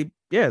they already.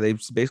 Yeah, they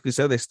basically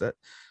said they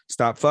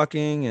stop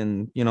fucking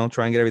and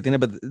try and get everything.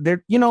 But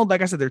they're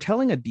like I said, they're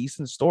telling a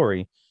decent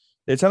story.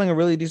 They're telling a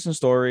really decent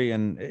story,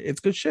 and it's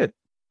good shit.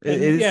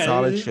 It is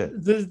solid shit.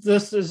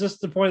 This is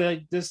just the point.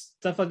 Like this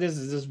stuff like this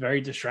is just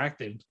very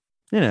distracting.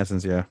 In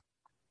essence, yeah.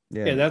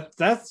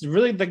 That's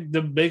really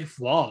the big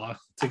flaw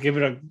to give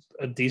it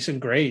a decent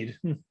grade.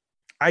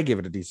 I give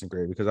it a decent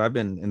grade because I've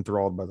been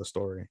enthralled by the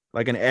story.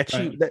 Like an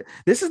ecchi.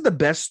 This is the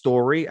best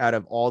story out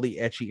of all the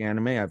ecchi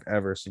anime I've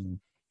ever seen.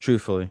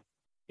 Truthfully,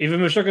 even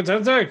Mushoku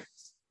Tensei.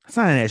 It's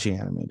not an ecchi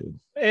anime, dude.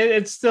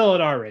 It's still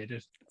an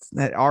R-rated.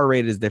 That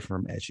R-rated is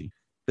different from ecchi.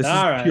 This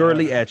is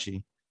purely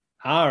ecchi.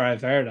 All right,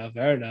 fair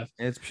enough.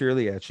 It's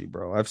purely ecchi,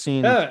 bro. I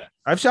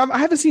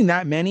haven't seen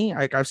that many.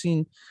 Like I've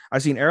seen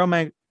Arrow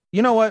Manga.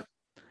 You know what?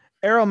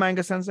 Arrow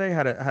Manga Sensei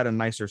had a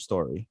nicer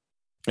story.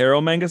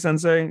 Arrow Manga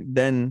Sensei,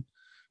 then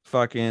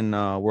fucking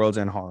World's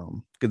End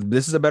Harem. Because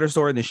this is a better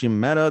story than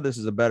Shimeta. This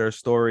is a better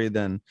story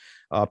than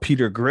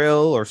Peter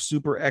Grill or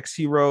Super X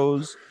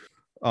Heroes.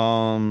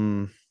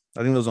 I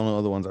think those are the only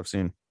other ones I've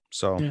seen.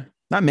 So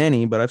not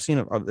many, but I've seen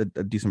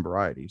a decent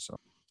variety. So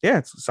yeah,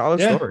 it's a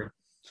solid story.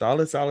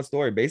 Solid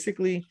story.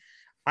 Basically,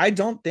 I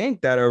don't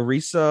think that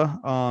Arisa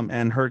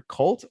and her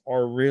cult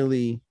are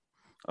really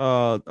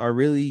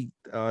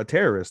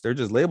terrorists. They're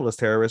just labeled as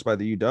terrorists by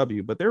the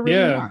UW, but they're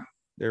really not.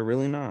 They're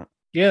really not.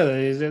 Yeah,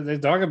 they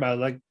talk about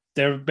it, like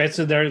they're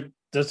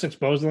just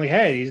exposing like,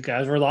 hey, these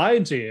guys were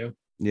lying to you.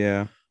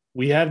 Yeah,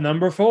 we have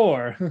number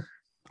 4.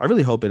 I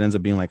really hope it ends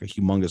up being like a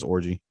humongous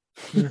orgy.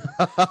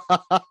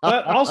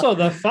 But also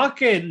the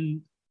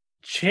fucking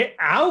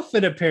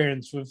outfit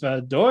appearance with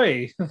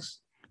Doi.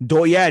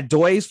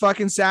 Doi's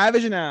fucking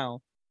savage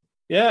now.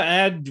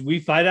 Yeah, and we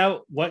find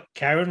out what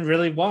Karen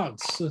really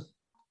wants.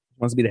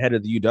 Wants to be the head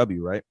of the UW,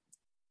 right?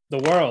 The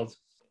world.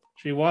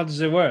 She wants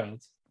the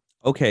world.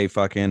 Okay,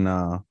 fucking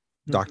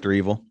Dr.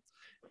 Evil.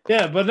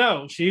 Yeah, but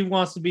no, she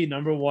wants to be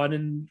number 1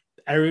 in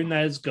everything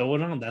that is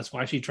going on. That's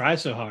why she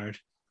tries so hard.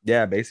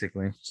 Yeah,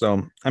 basically.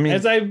 So I mean,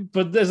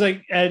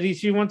 Eddie,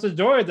 she wants to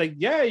join. Like,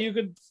 yeah, you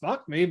could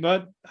fuck me,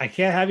 but I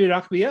can't have you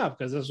knock me up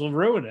because this will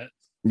ruin it.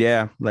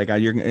 Yeah, like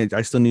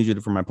I still need you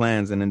for my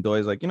plans. And then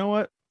Doi's like, you know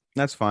what?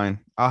 That's fine.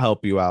 I'll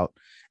help you out.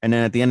 And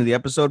then at the end of the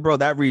episode, bro,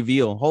 that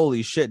reveal,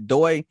 holy shit,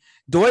 Doi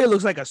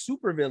looks like a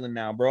super villain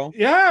now, bro.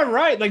 Yeah,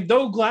 right. Like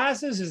no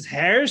glasses, his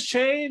hair's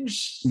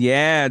changed.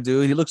 Yeah,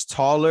 dude, he looks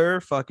taller,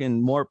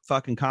 fucking more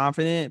fucking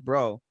confident,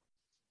 bro.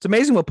 It's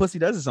amazing what pussy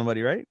does to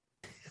somebody, right?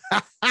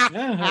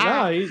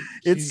 Yeah,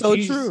 it's so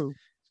true.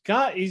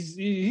 God,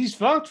 he's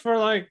fucked for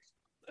like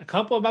a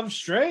couple of months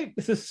straight.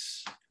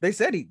 They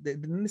said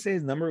didn't they say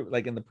his number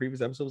like in the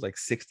previous episode was like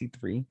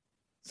 63,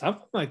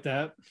 something like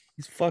that.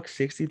 He's fucked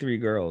 63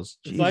 girls.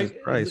 It's Jesus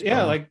Christ, yeah,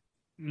 bro. like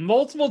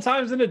multiple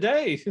times in a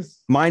day.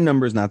 My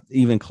number is not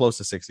even close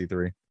to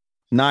 63.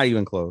 Not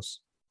even close.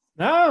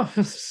 No,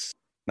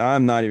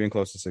 I'm not even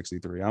close to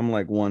 63. I'm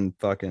like one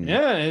fucking.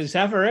 Yeah, it's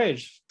half her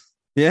age.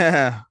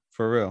 Yeah,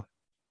 for real.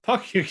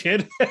 Fuck you,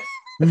 kid.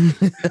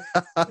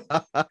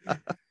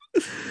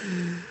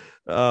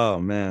 Oh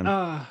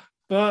man.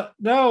 But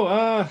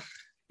no,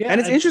 yeah. And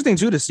it's interesting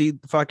too to see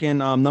fucking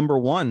number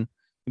 1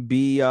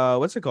 be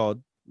what's it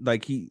called?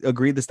 Like he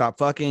agreed to stop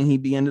fucking.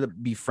 He ended up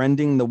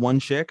befriending the one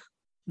chick.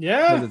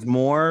 Yeah. It's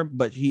more,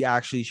 but he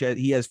actually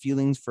he has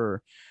feelings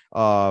for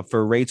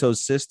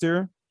Reito's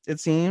sister, it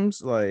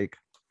seems. Like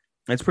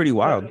it's pretty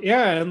wild.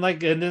 Yeah, and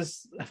like in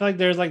this, I feel like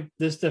there's like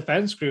this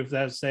defense group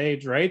that say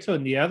Reito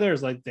and the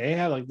others, like they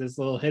have like this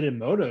little hidden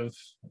motive.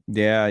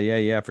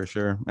 Yeah, for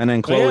sure. And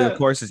then Chloe, of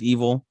course, is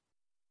evil.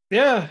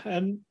 Yeah,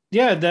 and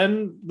yeah,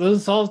 then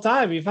this whole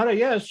time you find out,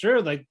 yeah,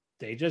 sure, like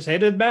they just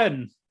hated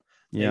men.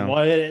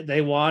 Yeah,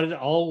 they wanted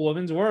all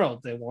women's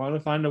world. They wanted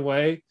to find a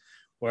way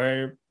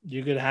where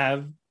you could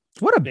have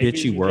what a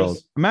bitchy world.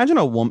 Imagine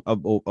a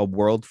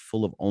world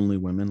full of only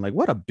women. Like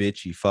what a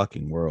bitchy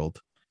fucking world.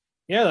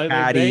 Yeah, like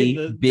catty,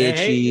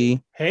 bitchy.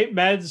 They hate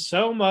men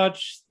so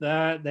much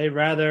that they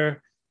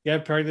rather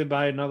get pregnant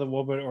by another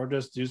woman or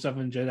just do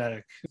something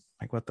genetic.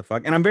 Like what the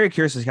fuck? And I'm very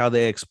curious as how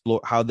they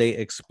explore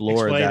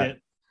that.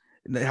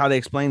 How they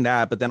explain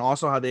that, but then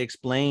also how they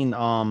explain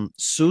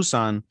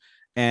Susan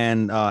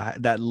and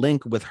that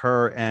link with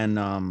her and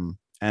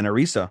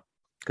Arisa,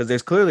 because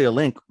there's clearly a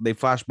link. They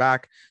flash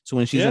back to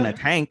when she's in a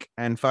tank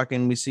and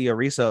fucking we see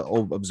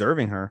Arisa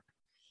observing her.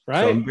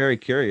 Right. So I'm very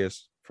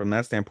curious from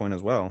that standpoint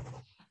as well.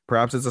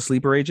 Perhaps it's a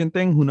sleeper agent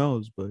thing. Who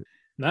knows? But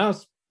no,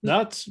 it's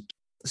nuts.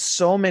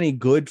 so many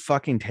good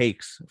fucking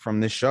takes from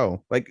this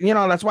show. Like, you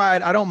know, that's why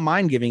I don't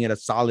mind giving it a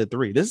solid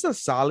 3. This is a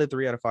solid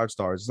 3 out of 5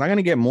 stars. It's not going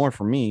to get more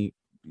from me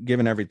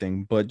given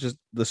everything, but just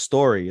the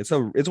story. It's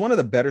one of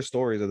the better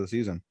stories of the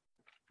season.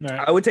 Right.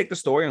 I would take the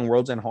story in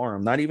World's End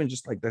Harem, not even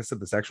just like I said,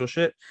 the sexual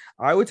shit.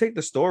 I would take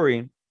the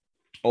story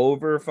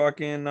over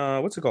fucking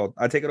what's it called?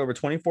 I take it over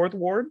 24th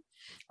Ward.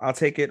 I'll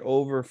take it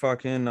over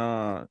fucking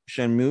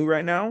Shenmue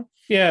right now.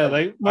 Yeah,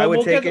 like I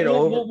would take it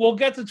over. We'll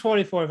get to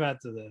 24th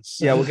after this.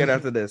 Yeah, we'll get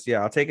after this.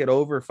 Yeah, I'll take it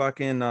over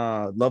fucking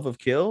Love of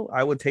Kill.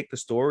 I would take the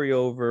story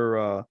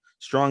over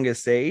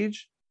Strongest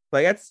Sage.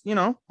 Like that's, you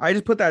know, I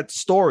just put that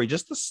story,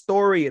 just the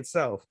story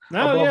itself.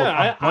 No,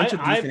 yeah, a bunch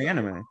of decent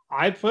anime.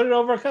 I put it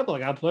over a couple.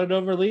 Like I'll put it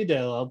over Lee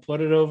Dale. I'll put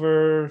it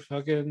over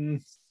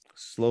fucking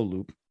Slow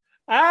Loop.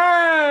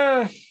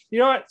 you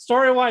know what?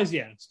 Story wise,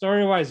 yeah.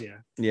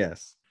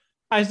 Yes.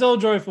 I still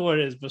enjoy it for what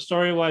it is, but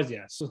story wise,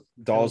 yes.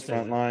 Doll's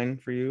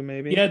Frontline for you,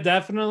 maybe. Yeah,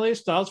 definitely.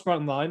 Doll's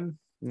Frontline.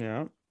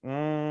 Yeah. I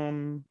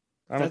don't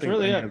That's think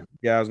really it.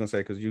 Yeah, I was gonna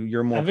say because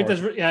you're more. I think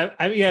that's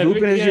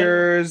Lupin is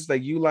yours.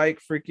 Like you like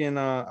freaking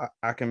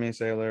Akame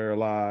Sailor a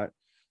lot.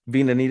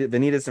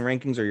 Vanitas and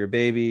Rankings are your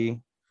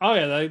baby. Oh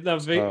yeah,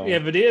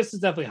 Vanitas is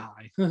definitely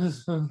high.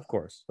 Of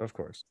course.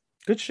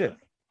 Good shit.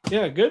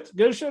 Yeah,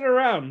 good shit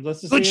around. Let's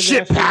just good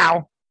shit,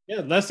 pal.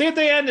 Yeah, let's see if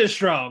the end is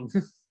strong.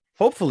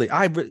 Hopefully,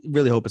 I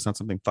really hope it's not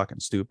something fucking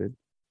stupid.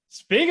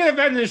 Speaking of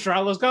ending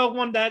strong, let's go with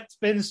one that's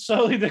been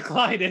slowly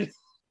declining.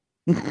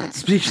 What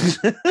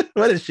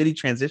a shitty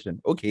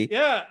transition. Okay.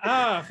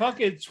 Yeah.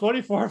 Fucking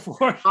 24th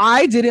Ward.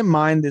 I didn't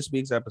mind this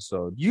week's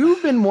episode.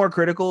 You've been more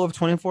critical of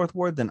 24th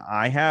Ward than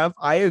I have.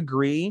 I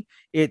agree.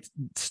 It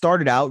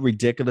started out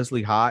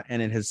ridiculously hot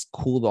and it has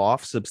cooled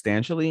off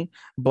substantially,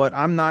 but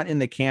I'm not in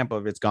the camp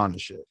of it's gone to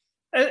shit.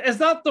 It's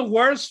not the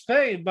worst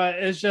thing, but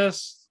it's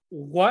just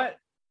what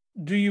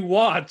do you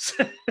want?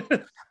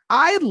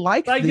 I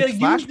like the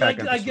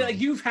flashback like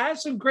you've had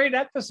some great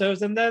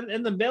episodes, and then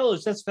in the middle,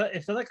 it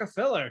felt like a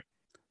filler.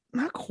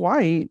 Not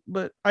quite,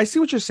 but I see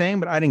what you're saying,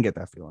 but I didn't get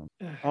that feeling.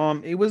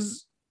 It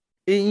was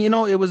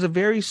a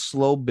very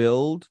slow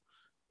build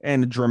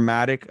and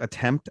dramatic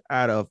attempt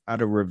at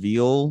a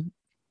reveal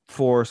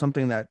for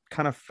something that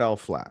kind of fell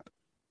flat.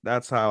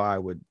 That's how I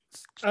would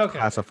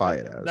classify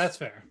it as. That's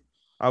fair.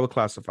 I would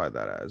classify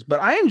that as, but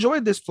I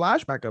enjoyed this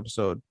flashback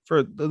episode.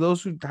 For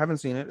those who haven't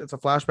seen it, it's a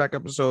flashback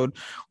episode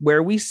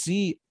where we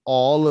see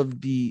all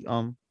of the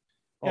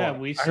I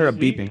heard a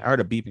beeping. I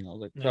was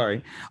like,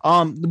 sorry.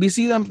 We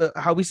see them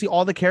how we see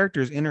all the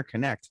characters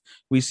interconnect.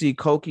 We see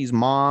Koki's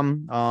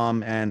mom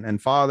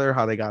and father,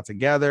 how they got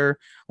together,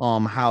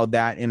 how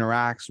that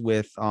interacts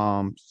with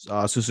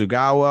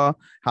Susugawa,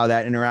 how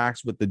that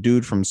interacts with the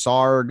dude from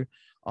Sarg,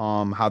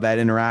 how that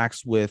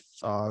interacts with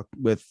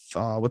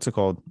what's it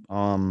called?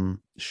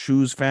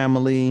 Shu's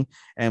family,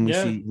 and we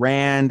see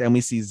Rand, and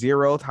we see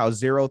Zeroth, how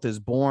Zeroth is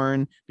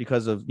born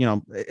because of,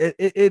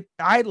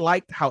 I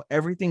liked how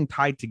everything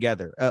tied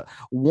together.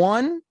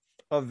 One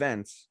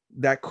event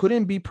that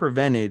couldn't be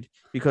prevented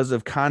because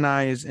of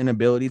Kanai's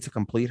inability to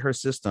complete her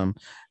system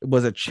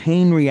was a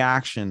chain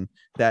reaction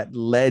that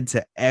led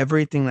to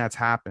everything that's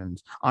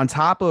happened, on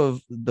top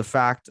of the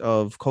fact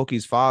of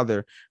Koki's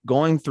father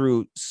going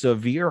through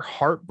severe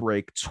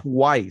heartbreak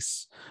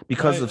twice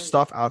because of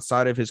stuff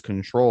outside of his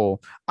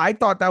control. I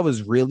thought that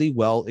was really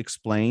well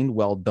explained,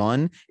 well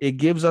done. It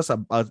gives us a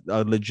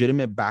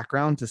legitimate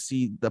background to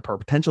see the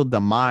potential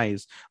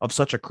demise of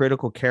such a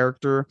critical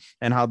character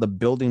and how the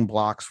building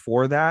blocks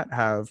for that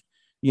have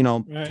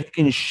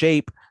taken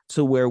shape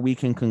to where we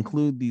can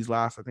conclude these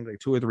last, I think, like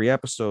 2 or 3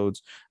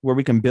 episodes where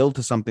we can build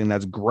to something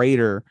that's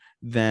greater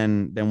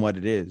than what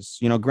it is.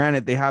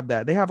 Granted, they have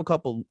a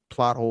couple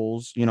plot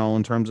holes,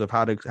 in terms of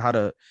how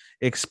to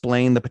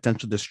explain the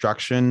potential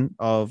destruction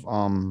of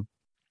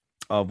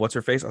what's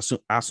her face,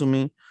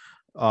 Asumi.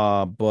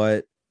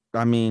 But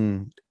I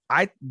mean,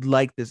 I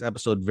like this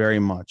episode very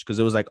much because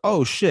it was like,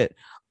 oh shit.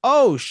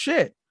 I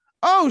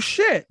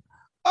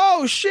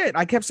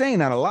kept saying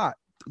that a lot,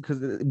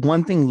 because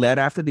one thing led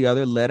after the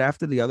other.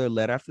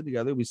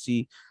 We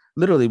see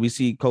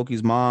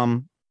Koki's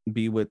mom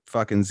be with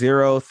fucking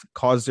Zeroth,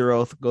 cause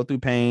Zeroth go through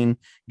pain,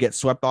 get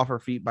swept off her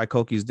feet by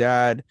Koki's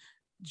dad.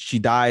 She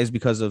dies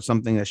because of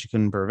something that she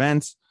couldn't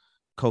prevent.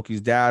 Koki's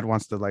dad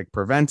wants to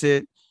prevent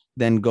it,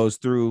 then goes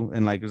through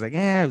and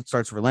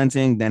starts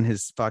relenting. Then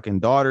his fucking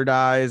daughter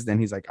dies. Then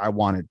he's like, I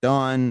want it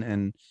done.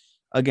 And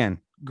again,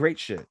 great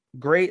shit,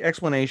 great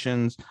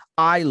explanations.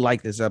 I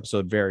like this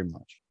episode very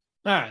much.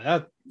 All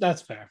right,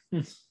 that's fair.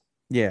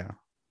 Yeah,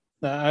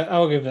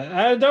 I'll give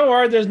that. Don't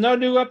worry, there's no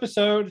new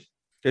episode.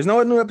 There's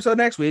no new episode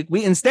next week.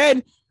 We get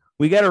a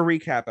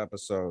recap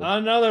episode.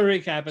 Another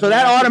recap. So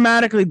that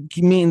automatically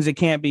means it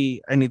can't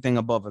be anything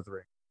above a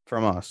 3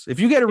 from us. If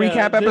you get a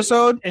recap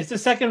episode, it's the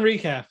second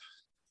recap.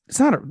 It's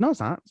not. It's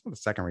not the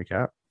second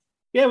recap.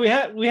 Yeah, we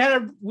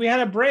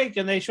had a break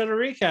and they showed a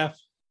recap,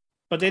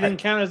 but they didn't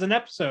count as an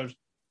episode.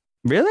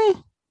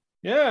 Really?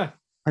 Yeah.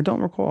 I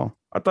don't recall.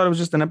 I thought it was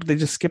just an episode. They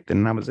just skipped it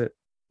and that was it.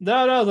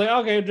 No, like,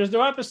 okay, there's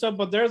no episode,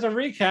 but there's a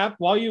recap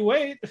while you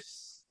wait.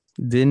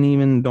 Didn't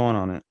even dawn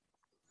on it.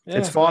 Yeah.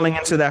 It's falling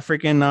into that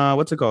freaking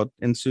what's it called?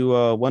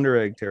 Into Wonder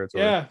Egg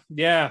territory.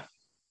 Yeah.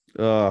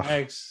 Ugh.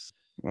 Thanks.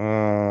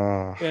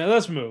 Yeah,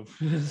 Let's move.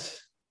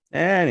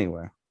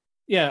 Anyway.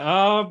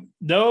 Yeah.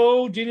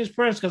 No Genius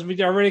Prince because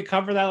we already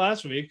covered that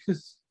last week.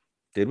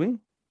 Did we?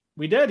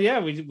 We did. Yeah.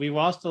 We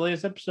watched the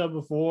latest episode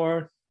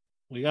before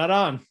we got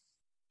on.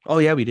 Oh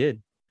yeah, we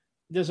did.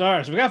 This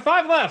ours. We got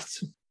 5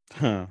 left.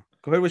 Huh.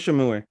 Go ahead with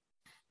Shamui.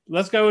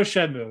 Let's go with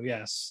Shenmue.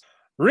 Yes.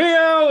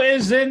 Rio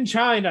is in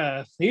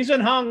China. He's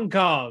in Hong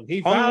Kong.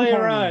 He finally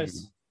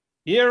arrives.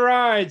 He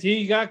arrived.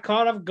 He got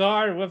caught off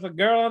guard with a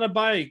girl on a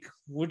bike,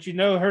 which you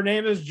know her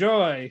name is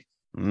Joy.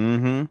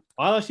 Mm-hmm.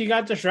 While she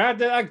got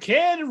distracted, a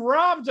kid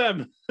robbed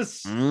him.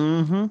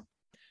 Mm-hmm.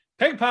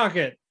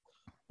 Pickpocket.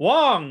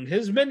 Wong,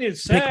 his minion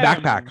Sam.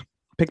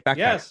 Pick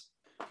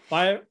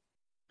backpack.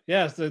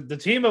 Yes, the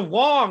team of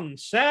Wong,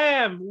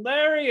 Sam,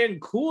 Larry,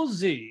 and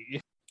Coolzy.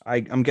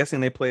 I'm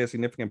guessing they play a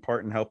significant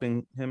part in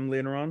helping him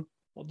later on.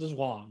 Well, just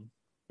Wong.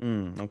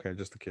 Okay,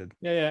 just a kid.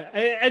 Yeah.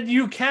 And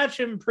you catch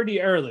him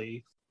pretty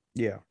early.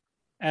 Yeah.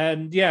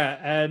 And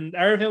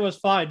everything was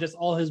fine. Just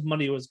all his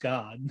money was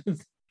gone.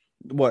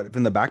 What,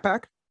 in the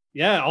backpack?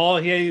 Yeah,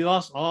 he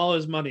lost all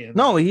his money.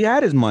 No, he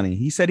had his money.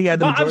 He said he had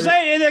the I'm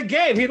saying in the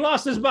game, he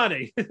lost his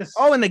money.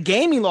 Oh, in the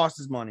game, he lost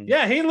his money.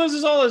 Yeah, he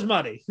loses all his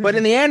money. But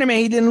in the anime,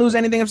 he didn't lose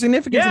anything of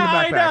significance in the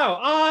Yeah, backpack.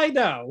 I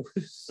know.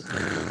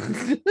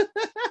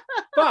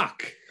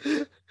 Fuck.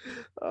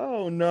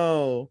 Oh,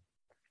 no.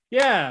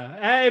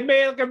 Yeah, it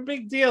made like a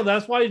big deal.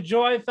 That's why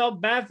Joy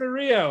felt bad for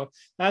Rio.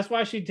 That's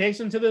why she takes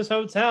him to this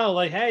hotel.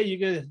 Like, hey, you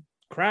can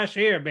crash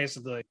here,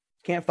 basically.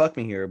 Can't fuck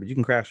me here, but you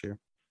can crash here.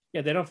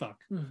 Yeah, they don't fuck.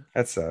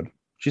 That's sad.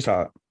 She's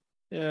hot.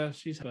 Yeah,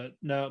 but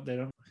no, they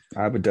don't.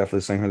 I would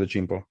definitely sing her the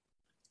chimpo.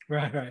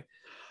 Right.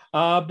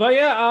 But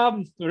yeah,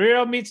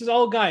 Rio meets his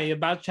old guy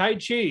about Tai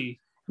Chi.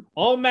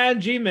 Old man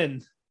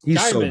Jimin.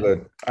 He's so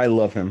good. I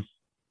love him.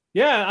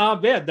 Yeah,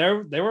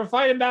 they were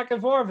fighting back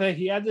and forth.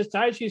 He had this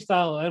Tai Chi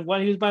style, and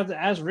when he was about to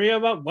ask Rio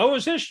about what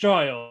was his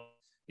style,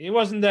 he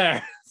wasn't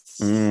there.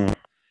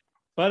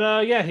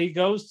 But yeah, he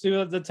goes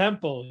to the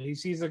temple. He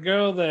sees a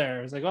girl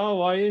there. He's like, "Oh,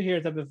 why are you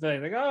here?" Type of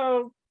thing. Like,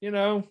 "Oh,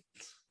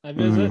 I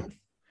visit."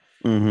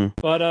 Mm-hmm.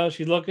 But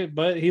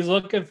he's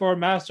looking for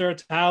Master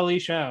Tao Li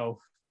Shao.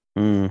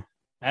 And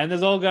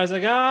this old guy's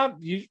like,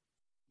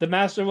 the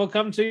master will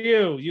come to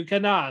you. You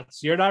cannot.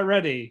 You're not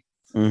ready.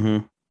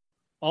 Mm-hmm.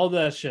 All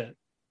that shit.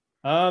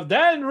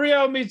 Then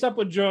Rio meets up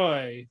with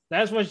Joy.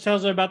 That's what she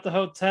tells her about the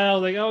hotel.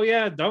 Like, oh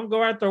yeah, don't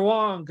go after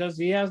Wong because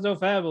he has no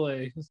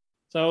family.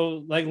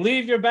 So, like,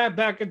 leave your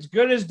backpack. It's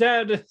good as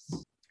dead.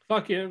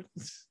 Fuck you.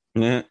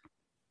 Yeah.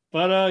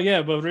 But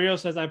but Rio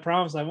says, I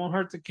promise I won't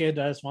hurt the kid.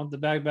 I just want the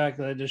backpack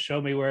and just show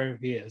me where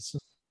he is.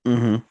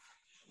 Mm-hmm.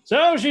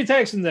 So she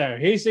takes him there.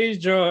 He sees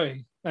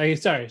Joy.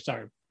 Sorry.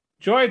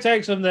 Joy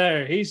takes him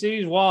there. He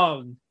sees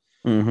Wong.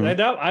 Mm-hmm. Like,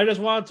 no, I just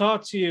want to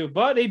talk to you.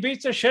 But he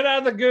beats the shit out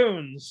of the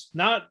goons,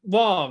 not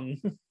Wong.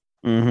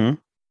 Mm-hmm.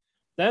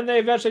 Then they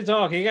eventually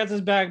talk. He gets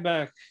his bag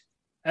back.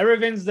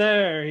 Everything's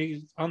there.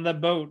 He's on the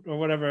boat or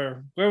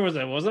whatever. Where was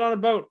it? Was it on a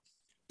boat?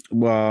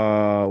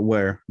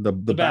 Where? The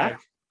bag.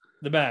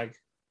 The bag.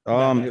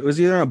 It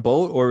was either a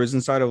boat or it was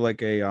inside of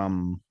like a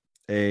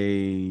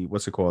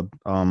what's it called?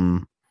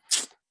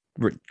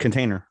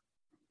 Container.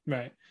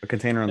 Right. A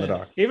container on the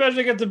dock. He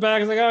eventually gets the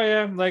bag. He's like, oh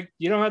yeah, like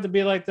you don't have to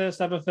be like this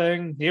type of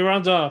thing. He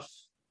runs off.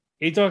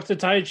 He talks to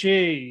Tai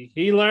Chi.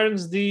 He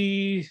learns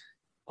the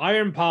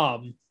iron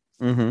palm.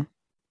 Mm-hmm.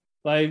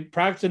 Like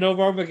practicing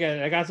over and over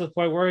again. I got to the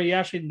point where he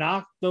actually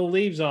knocked the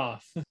leaves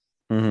off.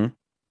 Mm-hmm.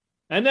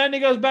 And then he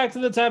goes back to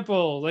the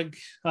temple. Like,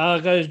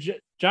 because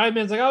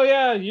Jaimin's like, oh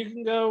yeah, you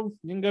can go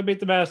beat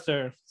the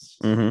master.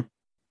 Mm-hmm.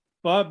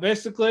 But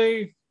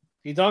basically,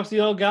 he talks to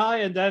the old guy,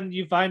 and then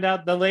you find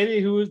out the lady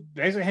who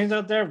basically hangs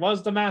out there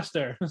was the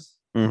master.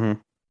 Mm-hmm.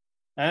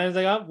 And it's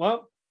like, oh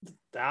well,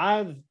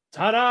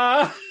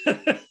 ta-da!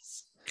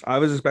 I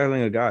was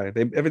expecting a guy.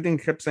 Everything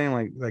kept saying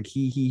like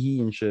he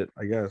and shit.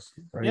 I guess.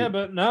 Right? Yeah,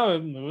 but no,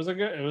 it was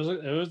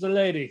the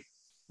lady.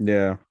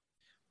 Yeah.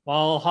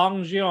 While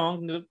Hong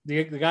Jiong,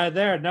 the guy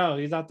there, no,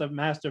 he's not the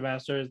master.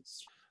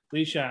 It's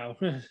Li Shao.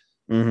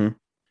 Mm-hmm.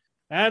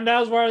 And that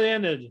was where they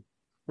ended.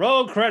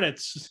 Roll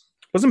credits.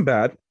 Wasn't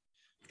bad.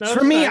 No,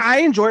 For me, nice. I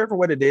enjoy it for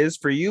what it is.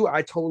 For you,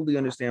 I totally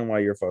understand why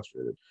you're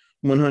frustrated.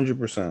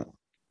 100%.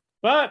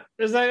 But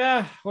it's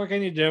like, what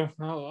can you do?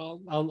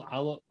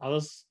 I'll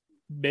just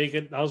make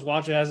it. I'll just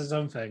watch it as its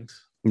own thing.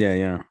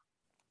 Yeah.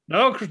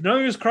 No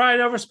use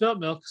crying over spilt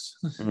milks.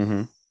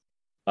 Mm-hmm.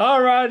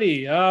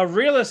 Alrighty,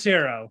 Realist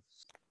Hero.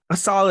 A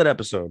solid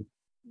episode.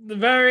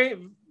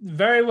 Very,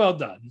 very well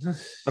done.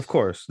 Of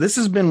course, this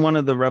has been one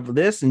of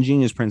this and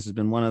Genius Prince has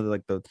been one of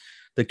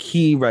the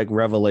key like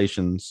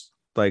revelations,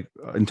 like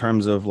in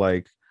terms of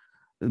like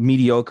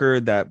mediocre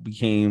that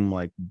became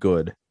like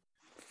good,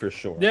 for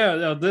sure.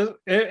 Yeah,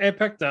 it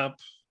picked up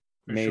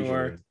for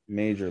sure.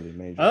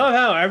 Majorly. I love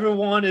how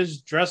everyone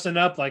is dressing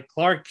up like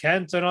Clark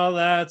Kent and all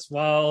that,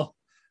 while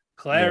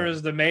Claire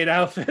is the maid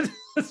outfit.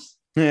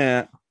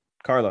 Yeah,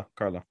 Carla.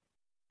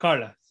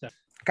 Sorry.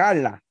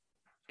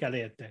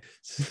 Caliente.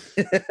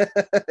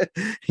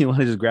 You want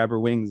to just grab her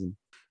wings and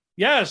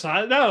Yes,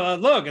 I know.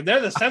 Look,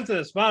 they're the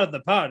sensitive spot of the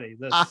party.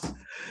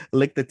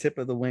 lick the tip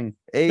of the wing.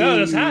 Hey.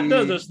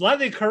 Just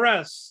lightly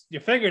caress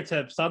your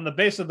fingertips on the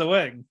base of the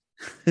wing.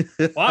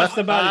 Watch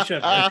the body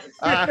shiver.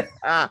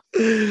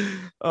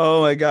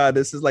 Oh my god,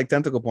 this is like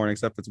tentacle porn,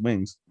 except it's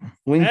wings.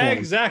 Wing porn.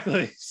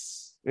 Exactly.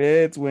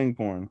 It's wing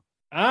porn.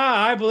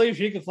 I believe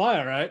she can fly,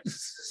 all right.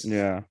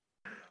 Yeah.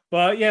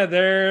 But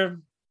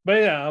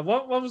yeah,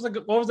 what was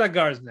that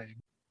guard's name?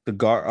 The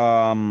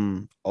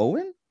guard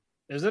Owen?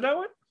 Is it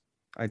Owen?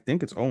 I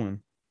think it's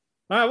Owen.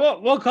 All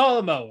right, we'll call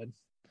him Owen.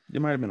 It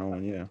might have been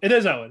Owen, yeah. It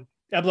is Owen.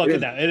 I'm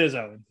looking now. It is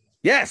Owen.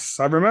 Yes,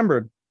 I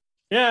remembered.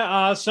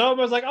 Yeah, so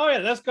was like, oh yeah,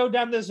 let's go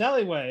down this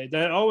alleyway.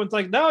 Then Owen's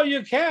like, no,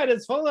 you can't.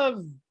 It's full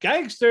of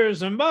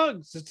gangsters and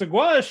mugs. It's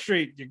Iguana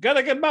Street. You're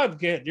gonna get mugged,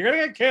 kid. You're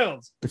gonna get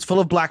killed. It's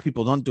full of black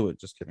people. Don't do it.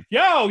 Just kidding.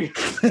 Yo!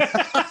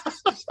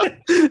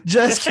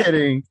 Just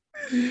kidding.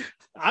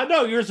 I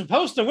know, you're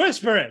supposed to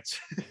whisper it.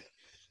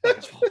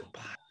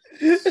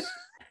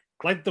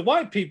 Like the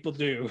white people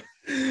do.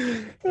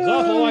 There's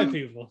awful white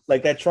people.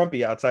 Like that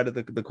Trumpy outside of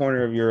the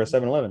corner of your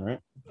 7-Eleven, right?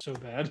 So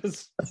bad.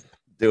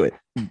 Do it.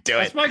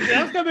 That's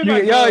gonna be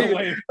my going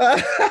away.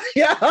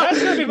 Yeah,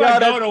 that's gonna be my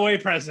going away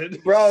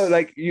present, bro.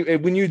 Like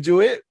when you do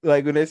it,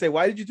 like when they say,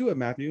 "Why did you do it,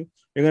 Matthew?"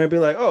 You're gonna be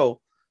like, "Oh,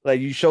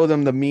 like you show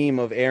them the meme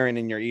of Aaron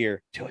in your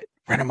ear. Do it.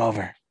 Run him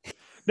over."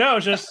 No,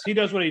 it's just he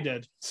knows what he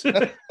did.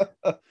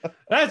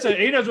 That's it.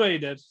 He knows what he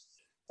did.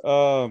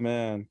 Oh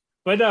man.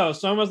 But no,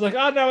 someone's like,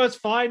 "Oh no, it's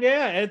fine.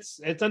 Yeah,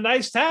 it's a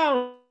nice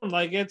town.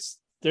 Like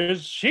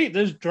there's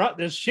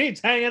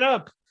sheets hanging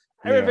up.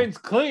 Everything's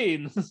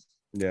clean."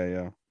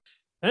 Yeah.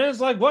 And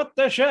it's like, what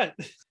the shit?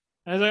 And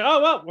it's like,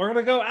 oh, well, we're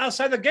going to go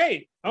outside the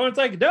gate. Oh, it's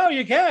like, no,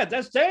 you can't.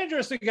 That's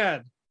dangerous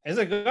again. It's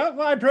like, oh,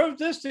 well, I proved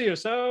this to you,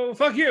 so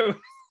fuck you.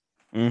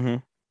 Mm-hmm.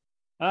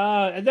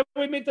 And then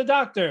we meet the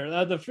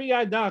doctor, the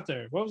free-eyed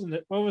doctor. What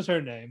was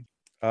her name?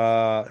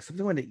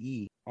 Something with the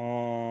E.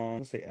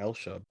 Let's say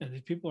Elsha. And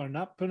these people are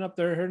not putting up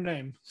her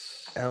name.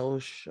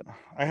 Elsha.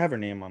 I have her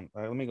name on.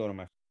 Let me go to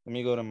my.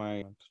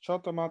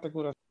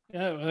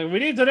 Yeah, we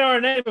need to know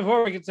her name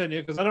before we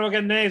continue because I don't want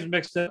to get names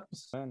mixed up.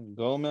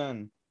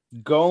 Gomen.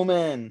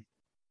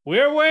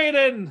 We're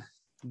waiting.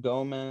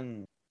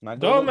 Gomen. Not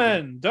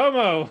Domen.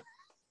 Domo.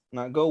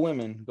 Not go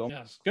women. Go.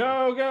 Yes.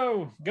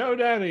 Go,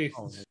 daddy.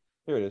 Oh,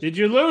 here it is. Did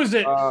you lose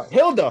it?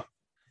 Hilda.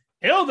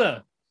 Yeah.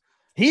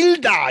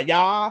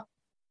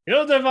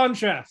 Hilda von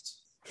Traft.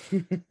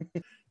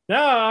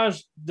 No,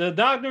 the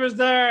doctor is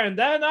there, and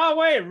then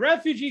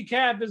refugee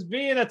camp is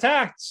being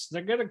attacked.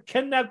 They're gonna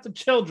kidnap the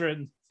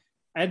children,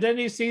 and then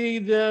you see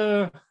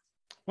what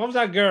was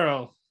that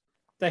girl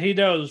that he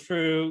knows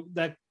through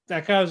that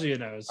Kazuya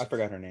knows? I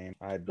forgot her name.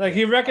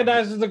 He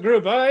recognizes the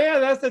group. Oh yeah,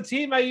 that's the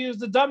team I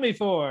used the dummy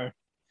for.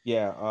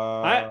 Yeah.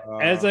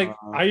 And it's like,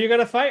 are you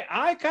gonna fight?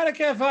 I kind of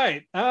can't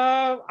fight.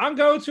 I'm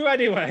going to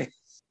anyway.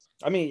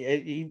 I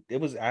mean,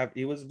 it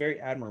was very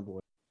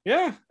admirable.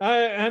 Yeah,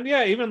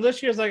 even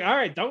this year's like, all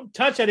right, don't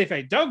touch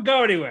anything, don't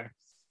go anywhere.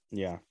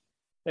 Yeah,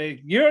 do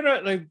you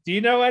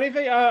know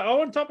anything?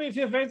 Owen told me a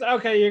few things.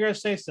 Okay, you're gonna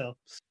stay still.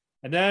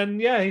 And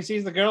then he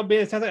sees the girl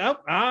being attacked. Like, oh,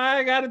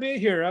 I gotta be a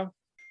hero.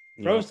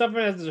 Throw stuff in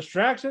as a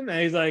distraction, and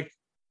he's like,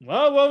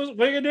 well, what are you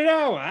gonna do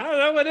now? I don't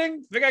know. I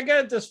didn't think I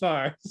get it this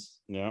far.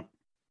 Yeah.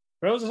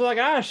 Rose is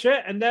like,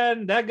 shit, and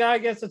then that guy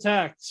gets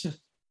attacked.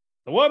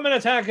 The woman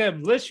attack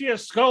him. Licia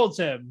scolds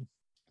him.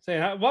 Say,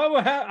 I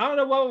don't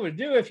know what we would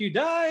do if you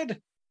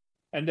died.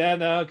 And then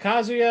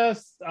Kazuya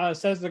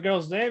says the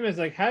girl's name. Is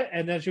like,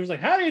 and then she was like,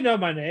 how do you know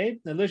my name?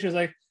 And Alicia's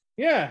like,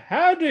 yeah,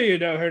 how do you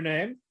know her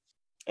name?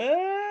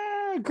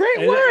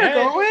 Great work,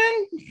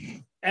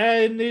 Owen.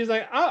 And he's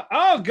like,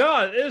 oh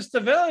God, it's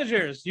the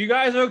villagers. You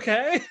guys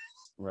okay?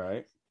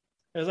 Right.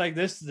 It's like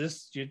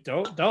this. You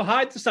don't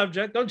hide the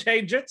subject. Don't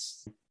change it.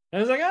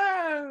 And it's like,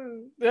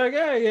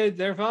 yeah,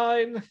 they're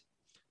fine.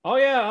 Oh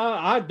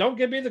yeah, don't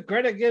give me the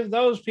credit. Give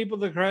those people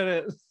the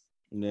credit.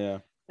 Yeah.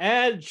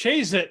 And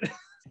chase it.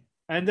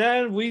 And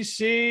then we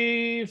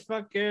see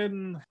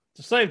fucking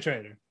the slave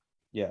trader.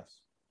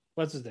 Yes.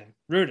 What's his name?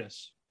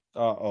 Rudis.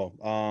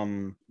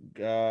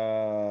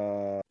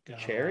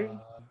 Cherry?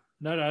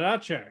 No,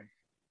 not Cherry.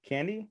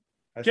 Candy?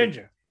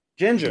 Ginger.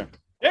 Ginger,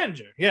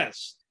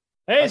 yes.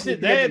 They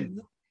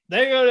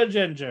go to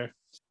Ginger.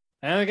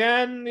 And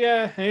again,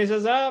 he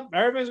says,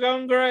 everything's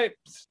going great.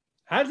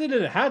 How did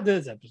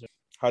this episode?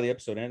 How the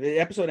episode ended? The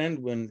episode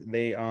ended when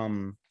they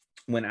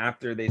when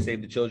after they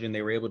saved the children,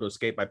 they were able to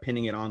escape by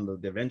pinning it on the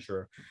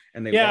adventurer.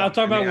 And they I'll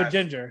talk about with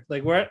Ginger.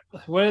 Like where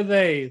did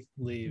they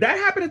leave? That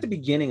happened at the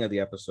beginning of the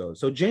episode.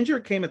 So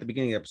Ginger came at the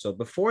beginning of the episode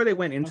before they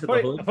went into the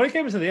hood. I thought he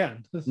came into the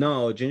end.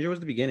 No, Ginger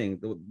was the beginning.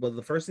 Well,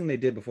 the first thing they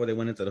did before they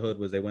went into the hood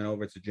was they went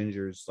over to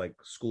Ginger's like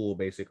school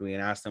basically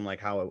and asked them like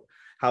how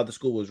how the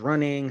school was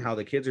running, how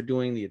the kids are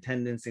doing, the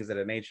attendance, things of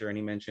that nature. And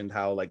he mentioned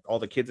how like all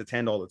the kids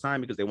attend all the time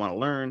because they want to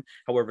learn.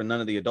 However,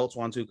 none of the adults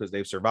want to because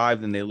they've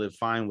survived and they live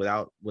fine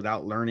without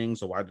learning.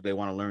 So why do they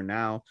want to learn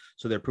now?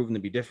 So they're proven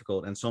to be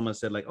difficult. And Soma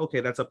said like, okay,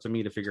 that's up to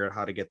me to figure out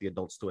how to get the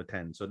adults to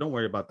attend. So don't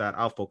worry about that.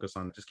 I'll focus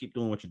on just keep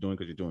doing what you're doing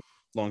because you're doing.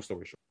 Long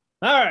story short.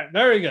 All right,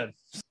 very good.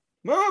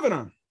 Moving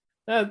on.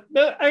 But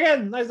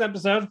again, nice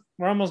episode.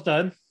 We're almost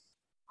done.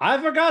 I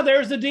forgot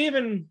there's the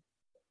demon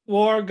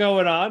war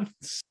going on.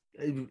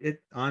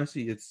 It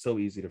honestly, it's so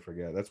easy to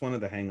forget. That's one of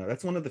the hang-ups.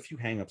 That's one of the few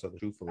hang-ups of the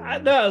truthfully. I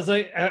know. It's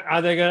like,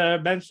 are they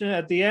gonna mention it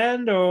at the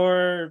end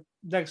or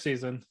next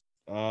season?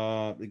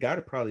 It got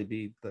to probably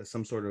be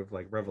some sort of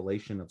like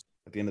revelation of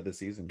at the end of the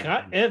season.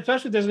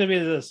 Especially if there's gonna be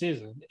the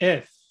season.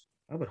 If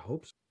I would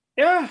hope so.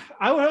 Yeah,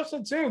 I would hope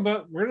so too.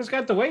 But we're just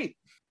got to wait.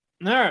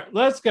 All right,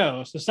 let's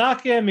go.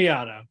 Sasaki and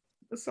Miyano.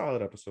 A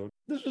solid episode.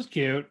 This was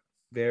cute.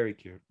 Very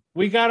cute.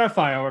 We got our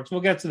fireworks.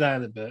 We'll get to that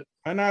in a bit.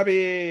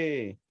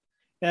 Hanabi.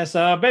 Yeah,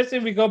 so basically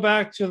we go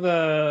back to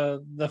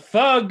the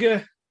Fug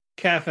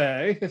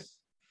Cafe.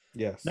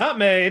 Yes. Not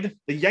made.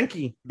 The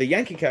Yankee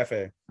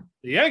Cafe.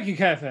 The Yankee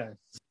Cafe.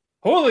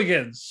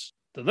 Hooligans.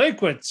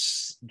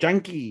 Delinquents.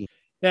 Junkie.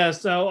 Yeah,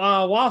 so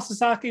while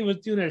Sasaki was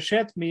doing his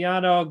shit,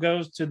 Miyano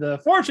goes to the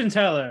fortune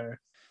teller.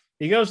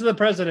 He goes to the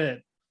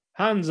president,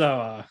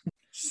 Hanzawa.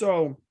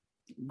 So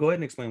go ahead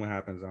and explain what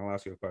happens. I'll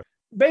ask you a question.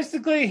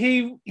 Basically,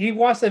 he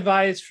wants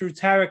advice through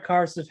tarot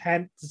cards to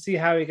see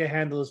how he can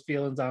handle his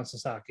feelings on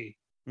Sasaki.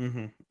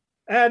 Mm-hmm.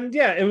 And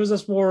yeah, it was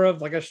just more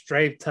of like a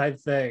straight type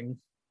thing.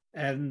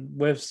 And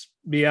with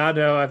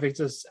Miyano, I think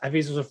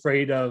he's just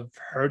afraid of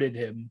hurting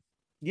him.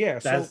 Yeah,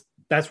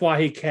 that's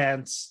why he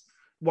can't.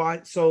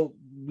 Why? So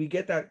we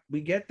get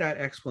that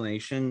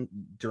explanation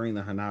during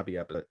the Hanabi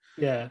episode.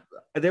 Yeah,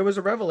 there was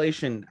a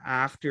revelation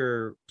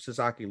after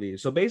Sasaki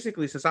leaves. So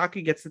basically,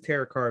 Sasaki gets the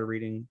tarot card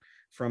reading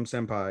from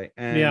Senpai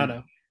and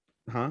Miyano.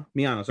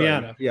 Miyano. Sorry.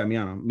 Miyano. Yeah,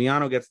 Miyano.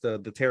 Miyano gets the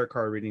tarot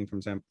card reading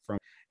from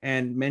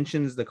and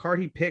mentions the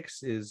card he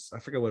picks is, I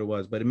forget what it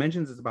was, but it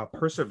mentions it's about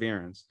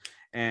perseverance.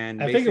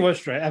 And I think it was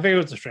strength. I think it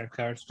was the strength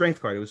card.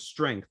 Strength card. It was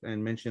strength,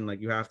 and mentioned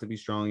like you have to be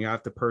strong, you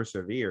have to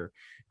persevere,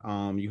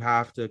 you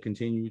have to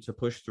continue to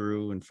push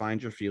through and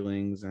find your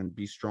feelings and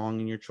be strong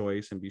in your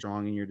choice and be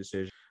strong in your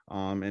decision.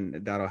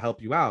 And that'll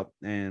help you out.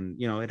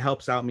 And it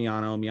helps out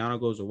Miyano. Miyano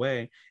goes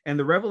away. And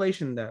the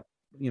revelation that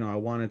I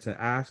wanted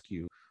to ask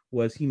you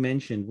was he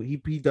mentioned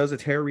he does a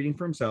tarot reading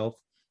for himself.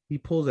 He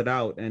pulls it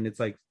out and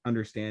it's like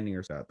understanding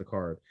or the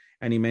card.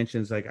 And he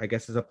mentions like, I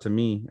guess it's up to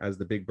me as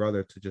the big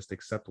brother to just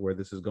accept where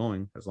this is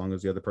going as long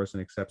as the other person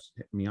accepts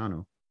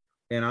Miyano.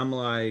 And I'm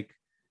like,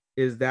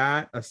 is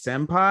that a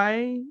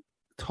senpai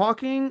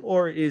talking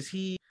or is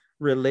he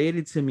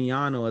related to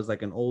Miyano as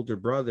like an older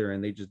brother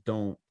and they just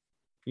don't,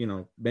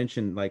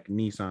 mention like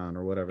Nissan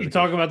or whatever? You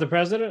talking about the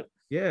president?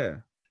 Yeah.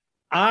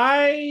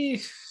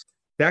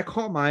 That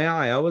caught my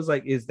eye. I was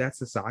like, is that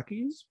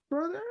Sasaki's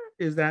brother?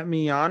 Is that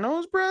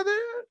Miyano's brother?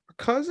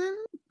 Cousin?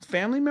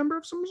 Family member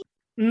of some sort?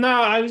 No,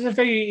 I was just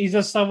thinking he's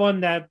just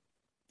someone that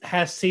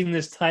has seen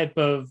this type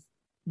of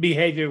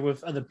behavior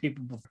with other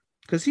people before.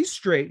 Because he's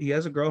straight. He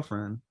has a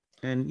girlfriend.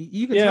 And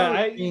you can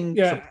tell he's being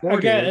supportive.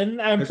 Again,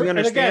 and he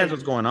understands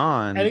what's going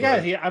on. And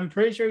again, I'm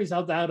pretty sure he's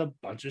helped out a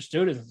bunch of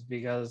students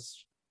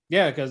because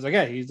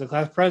again, he's the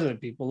class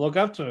president. People look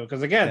up to him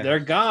because again, they're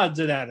gods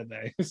in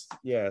anime.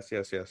 Yes.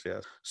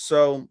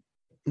 So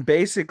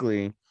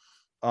basically,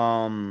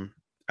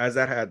 as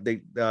that had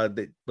they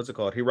what's it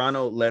called?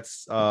 Hirano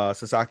lets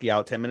Sasaki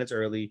out 10 minutes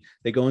early.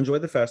 They go enjoy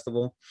the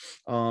festival.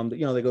 They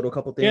go to a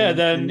couple things. Yeah,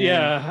 then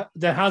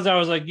Hanzawa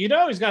was like,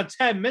 he's got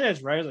 10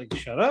 minutes, right? I was like,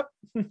 shut up.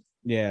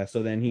 Yeah,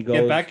 so then he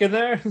goes get back in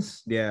there.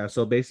 Yeah,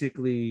 so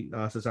basically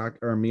Sasaki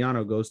or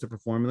Miyano goes to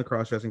perform in the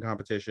cross-dressing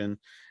competition,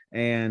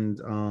 and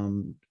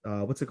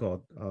what's it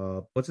called?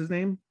 What's his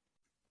name?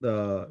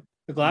 The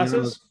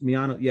glasses?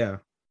 Miyano, yeah.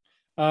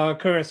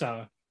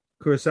 Kurosawa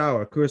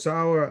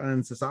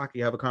and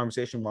Sasaki have a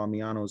conversation while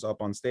Miyano is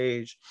up on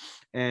stage,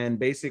 and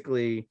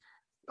basically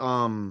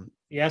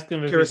he asked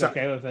him if he's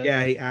okay with it.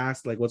 Yeah, he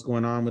asked like what's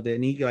going on with it,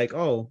 and he like,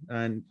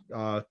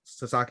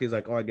 Sasaki's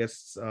like, I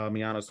guess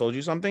Miyano's told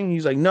you something.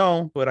 He's like,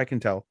 no, but I can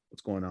tell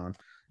what's going on.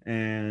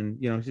 And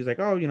she's like,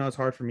 it's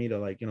hard for me to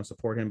like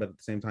support him, but at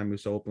the same time he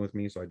was so open with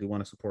me, so I do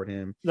want to support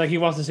him. Like he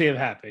wants to see him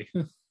happy.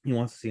 He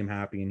wants to see him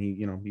happy, and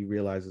he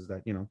realizes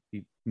that he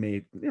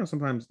may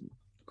sometimes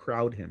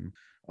crowd him.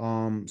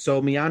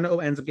 So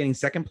Miyano ends up getting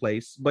second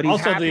place, but he's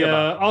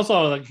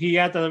also like he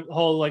had the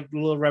whole like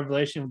little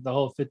revelation with the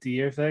whole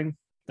 50-year thing.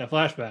 That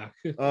flashback.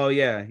 Oh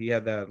yeah, he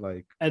had that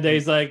like. And then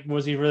he's like,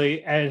 was he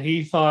really? And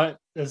he thought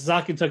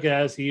Sasaki took it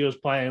as he was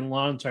playing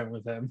long term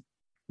with him,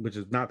 which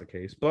is not the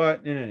case.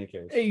 But in any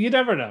case, you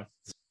never know.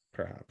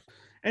 Perhaps.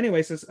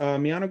 Anyway, so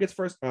Miyano gets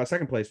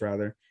second place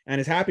rather,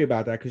 and is happy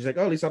about that because she's like,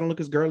 at least I don't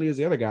look as girly as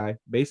the other guy.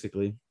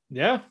 Basically,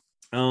 yeah.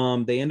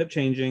 They end up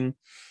changing,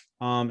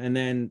 and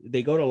then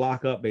they go to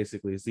lock up.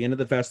 Basically, it's the end of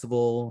the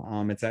festival.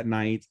 It's at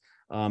night.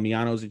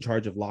 Miyano's in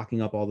charge of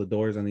locking up all the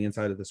doors on the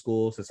inside of the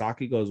school.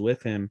 Sasaki goes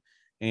with him.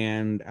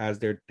 And as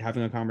they're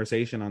having a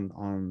conversation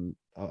on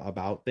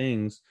about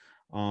things,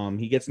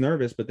 he gets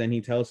nervous, but then he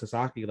tells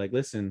Sasaki, like,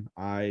 listen,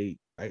 I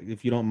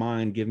if you don't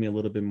mind, give me a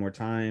little bit more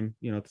time,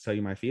 to tell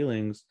you my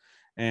feelings.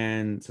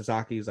 And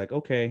Sasaki's like,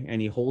 okay, and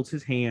he holds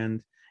his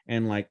hand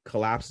and like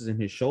collapses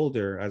in his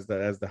shoulder as the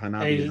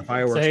Hanabi and the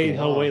fireworks say go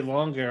he'll off. wait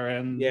longer,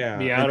 and Yeah,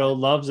 Miyano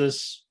loves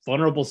this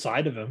vulnerable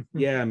side of him.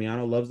 Yeah,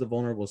 Miyano loves the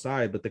vulnerable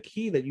side, but the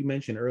key that you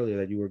mentioned earlier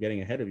that you were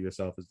getting ahead of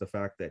yourself is the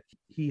fact that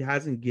he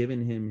hasn't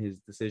given him his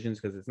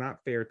decisions because it's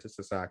not fair to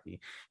Sasaki.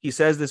 He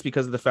says this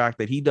because of the fact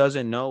that he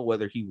doesn't know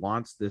whether he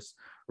wants this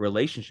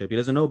relationship. He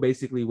doesn't know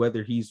basically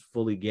whether he's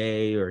fully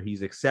gay or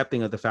he's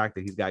accepting of the fact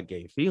that he's got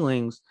gay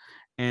feelings,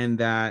 and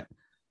that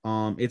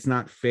it's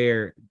not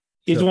fair.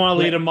 He doesn't want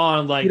to lead him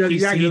on. Like, he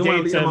doesn't want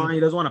to lead him on. He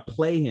doesn't want to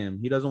play him.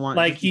 He doesn't want,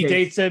 like, he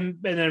dates him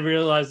and then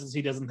realizes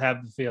he doesn't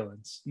have the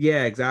feelings.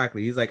 Yeah,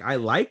 exactly. He's like, I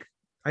like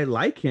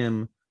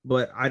him,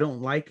 but I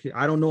don't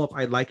know if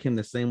I like him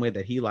the same way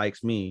that he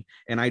likes me.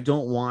 And I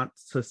don't want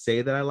to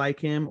say that I like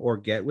him or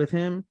get with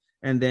him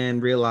and then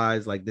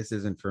realize like this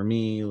isn't for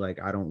me.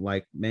 Like, I don't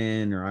like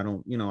men, or I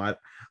don't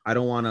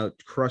want to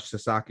crush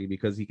Sasaki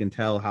because he can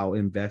tell how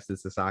invested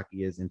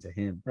Sasaki is into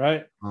him.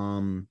 Right.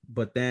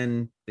 But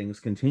then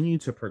things continue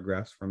to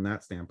progress from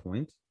that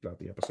standpoint throughout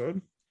the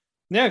episode.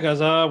 Yeah,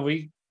 because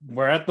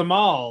we're at the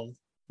mall.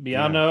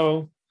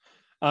 Miyano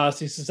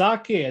sees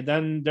Sasaki, and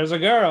then there's a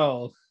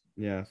girl.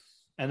 Yes.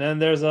 And then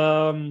there's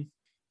Osagawa?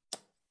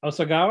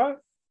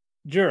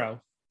 Juro.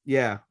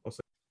 Yeah.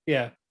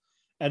 Yeah.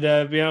 And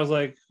Miyano's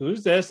like,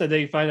 who's this? And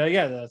then you find out,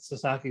 yeah, that's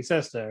Sasaki's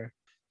sister.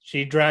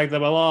 She dragged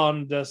them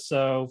along just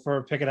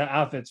for picking out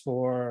outfits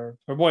for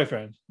her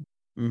boyfriend.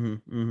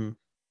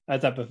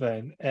 That type of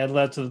thing. And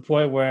led to the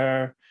point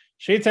where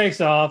she takes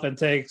off and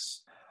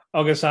takes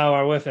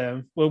Ogasawa with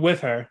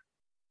her.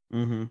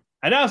 And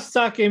now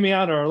Sasaki and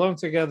Miyano are alone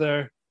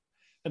together.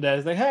 And then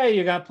he's like, hey,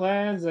 you got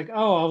plans? He's like,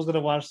 oh, I was going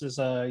to watch this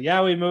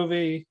yaoi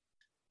movie.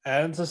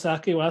 And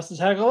Sasaki wants to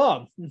tag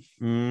along.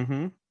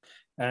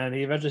 And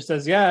he eventually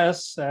says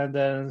yes. And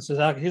then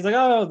Sasaki, he's like,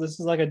 oh, this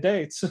is like a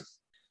date.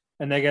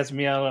 And that gets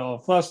Miyano all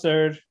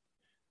flustered.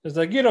 It's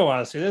like, you don't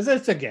want to see this.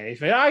 It's a gay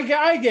thing.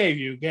 I gave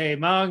you gay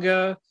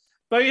manga,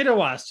 but you don't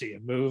want to see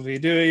a movie,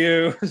 do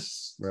you?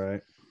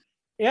 Right.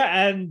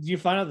 Yeah, and you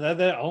find out that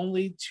there are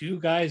only two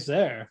guys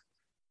there.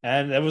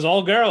 And it was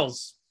all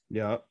girls.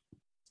 Yeah.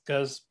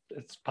 Because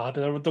it's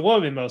popular with the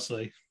women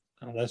mostly.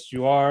 Unless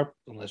you are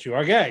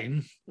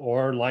gay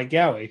or like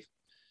yaoi.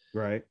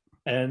 Right.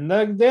 And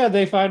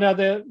they find out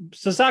that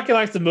Sasaki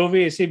likes the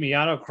movie. You see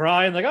Miyano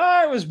crying, like,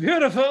 oh, it was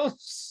beautiful.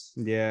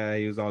 Yeah,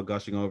 he was all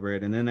gushing over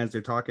it. And then as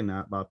they're talking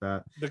about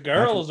that, the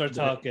girls are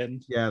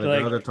talking. Yeah, the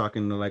girls are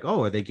talking. They're like,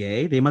 oh, are they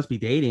gay? They must be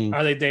dating.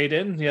 Are they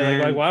dating?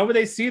 Yeah, like why would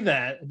they see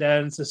that?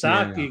 Then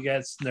Sasaki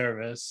gets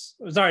nervous.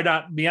 Sorry,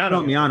 not Miyano.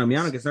 No,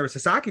 Miyano gets nervous.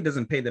 Sasaki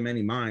doesn't pay them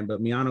any mind,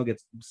 but Miyano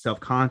gets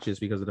self-conscious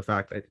because of the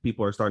fact that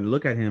people are starting to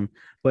look at him.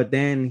 But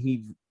then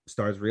he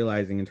starts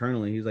realizing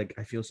internally, he's like,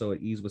 I feel so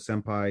at ease with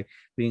Senpai.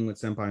 Being with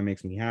Senpai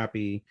makes me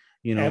happy.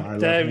 I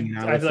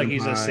feel like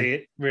he's just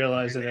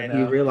realizing it now.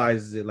 He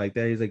realizes it like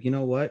that. He's like, you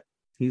know what?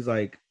 He's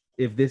like,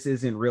 if this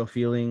isn't real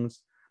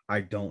feelings,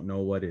 I don't know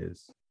what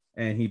is.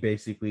 And he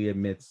basically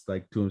admits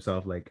like to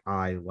himself, like,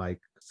 I like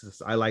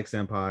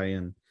Senpai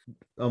in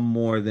a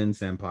more than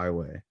Senpai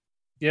way.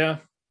 Yeah.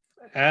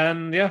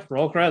 And yeah,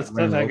 roll credits.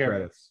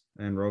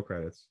 Roll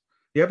credits.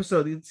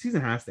 The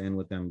season has to end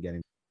with them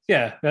getting.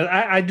 Yeah,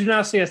 I do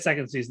not see a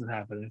second season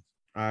happening.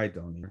 I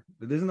don't either.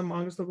 Isn't the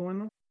manga still going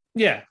though?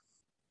 Yeah.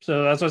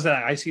 So that's what I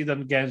said. I see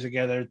them getting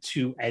together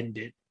to end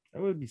it.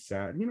 That would be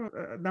sad.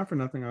 Not for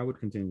nothing, I would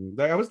continue.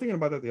 Like, I was thinking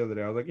about that the other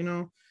day. I was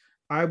like,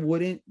 I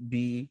wouldn't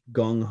be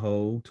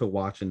gung-ho to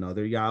watch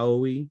another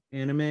yaoi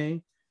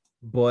anime,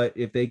 but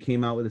if they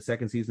came out with a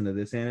second season of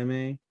this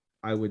anime,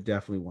 I would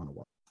definitely want to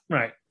watch.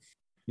 Right.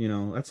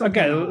 That's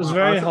okay. It was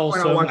very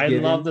wholesome. I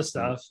love the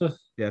stuff.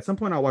 Yeah, at some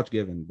point I'll watch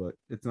Given, but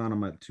it's not on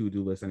my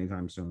to-do list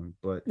anytime soon.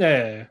 But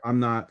yeah. I'm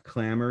not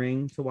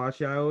clamoring to watch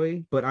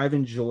yaoi, but I've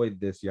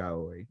enjoyed this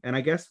yaoi, and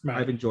I guess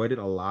I've enjoyed it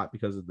a lot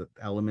because of the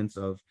elements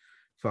of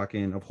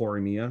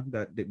Horimiya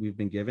that we've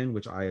been given,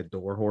 which I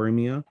adore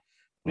Horimiya.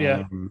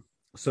 Yeah.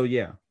 So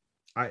yeah,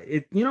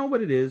 you know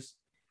what it is.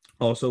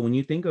 Also, when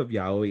you think of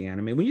yaoi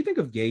anime, when you think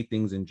of gay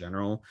things in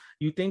general,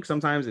 you think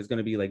sometimes it's going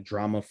to be like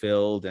drama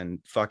filled and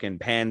fucking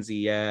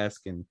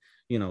pansy-esque and,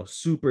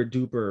 super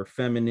duper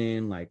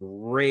feminine, like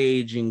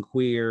raging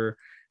queer.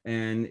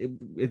 And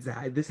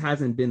this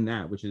hasn't been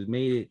that, which has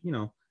made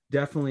it,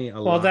 definitely a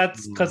lot. Well,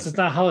 that's because it's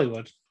not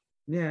Hollywood.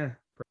 Yeah.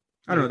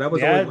 I don't know. That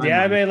was the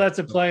anime lets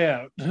it play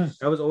out.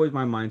 That was always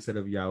my mindset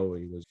of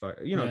yaoi was,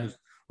 just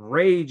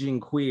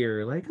raging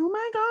queer, like, oh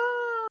my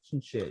gosh,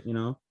 and shit,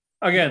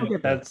 Again,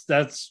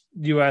 that's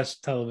U.S.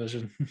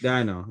 television. Yeah,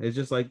 I know. It's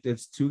just like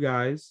it's two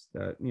guys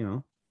that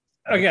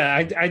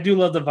Again, I do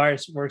love the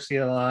virus work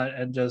scene a lot,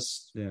 and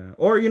just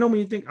Or when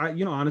you think,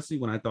 honestly,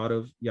 when I thought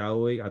of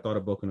yaoi, I thought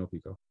of Boku no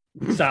Pico.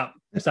 Stop.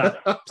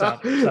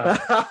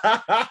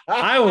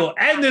 I will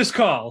end this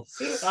call.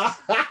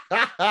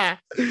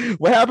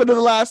 What happened to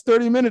the last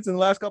 30 minutes in the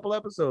last couple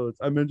episodes?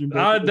 I mentioned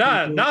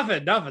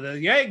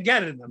nothing. You ain't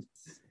getting them.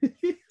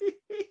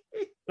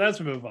 Let's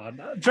move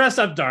on. Dress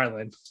up,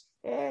 darling.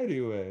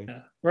 Anyway,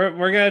 yeah,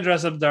 we're gonna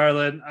dress up,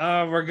 darling.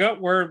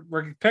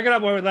 We're picking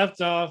up where we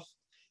left off.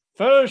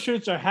 Photo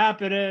shoots are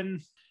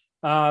happening.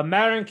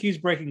 Marin keeps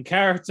breaking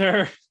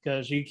character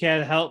because she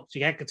can't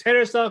contain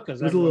herself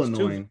because it's a little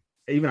annoying.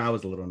 Even I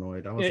was a little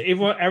annoyed.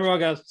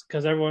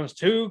 Everyone's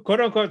too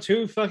quote unquote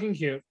too fucking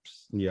cute.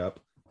 Yep.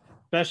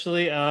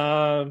 Especially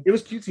it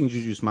was cute seeing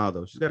Juju smile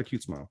though. She's got a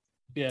cute smile.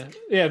 Yeah,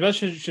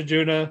 especially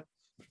Shijuna.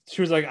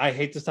 She was like, I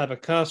hate this type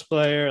of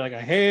cosplayer. Like,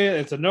 I hate it.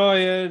 It's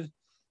annoying.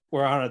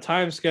 We're on a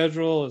time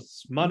schedule.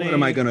 It's money. What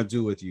am I gonna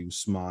do with you?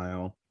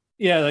 Smile.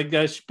 Yeah,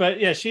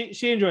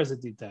 she enjoys the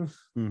detail.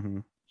 Mm-hmm.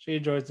 She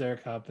enjoys their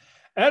company.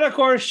 And of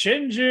course,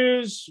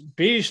 Shinju's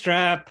B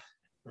strap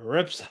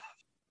rips up.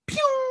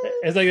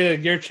 It's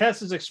like your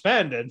chest is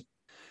expanded.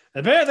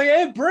 And apparently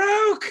it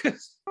broke.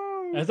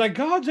 It's like,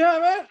 God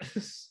damn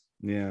it.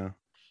 Yeah.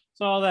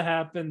 So all that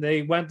happened.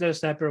 They went their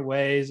separate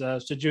ways.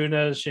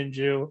 Shijuna and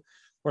Shinju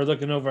were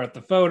looking over at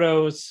the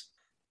photos.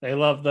 They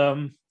love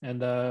them.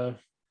 And the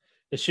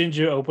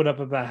Shinju opened up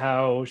about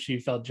how she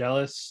felt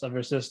jealous of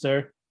her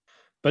sister.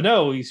 But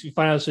no, you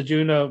find out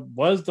Shijuna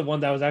was the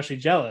one that was actually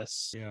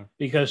jealous. Yeah.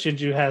 Because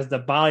Shinju has the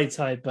body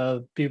type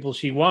of people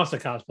she wants to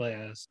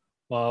cosplay as,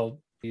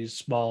 while he's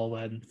small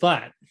and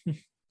flat.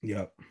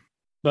 Yep.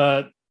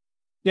 But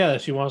yeah,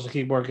 she wants to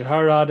keep working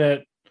hard on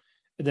it.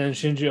 And then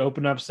Shinju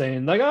opened up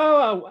saying, like,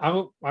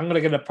 oh, I'm going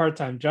to get a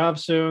part-time job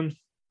soon.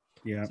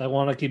 Yeah. So I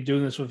want to keep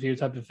doing this with you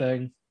type of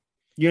thing.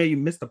 Yeah, you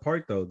missed the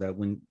part, though, that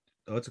when,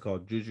 what's it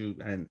called, Juju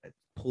and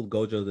pulled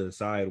Gojo to the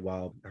side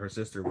while her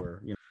sister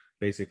were,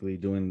 basically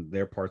doing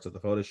their parts of the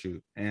photo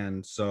shoot.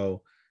 And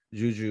so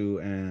Juju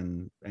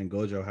and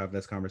Gojo have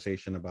this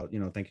conversation about,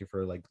 thank you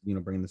for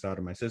bringing this out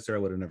of my sister. I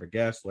would have never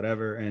guessed,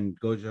 whatever. And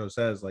Gojo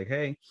says like,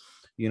 hey,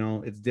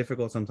 it's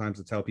difficult sometimes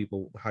to tell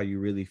people how you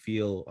really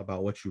feel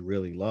about what you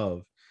really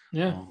love.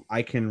 Yeah.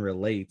 I can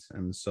relate.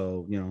 And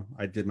so,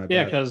 I did my best.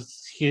 Yeah,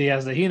 because he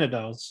has the Hina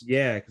dolls.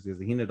 Yeah, because he has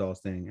the Hina dolls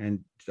thing.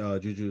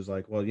 And Juju's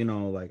like, well,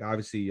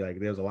 obviously,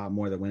 there's a lot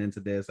more that went into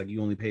this. Like,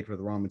 you only paid for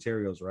the raw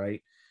materials,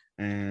 right?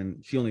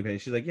 And she only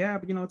pays. She's like, yeah,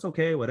 but it's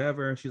okay,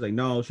 whatever. She's like,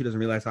 no, she doesn't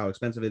realize how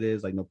expensive it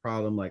is. Like, no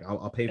problem. Like,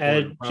 I'll pay for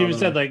it. And she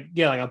said, like,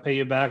 yeah, like I'll pay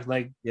you back.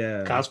 Like,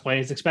 yeah, cosplay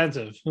is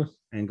expensive.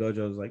 And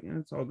Gojo's like, yeah,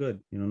 it's all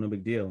good. No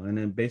big deal. And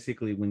then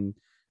basically when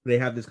they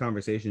have this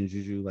conversation,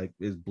 Juju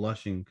is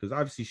blushing because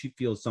obviously she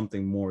feels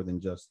something more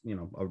than just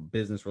a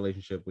business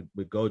relationship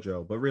with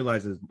Gojo, but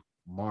realizes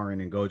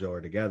Marin and Gojo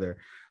are together.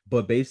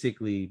 But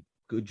basically,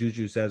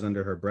 Juju says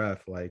under her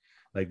breath, like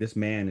this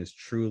man is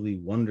truly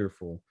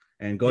wonderful.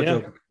 And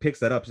Gojo picks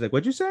that up. She's like,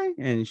 "What'd you say?"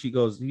 And she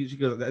goes,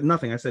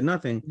 "Nothing. I said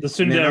nothing." The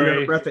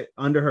tsundere.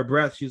 Under her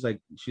breath, she's like,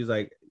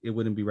 "It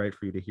wouldn't be right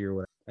for you to hear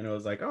what." And it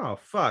was like, "Oh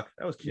fuck,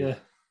 that was cute. Yeah.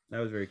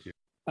 That was very cute."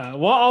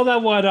 While all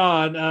that went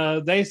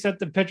on, they sent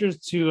the pictures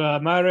to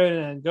Marin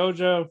and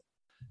Gojo.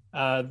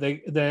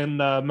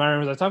 Marin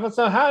was like, "Talking about,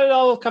 so how did it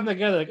all come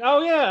together?" Like,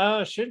 "Oh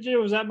yeah, Shinji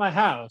was at my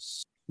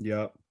house.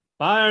 Yep,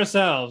 by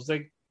ourselves.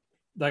 Like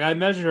I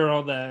measured her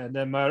all that." And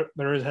then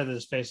Marin had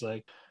this face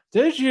like,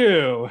 "Did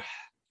you?"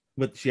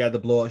 But she had the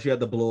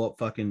blow up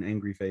fucking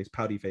angry face,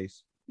 pouty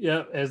face.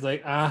 Yeah, it's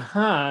like,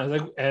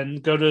 like,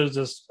 and Gojo's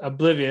just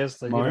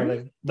oblivious,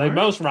 like, like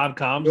most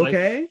rom-coms.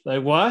 Okay.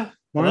 Like what?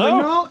 Like,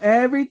 no,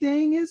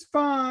 everything is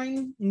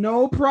fine,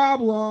 no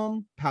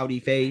problem. Pouty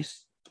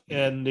face.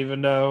 And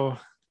even though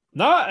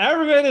not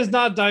everything is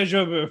not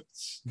daijobu.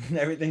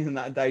 Everything is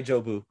not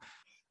daijobu.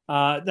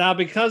 Now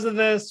because of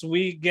this,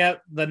 we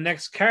get the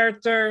next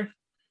character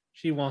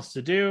she wants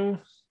to do.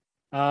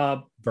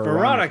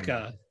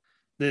 Veronica.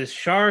 This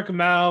shark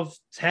mouth,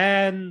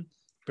 tan,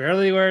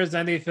 barely wears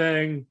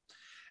anything.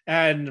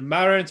 And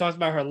Marin talks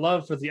about her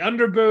love for the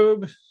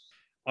underboob.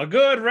 A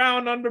good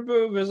round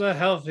underboob is a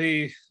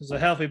healthy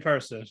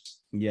person.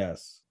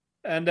 Yes.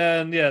 And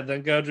then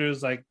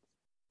Goju's like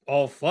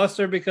all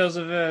flustered because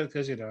of it,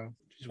 because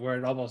she's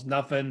wearing almost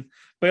nothing.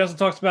 But he also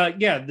talks about,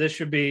 this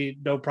should be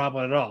no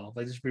problem at all.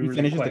 Like this should be really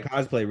finishes quick. The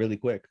cosplay really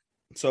quick.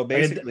 So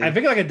basically, I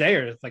think like a day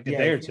or two. It's like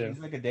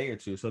a day or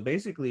two. So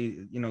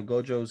basically,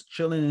 Gojo's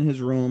chilling in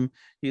his room.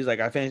 He's like,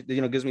 I finished.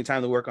 Gives me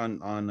time to work on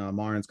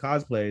Marin's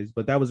cosplays.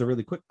 But that was a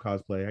really quick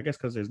cosplay, I guess,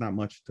 because there's not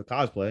much to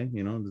cosplay.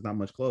 There's not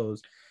much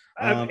clothes.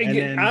 I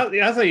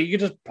thought you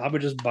could probably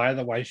just buy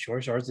the white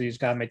shorts. And you just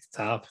gotta make the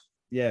top.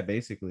 Yeah,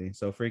 basically.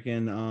 So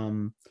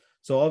freaking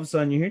so all of a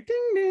sudden you hear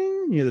ding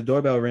ding, you hear the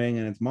doorbell ring,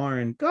 and it's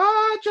Marin.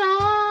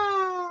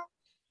 Gojo.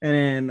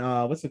 And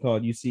then what's it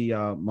called? You see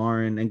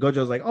Marin and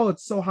Gojo's like, "Oh,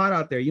 it's so hot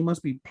out there. You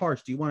must be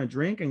parched. Do you want a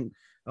drink?" And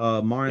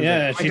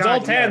Marin's like, she's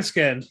all tan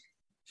skinned.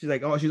 She's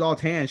like, "Oh, she's all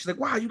tan." She's like,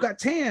 "Wow, you got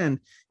tan." And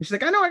she's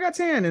like, "I know I got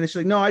tan." And then she's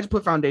like, "No, I just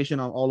put foundation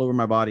on all over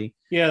my body."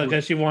 Yeah,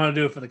 because she wanted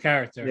to do it for the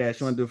character. Yeah,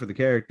 she wanted to do it for the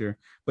character.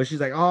 But she's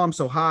like, "Oh, I'm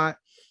so hot."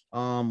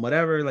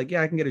 whatever, like,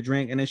 yeah, I can get a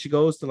drink. And then she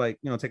goes to, like,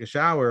 take a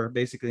shower,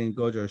 basically, in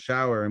Gojo's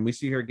shower, and we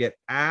see her get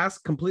ass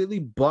completely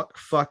butt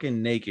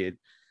fucking naked,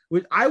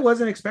 which I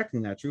wasn't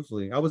expecting that,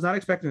 truthfully. I was not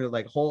expecting it,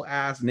 like, whole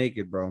ass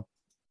naked, bro.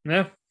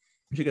 Yeah.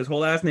 She gets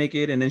whole ass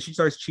naked, and then she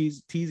starts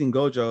teasing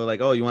Gojo, like,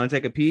 "Oh, you want to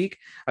take a peek?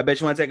 I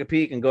bet you want to take a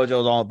peek." And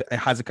Gojo's all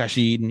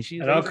hazakashi, and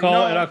she's I'll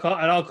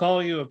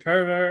call you a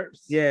pervert.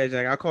 Yeah, she's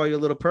like, "I'll call you a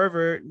little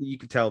pervert." You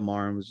could tell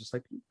Marin was just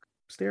like,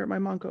 "Stare at my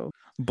Monko,"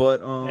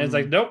 but and it's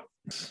like, nope.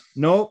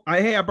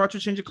 I brought you a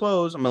change of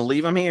clothes. I'm gonna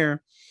leave him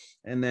here.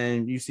 And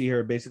then you see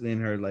her basically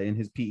in her, like, in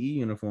his PE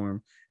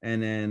uniform.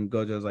 And then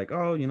Gojo's like,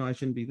 "Oh, I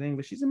shouldn't be thinking,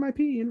 but she's in my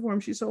PE uniform.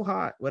 She's so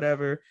hot,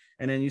 whatever."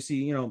 And then you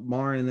see,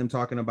 Marin and them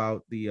talking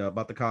about the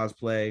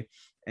cosplay.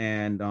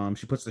 And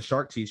she puts the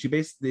shark teeth.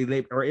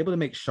 They are able to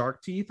make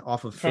shark teeth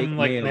off of fake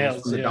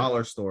nails from the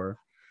dollar store,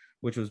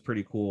 which was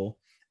pretty cool.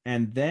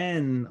 And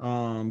then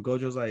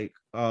Gojo's like,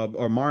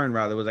 or Marin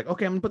rather, was like,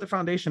 "Okay, I'm gonna put the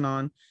foundation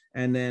on."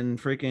 And then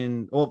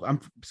I'm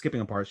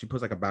skipping a part. She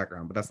puts like a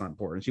background, but that's not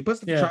important. She puts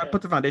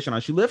the foundation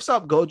on. She lifts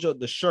up Gojo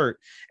the shirt,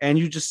 and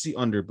you just see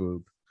under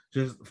boob.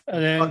 Just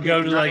and then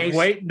Gojo's like,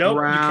 "Wait, nope,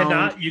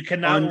 you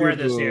cannot wear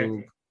this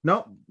here."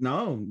 No,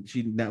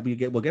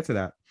 we'll get to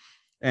that.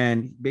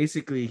 And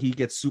basically, he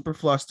gets super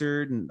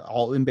flustered and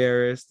all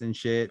embarrassed and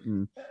shit.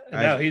 And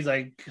now he's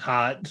like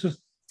hot.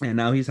 And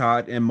now he's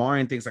hot, and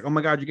Marin thinks like, "Oh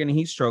my god, you're getting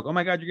heat stroke. Oh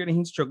my god, you're getting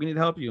heat stroke. We need to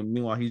help you." And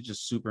meanwhile, he's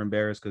just super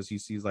embarrassed because he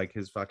sees like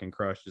his fucking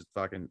crush just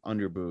fucking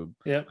under boob.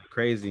 Yeah,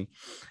 crazy.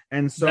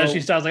 And so then she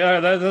starts like,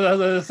 "All right,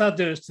 let's not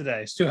do this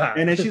today. It's too hot."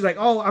 And then she's like,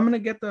 "Oh, I'm gonna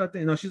get the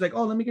thing." No, she's like,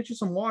 "Oh, let me get you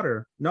some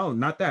water." No,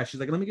 not that.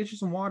 She's like, "Let me get you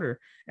some water."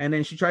 And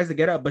then she tries to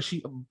get up, but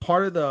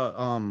part of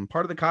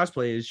the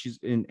cosplay is she's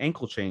in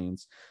ankle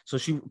chains, so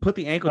she put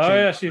the ankle chains. Oh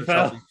yeah, she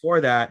fell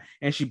before that,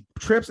 and she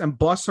trips and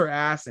busts her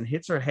ass and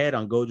hits her head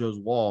on Gojo's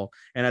wall,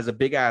 and has a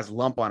big ass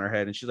lump on her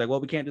head. And she's like, "Well,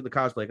 we can't do the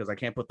cosplay because I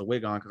can't put the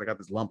wig on because I got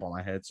this lump on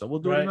my head, so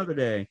we'll do it another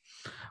day."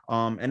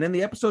 And then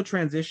the episode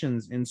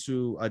transitions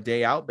into a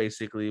day out,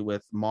 basically,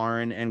 with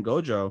Marin and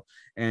Gojo.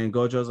 And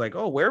Gojo's like,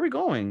 "Oh, where are we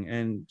going?"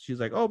 And she's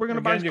like, "Oh, we're gonna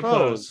buy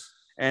clothes."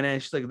 And then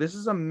she's like, "This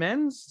is a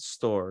men's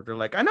store." They're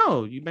like, "I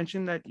know, you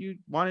mentioned that you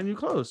wanted new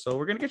clothes, so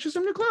we're gonna get you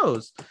some new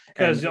clothes."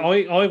 Because all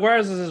he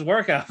wears is his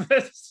work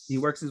outfit. He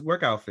works his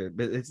work outfit,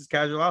 but it's his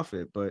casual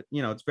outfit. But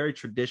it's very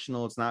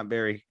traditional. It's not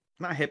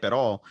hip at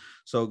all.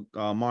 So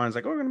Marin's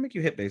like, "Oh, we're gonna make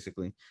you hip,"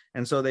 basically.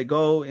 And so they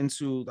go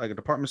into like a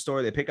department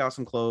store. They pick out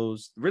some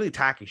clothes, really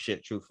tacky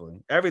shit. Truthfully,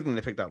 everything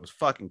they picked out was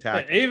fucking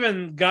tacky.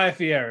 Even Guy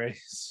Fieri.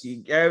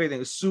 Everything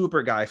was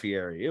super Guy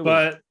Fieri.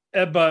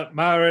 But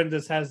Marin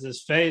just has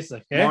this face.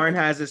 Like, Marin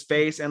has his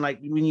face, and like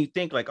when you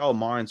think like, "Oh,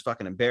 Marin's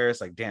fucking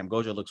embarrassed," like, damn,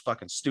 Gojo looks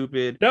fucking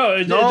stupid. No,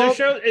 it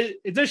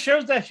just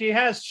shows that she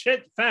has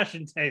shit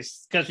fashion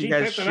taste because she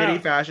has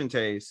shitty fashion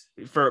taste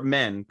for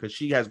men because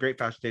she has great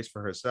fashion taste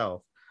for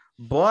herself.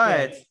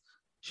 But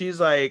she's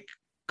like,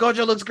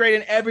 "Gojo looks great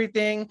in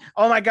everything.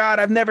 Oh my god,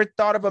 I've never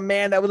thought of a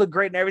man that would look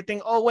great in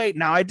everything. Oh wait,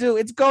 now I do.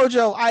 It's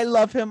Gojo. I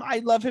love him. I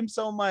love him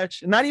so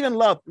much. Not even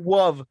love,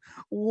 WOV,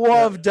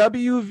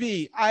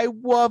 WV. I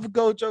love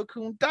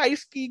Gojo-kun.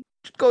 Daisuke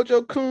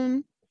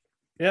Gojo-kun."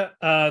 Yeah.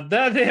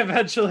 Then they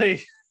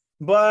eventually.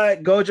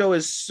 But Gojo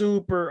is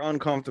super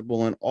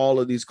uncomfortable in all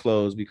of these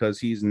clothes because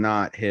he's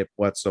not hip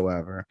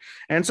whatsoever,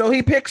 and so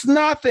he picks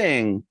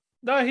nothing.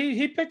 No,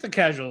 he picked a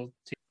casual.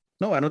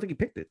 No, I don't think he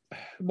picked it.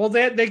 Well,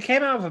 they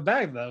came out of a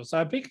bag though, so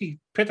I think he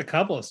picked a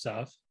couple of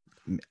stuff.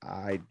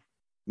 I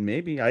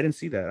didn't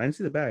see that. I didn't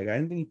see the bag. I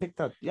didn't think he picked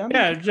up.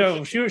 Yeah,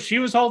 Joe. She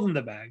was holding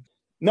the bag.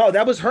 No,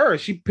 that was her.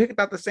 She picked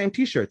out the same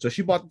T-shirt, so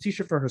she bought the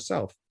T-shirt for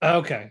herself.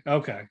 Okay.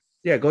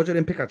 Yeah, Gojo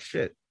didn't pick out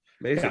shit.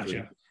 Basically.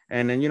 Gotcha.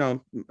 And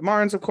then,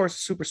 Marin's, of course,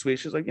 super sweet.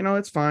 She's like,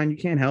 "It's fine. You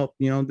can't help.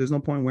 There's no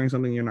point wearing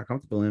something you're not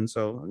comfortable in.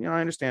 So, I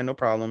understand. No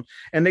problem."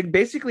 And they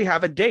basically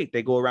have a date.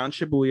 They go around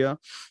Shibuya.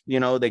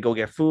 They go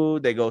get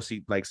food. They go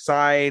see, like,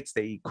 sites.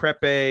 They eat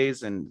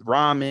crepes and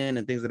ramen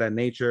and things of that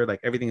nature. Like,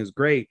 everything is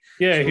great.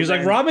 Yeah, so he's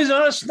like, ramen's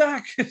not a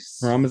snack.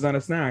 Ramen's not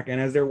a snack.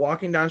 And as they're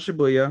walking down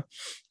Shibuya,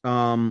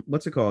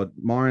 what's it called?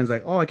 Marin's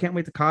like, "Oh, I can't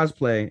wait to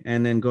cosplay."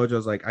 And then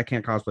Gojo's like, "I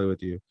can't cosplay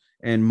with you."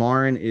 And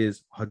Marin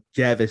is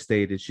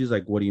devastated. She's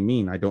like, "What do you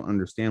mean? I don't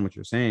understand what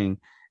you're saying."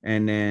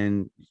 And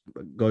then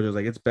Gojo's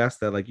like, "It's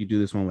best that like you do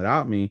this one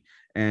without me."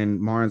 And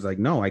Marin's like,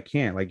 "No, I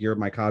can't. Like, you're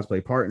my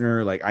cosplay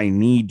partner. Like, I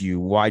need you.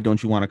 Why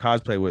don't you want to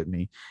cosplay with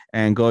me?"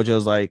 And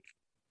Gojo's like,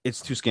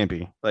 "It's too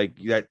skimpy. Like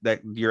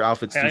that your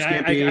outfit's too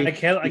skimpy. I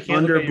can't.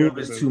 Under boob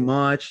is too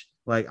much.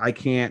 Like, I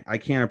can't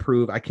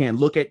approve. I can't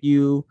look at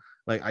you.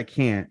 Like, I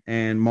can't."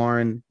 And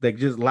Marin like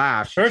just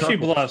laughs. First she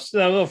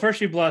blushes. First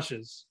she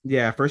blushes.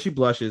 Yeah, first she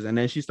blushes, and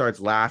then she starts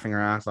laughing her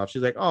ass off.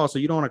 She's like, "Oh, so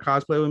you don't want to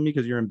cosplay with me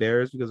because you're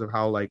embarrassed because of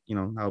how like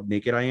how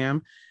naked I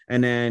am?"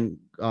 And then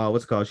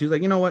what's it called? She's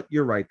like, "You know what?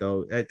 You're right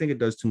though. I think it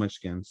does too much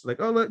skin." It's like,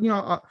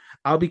 "Oh,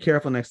 I'll be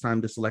careful next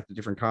time to select a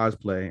different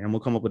cosplay, and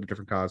we'll come up with a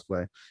different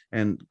cosplay."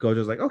 And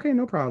Gojo's like, "Okay,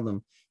 no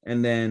problem."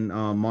 And then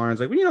Marin's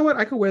like, "Well, you know what?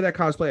 I could wear that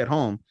cosplay at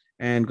home."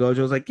 And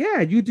Gojo's like,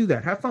 yeah, you do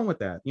that. Have fun with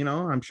that. You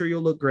know, I'm sure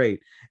you'll look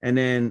great. And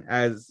then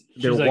as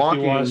they're She's like,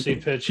 walking, you want to see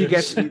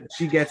pictures?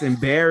 she gets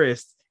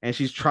embarrassed and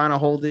she's trying to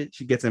hold it.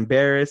 She gets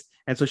embarrassed.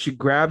 And so she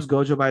grabs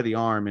Gojo by the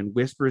arm and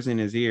whispers in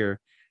his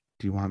ear,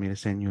 do you want me to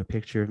send you a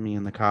picture of me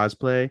in the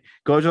cosplay?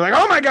 Gojo's like,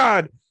 oh my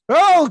God.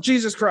 Oh,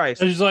 Jesus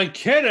Christ. And she's like,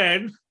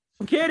 kidding.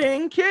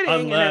 Kidding.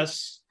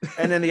 Unless.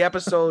 And then the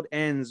episode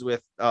ends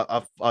with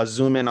a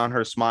zoom in on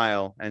her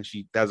smile. And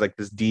she does like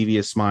this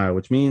devious smile,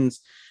 which means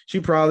she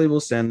probably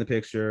will send the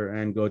picture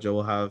and Gojo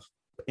will have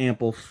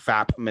ample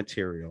FAP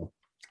material.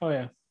 Oh,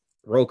 yeah.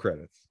 Roll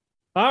credits.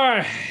 All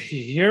right.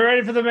 You're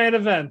ready for the main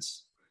event.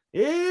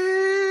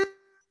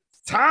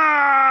 It's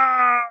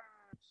time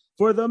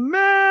for the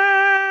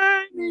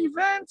main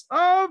event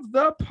of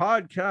the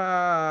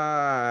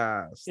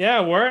podcast.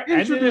 Yeah, we're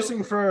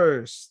introducing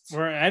first.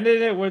 We're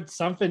ending it with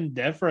something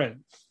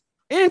different.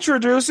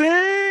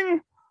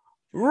 Introducing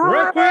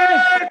Requiem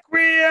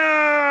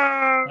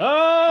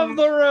of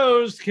the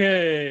Rose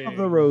King.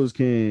 the Rose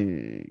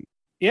King.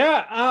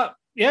 Yeah,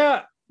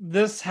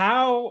 this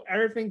how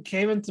everything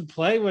came into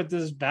play with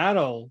this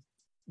battle.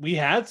 We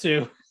had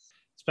to,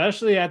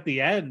 especially at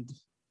the end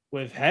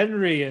with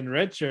Henry and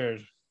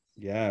Richard.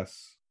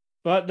 Yes.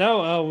 But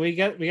no, we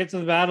get to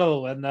the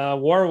battle and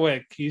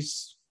Warwick,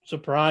 he's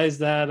surprised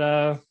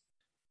that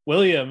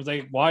William's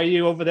like, why are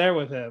you over there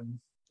with him?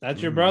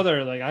 That's your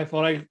brother. Like, I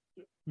thought I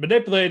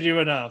manipulated you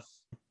enough.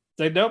 It's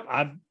like, nope,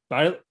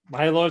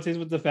 my loyalty's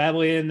with the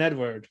family and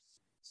Edward.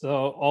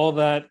 So all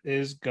that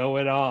is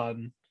going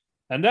on.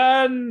 And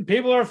then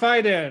people are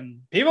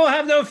fighting. People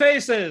have no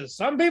faces.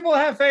 Some people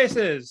have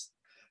faces.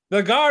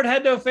 The guard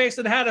had no face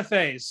and had a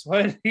face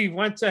when he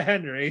went to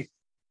Henry.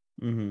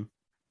 Mm-hmm.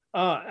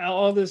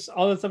 All this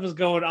stuff is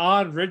going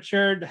on.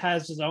 Richard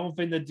has his own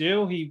thing to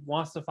do. He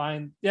wants to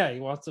find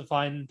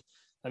the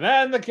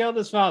man that killed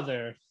his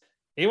father.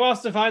 He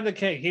wants to find the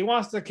king. He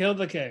wants to kill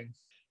the king.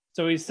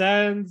 So he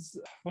sends,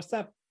 what's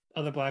that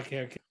other black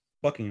hair kid?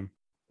 Buckingham.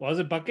 Was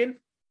it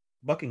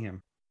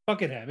Buckingham?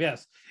 Buckingham,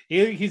 yes.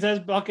 He says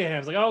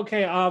Buckingham's like,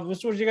 okay, this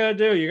is what you're gonna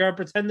do. You're gonna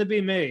pretend to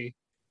be me.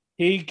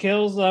 He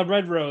kills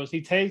Red Rose.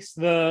 He takes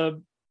the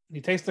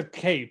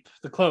cape,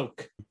 the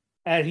cloak,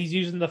 and he's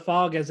using the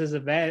fog as his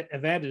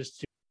advantage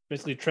to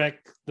basically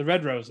track the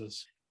Red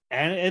Roses.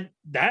 And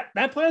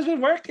that plan's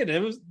been working.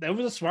 It was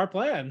a smart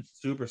plan.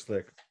 Super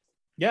slick.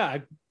 Yeah,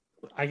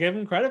 I give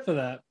him credit for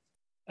that.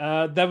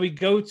 Then we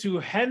go to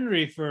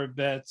Henry for a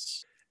bit.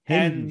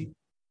 Hendy. And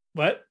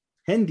what?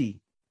 Hendy.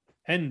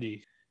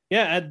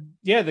 Yeah,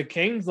 the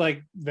king's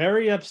like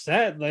very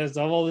upset as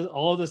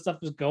all this stuff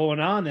is going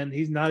on, and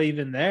he's not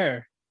even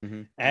there.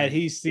 Mm-hmm. And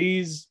he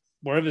sees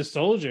one of his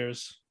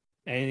soldiers,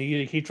 and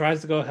he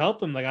tries to go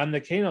help him. Like, I'm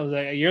the king. I was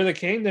like, you're the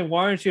king, then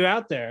why aren't you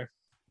out there?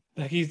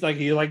 Like, he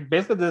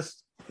basically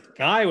this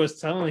guy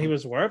was telling him he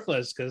was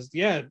worthless because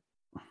the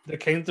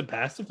king's a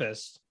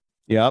pacifist.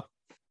 Yep.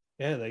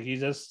 Yeah, like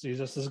he's just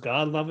this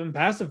God-loving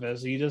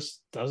pacifist. He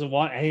just doesn't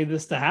want any of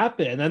this to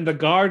happen. And then the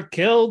guard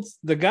killed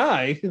the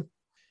guy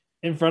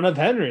in front of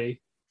Henry,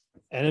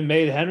 and it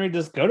made Henry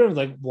just go to him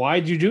like,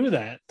 why'd you do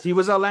that? He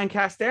was a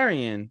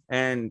Lancasterian,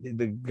 and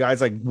the guy's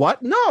like,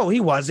 what? No,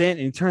 he wasn't.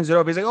 And he turns it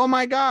over. He's like, oh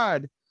my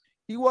God,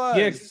 he was.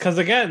 Yeah, because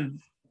again,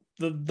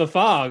 the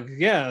fog.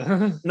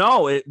 Yeah.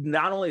 No,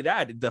 not only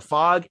that, the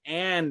fog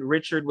and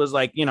Richard was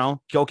like,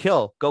 go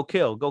kill.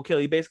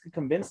 He basically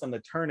convinced them to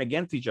turn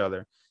against each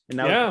other. And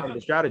that was part of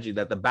the strategy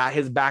that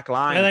his back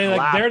line, and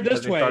they're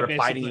this way, started basically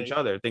fighting each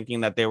other,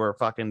 thinking that they were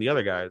fucking the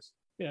other guys.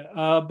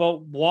 Yeah,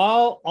 but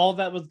while all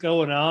that was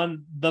going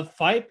on, the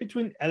fight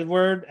between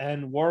Edward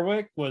and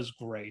Warwick was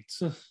great.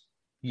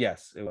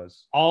 Yes, it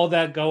was. All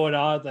that going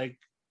on, like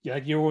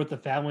you were with the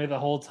family the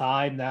whole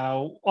time.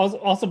 Now,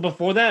 also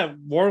before that,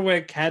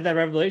 Warwick had that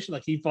revelation,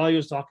 like he thought he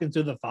was talking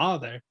to the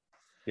father.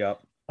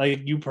 Yep.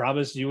 Like, you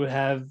promised you would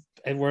have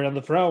Edward on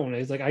the throne. And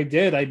he's like, I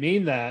did. I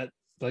mean that.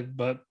 Like,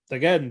 but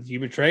again, you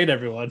betrayed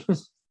everyone.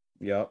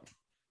 Yep.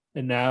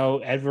 And now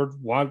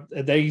and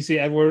then you see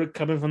Edward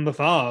coming from the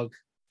fog.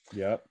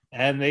 Yep.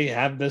 And they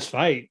have this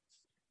fight.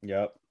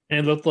 Yep. And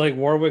it looked like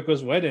Warwick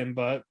was winning,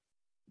 but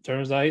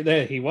turns out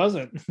that he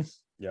wasn't.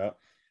 Yep.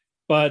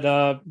 But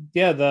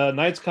the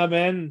knights come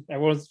in,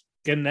 everyone's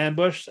getting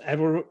ambushed.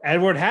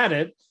 Edward had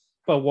it,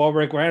 but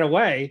Warwick ran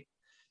away,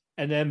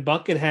 and then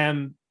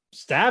Buckingham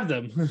stabbed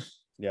him.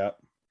 Yep.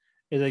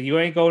 He's like, you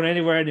ain't going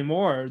anywhere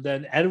anymore.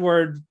 Then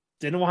Edward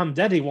didn't want him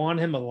dead, he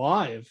wanted him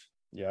alive.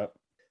 Yep.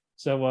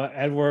 So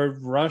Edward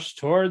rushed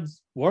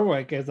towards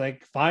Warwick. It's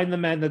like, find the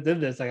man that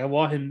did this. Like, I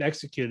want him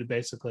executed,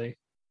 basically,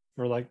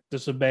 for like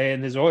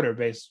disobeying his order,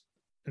 based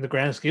in the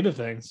grand scheme of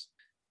things.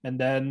 And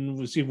then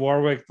we see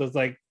Warwick was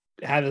like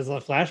had his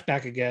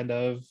flashback again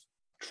of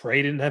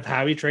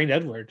how he trained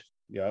Edward.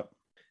 Yep.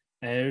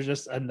 And it was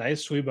just a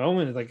nice, sweet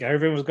moment. Like,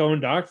 everything was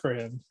going dark for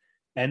him,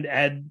 and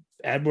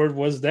Edward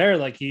was there.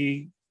 Like,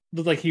 he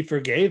looked like he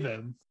forgave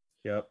him.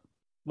 Yep.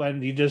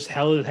 When he just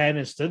held his hand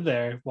and stood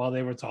there while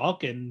they were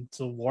talking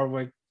till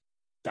Warwick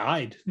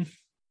died.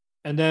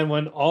 And then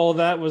when all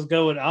that was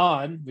going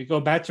on, we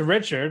go back to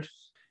Richard.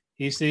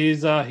 He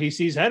sees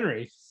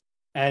Henry.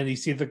 and you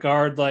see the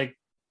guard like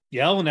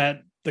yelling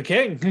at the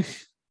king.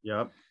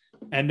 Yep.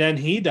 And then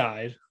he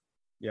died.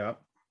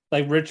 Yep.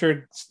 Like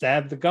Richard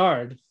stabbed the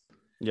guard.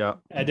 Yep.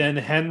 And then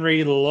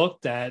Henry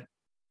looked at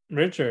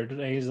Richard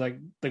and he's like,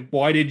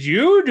 why did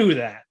you do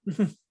that?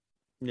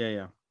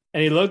 Yeah.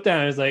 And he looked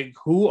down and he's like,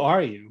 who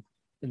are you?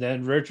 And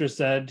then Richard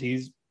said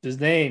he's his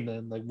name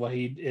and like what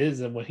he is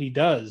and what he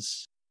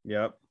does.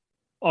 Yep.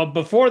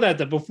 Before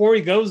that, before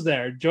he goes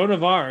there, Joan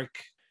of Arc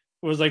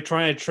was like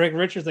trying to trick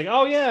Richard, like,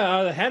 oh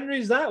yeah,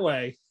 Henry's that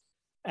way.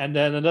 And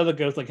then another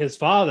ghost, like his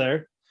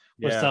father,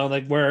 was telling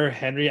like where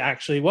Henry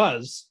actually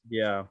was.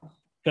 Yeah.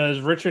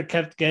 Because Richard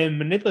kept getting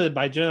manipulated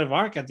by Joan of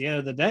Arc at the end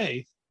of the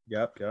day.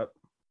 Yep.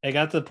 It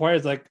got to the point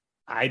it's like,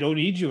 I don't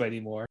need you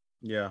anymore.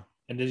 Yeah.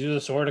 And they use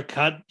a sword to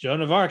cut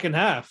Joan of Arc in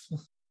half.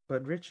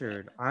 But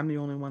Richard, I'm the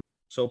only one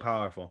so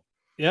powerful.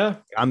 Yeah.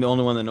 I'm the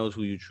only one that knows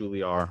who you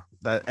truly are.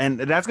 That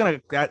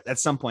at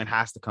some point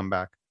has to come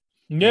back.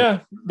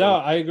 Yeah. No,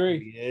 I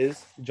agree. He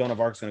is. Joan of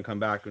Arc's gonna come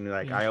back and be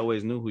like, I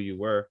always knew who you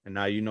were, and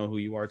now you know who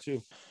you are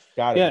too.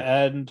 Got it.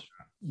 Yeah, and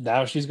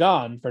now she's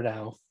gone for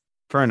now.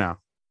 For now.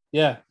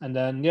 Yeah, and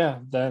then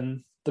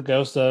then the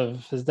ghost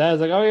of his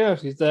dad's like, oh yeah,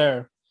 she's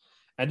there.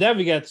 And then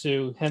we get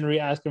to Henry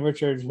asking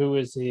Richard, who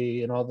is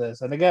he, and all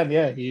this. And again,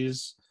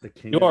 he's the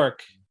king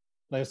York,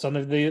 like son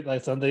of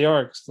the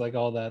Yorks, like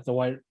all that, the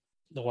white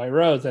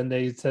rose. And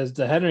they says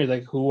to Henry,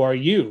 like, who are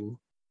you?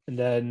 And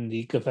then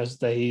he confesses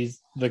that he's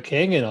the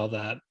king and all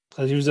that,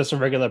 because he was just a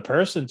regular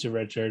person to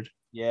Richard.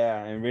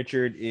 Yeah, and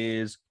Richard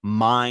is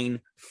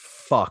mind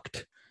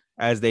fucked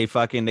as they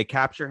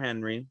capture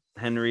Henry.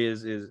 Henry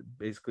is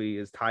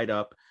basically tied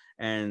up,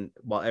 and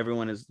while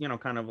everyone is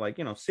kind of like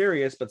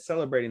serious but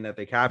celebrating that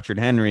they captured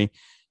Henry,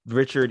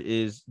 Richard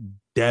is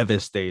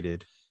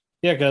devastated.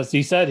 Yeah, because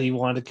he said he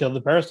wanted to kill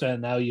the person,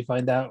 and now you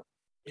find out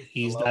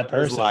he's that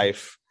person. His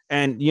life.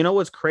 And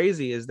what's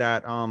crazy is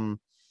that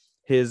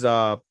his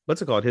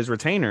what's it called? His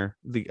retainer,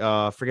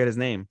 the forget his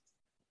name.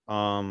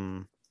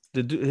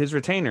 His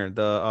retainer,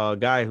 the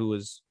guy who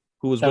was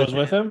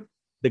with him.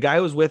 The guy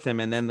who was with him,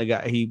 and then the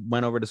guy, he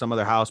went over to some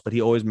other house, but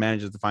he always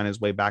manages to find his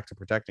way back to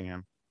protecting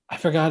him. I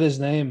forgot his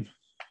name.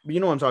 But you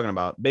know what I'm talking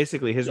about.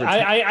 Basically, his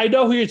I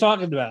know who you're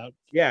talking about.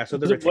 Yeah, so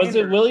was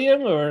it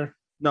William or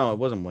no? It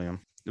wasn't William.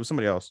 It was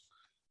somebody else.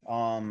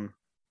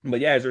 But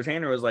yeah, his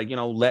retainer was like,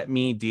 let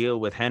me deal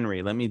with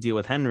Henry. Let me deal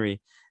with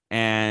Henry.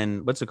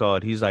 And what's it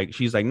called? She's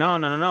like,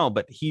 no.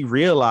 But he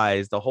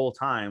realized the whole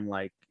time,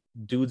 like,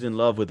 dude's in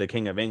love with the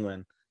King of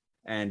England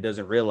and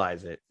doesn't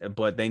realize it.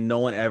 But no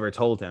one ever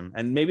told him.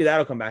 And maybe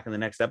that'll come back in the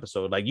next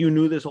episode. Like, you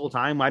knew this whole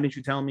time. Why didn't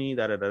you tell me?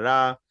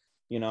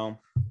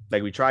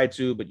 Like we tried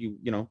to, but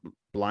you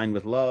blind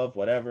with love,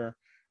 whatever.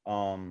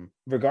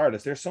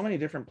 Regardless, there's so many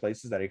different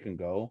places that it can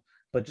go.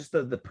 But just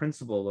the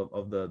principle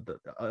of the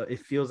it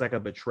feels like a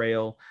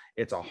betrayal.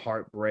 It's a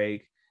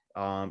heartbreak.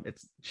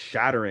 It's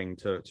shattering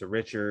to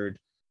Richard.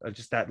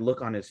 Just that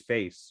look on his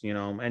face,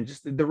 and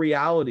just the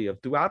reality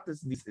of throughout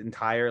these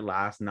entire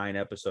last 9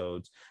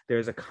 episodes,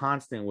 there's a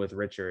constant with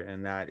Richard,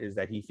 and that is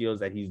that he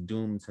feels that he's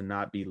doomed to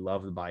not be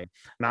loved by,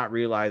 not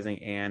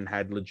realizing Anne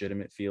had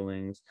legitimate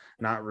feelings,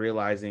 not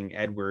realizing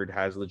Edward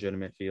has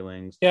legitimate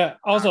feelings. Yeah.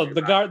 Also,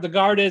 the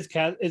guard is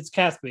it's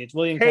Catesby. It's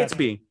William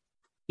Catesby.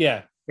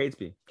 Yeah.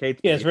 Catesby.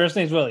 Yeah, his first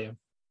name's William.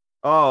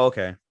 Oh,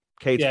 okay.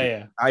 Catesby.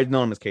 Yeah. I've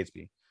known him as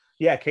Catesby.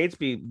 Yeah,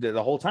 Catesby.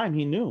 The whole time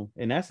he knew.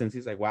 In essence,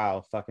 he's like,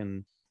 wow,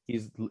 fucking.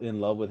 He's in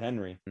love with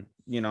Henry.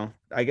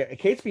 I get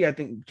Catesby. I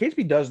think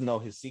Catesby does know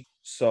his secret.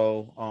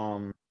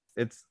 So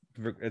it's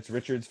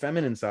Richard's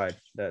feminine side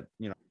that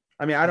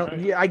I mean,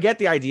 I get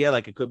the idea,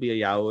 like it could be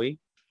a yaoi.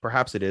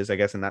 Perhaps it is, I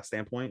guess, in that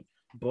standpoint.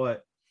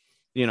 But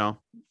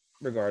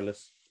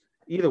regardless,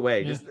 either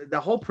way, just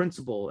the whole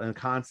principle and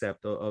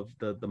concept of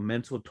the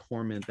mental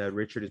torment that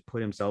Richard has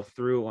put himself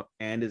through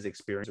and his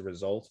experience as a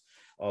result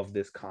of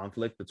this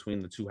conflict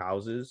between the two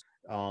houses,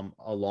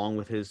 along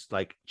with his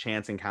like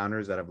chance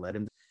encounters that have led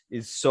him,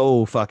 is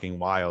so fucking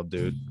wild,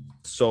 dude.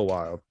 So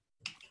wild.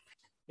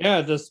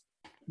 Yeah, just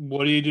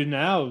what do you do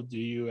now? Do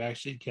you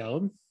actually kill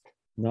him?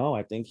 No,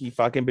 I think he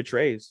fucking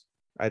betrays.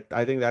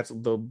 I think that's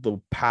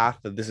the path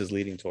that this is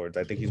leading towards.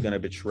 I think he's gonna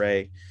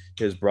betray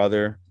his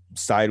brother,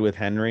 side with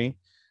Henry.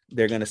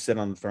 They're gonna sit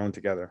on the throne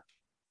together.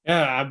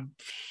 Yeah,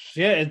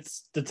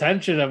 it's the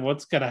tension of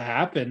what's gonna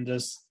happen.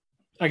 Just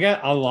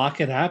a lot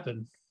could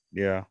happen.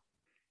 Yeah.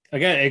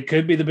 Again, it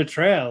could be the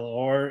betrayal,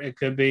 or it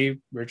could be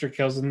Richard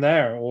kills him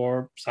there,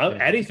 or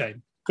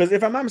anything. Because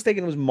if I'm not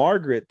mistaken, it was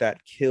Margaret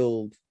that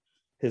killed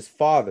his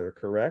father,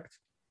 correct?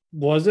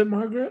 Was it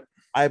Margaret?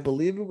 I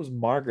believe it was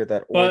Margaret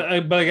that. But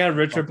again,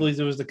 Richard believes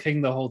it was the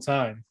king the whole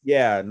time.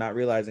 Yeah, not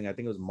realizing. I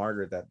think it was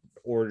Margaret that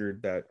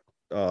ordered that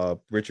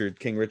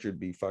King Richard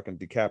be fucking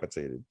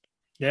decapitated.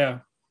 Yeah,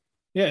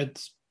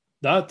 it's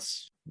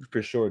nuts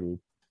for sure, dude.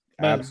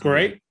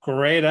 Great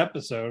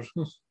episode.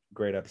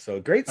 Great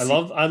episode. Great. I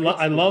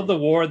love the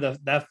war.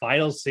 That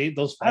final scene.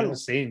 Those final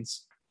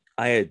scenes.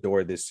 I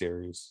adore this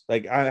series.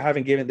 Like, I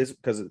haven't given this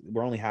because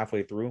we're only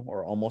halfway through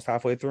or almost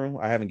halfway through.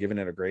 I haven't given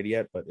it a grade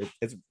yet, but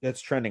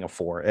it's trending a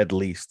 4 at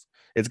least.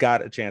 It's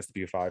got a chance to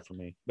be a 5 for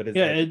me. But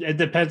it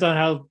depends on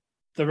how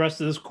the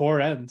rest of this core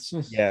ends.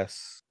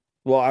 Yes.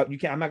 Well, you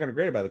can't. I'm not going to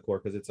grade it by the core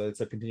because it's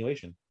a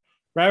continuation.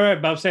 Right.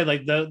 But I'm saying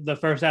like the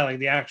first half, like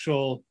the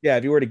actual. Yeah,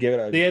 if you were to give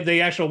it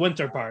the actual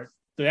winter part,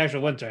 the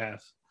actual winter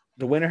half.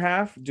 The winter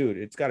half, dude,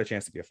 it's got a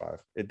chance to be a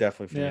 5. It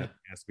definitely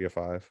has to be a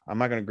 5. I'm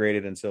not going to grade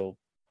it until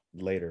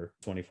later,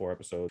 24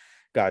 episodes.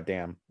 God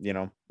damn,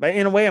 But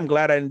in a way, I'm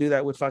glad I didn't do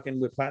that with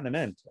Platinum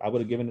End. I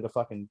would have given it a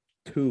fucking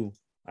 2.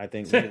 I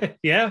think.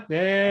 Yeah.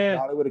 I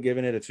probably would have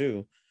given it a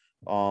 2.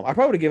 I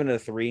probably would have given it a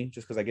 3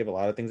 just because I give a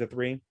lot of things a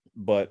 3,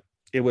 but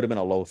it would have been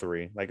a low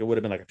 3. Like, it would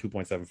have been like a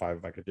 2.75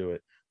 if I could do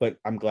it. But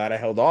I'm glad I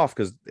held off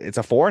because it's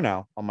a 4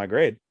 now on my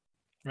grade.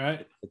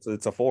 Right.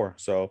 It's a 4.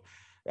 So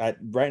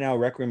right now,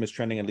 Requiem is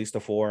trending at least a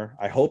 4.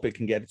 I hope it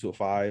can get to a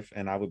 5,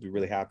 and I would be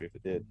really happy if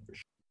it did. For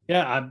sure.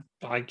 Yeah,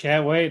 I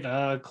can't wait.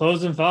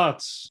 Closing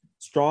thoughts.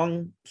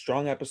 Strong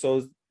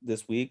episodes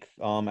this week.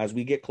 As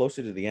we get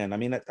closer to the end, I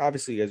mean,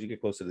 obviously, as you get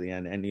closer to the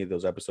end, any of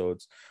those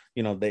episodes,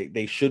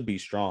 they should be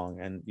strong,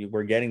 and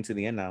we're getting to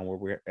the end now where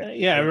we're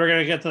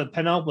gonna get to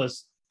the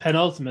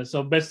penultimate.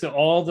 So basically,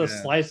 all the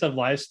slice of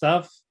life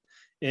stuff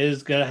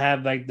is gonna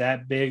have like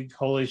that big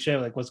holy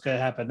shit, like what's gonna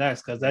happen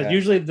next? Because that's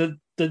usually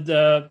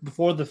the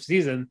before the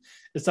season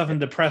is something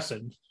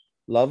depressing.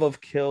 Love of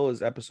Kill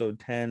is episode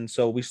 10.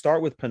 So we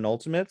start with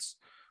penultimates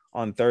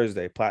on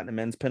Thursday. Platinum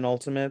End's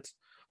penultimate.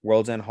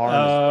 World's End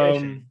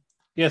Harm.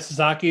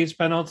 Sasaki's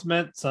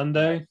penultimate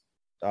Sunday.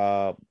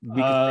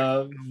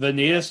 Vanitas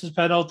is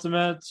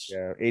penultimate.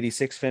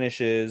 86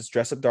 finishes.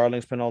 Dress Up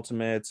Darling's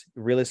penultimate.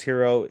 Realist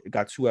Hero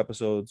got 2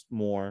 episodes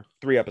more.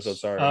 3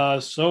 episodes,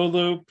 sorry. Soul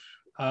Loop.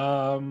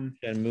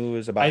 Shenmue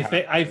is about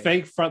I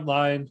Fake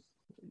Frontline.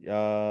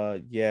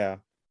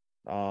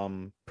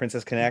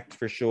 Princess Connect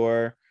for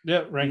sure.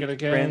 Rank of the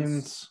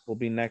Games will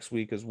be next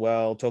week as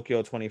well.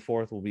 Tokyo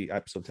 24th will be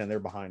episode 10. They're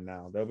behind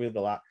now. They'll be the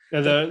lot.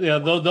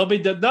 They'll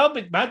be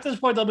at this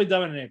point. They'll be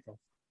done in April.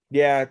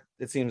 Yeah,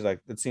 it seems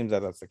like that's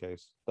the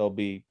case. They'll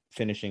be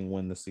finishing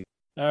when the season.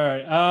 All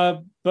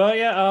right.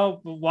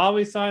 While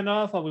we sign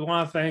off, we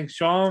want to thank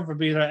Sean for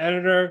being our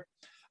editor.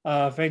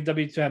 Thank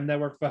W2M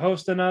Network for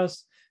hosting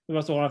us. We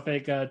also want to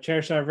thank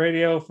Chairshot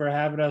Radio for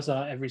having us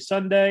every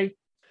Sunday.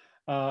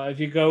 If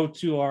you go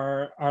to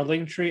our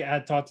link tree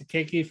at Talk to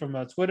Keki from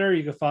Twitter,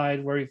 you can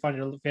find where you find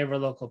your favorite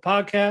local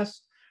podcasts: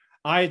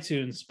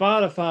 iTunes,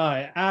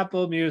 Spotify,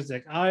 Apple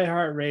Music,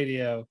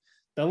 iHeartRadio.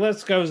 The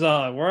list goes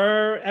on.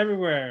 We're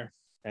everywhere.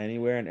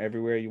 Anywhere and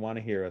everywhere you want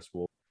to hear us.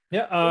 We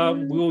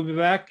will be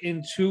back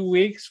in 2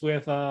 weeks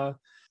with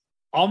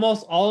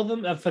almost all of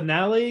them, a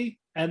finale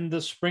and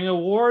the spring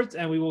awards,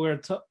 and we will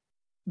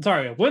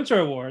winter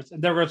awards,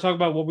 and then we're going to talk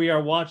about what we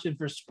are watching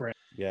for spring.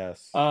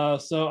 Yes.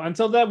 So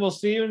until then, we'll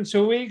see you in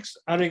 2 weeks.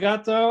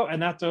 Arigato,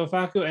 anato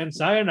faku, and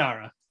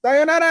sayonara.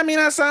 Sayonara,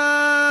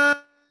 minasan.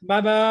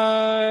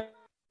 Bye-bye.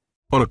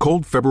 On a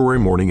cold February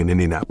morning in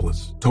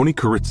Indianapolis, Tony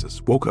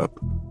Kuritzis woke up,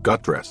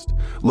 got dressed,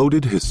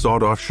 loaded his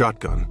sawed-off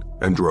shotgun,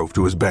 and drove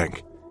to his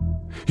bank.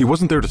 He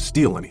wasn't there to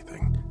steal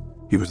anything.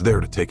 He was there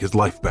to take his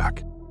life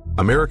back.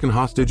 American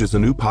Hostage is a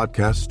new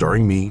podcast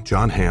starring me,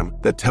 John Hamm,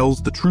 that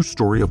tells the true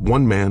story of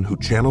one man who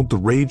channeled the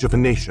rage of a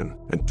nation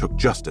and took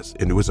justice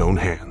into his own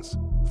hands.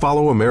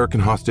 Follow American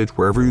Hostage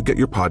wherever you get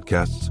your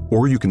podcasts,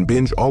 or you can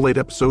binge all 8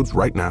 episodes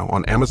right now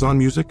on Amazon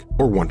Music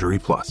or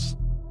Wondery Plus.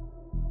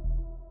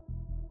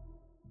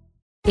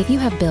 If you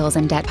have bills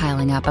and debt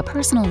piling up, a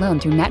personal loan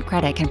through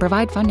NetCredit can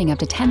provide funding up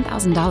to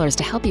 $10,000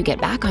 to help you get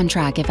back on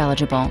track if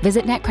eligible.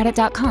 Visit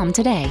netcredit.com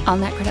today. All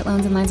NetCredit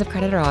loans and lines of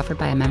credit are offered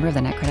by a member of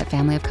the NetCredit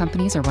family of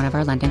companies or one of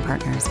our lending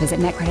partners. Visit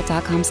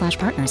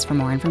netcredit.com/partners for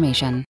more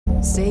information.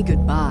 Say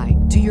goodbye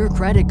to your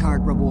credit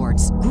card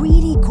rewards.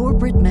 Greedy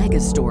corporate mega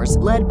stores,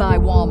 led by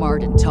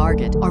Walmart and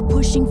Target, are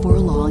pushing for a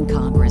law in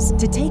Congress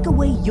to take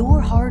away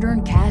your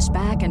hard-earned cash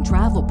back and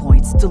travel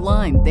points to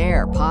line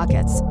their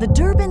pockets. The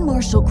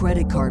Durbin-Marshall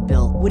credit card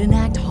bill would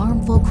enact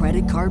harmful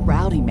credit card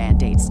routing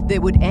mandates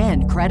that would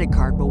end credit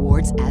card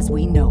rewards as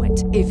we know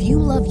it. If you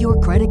love your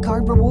credit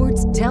card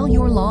rewards, tell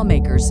your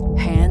lawmakers,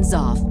 hands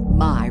off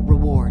my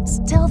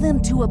rewards. Tell them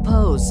to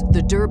oppose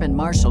the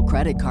Durbin-Marshall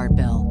credit card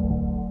bill.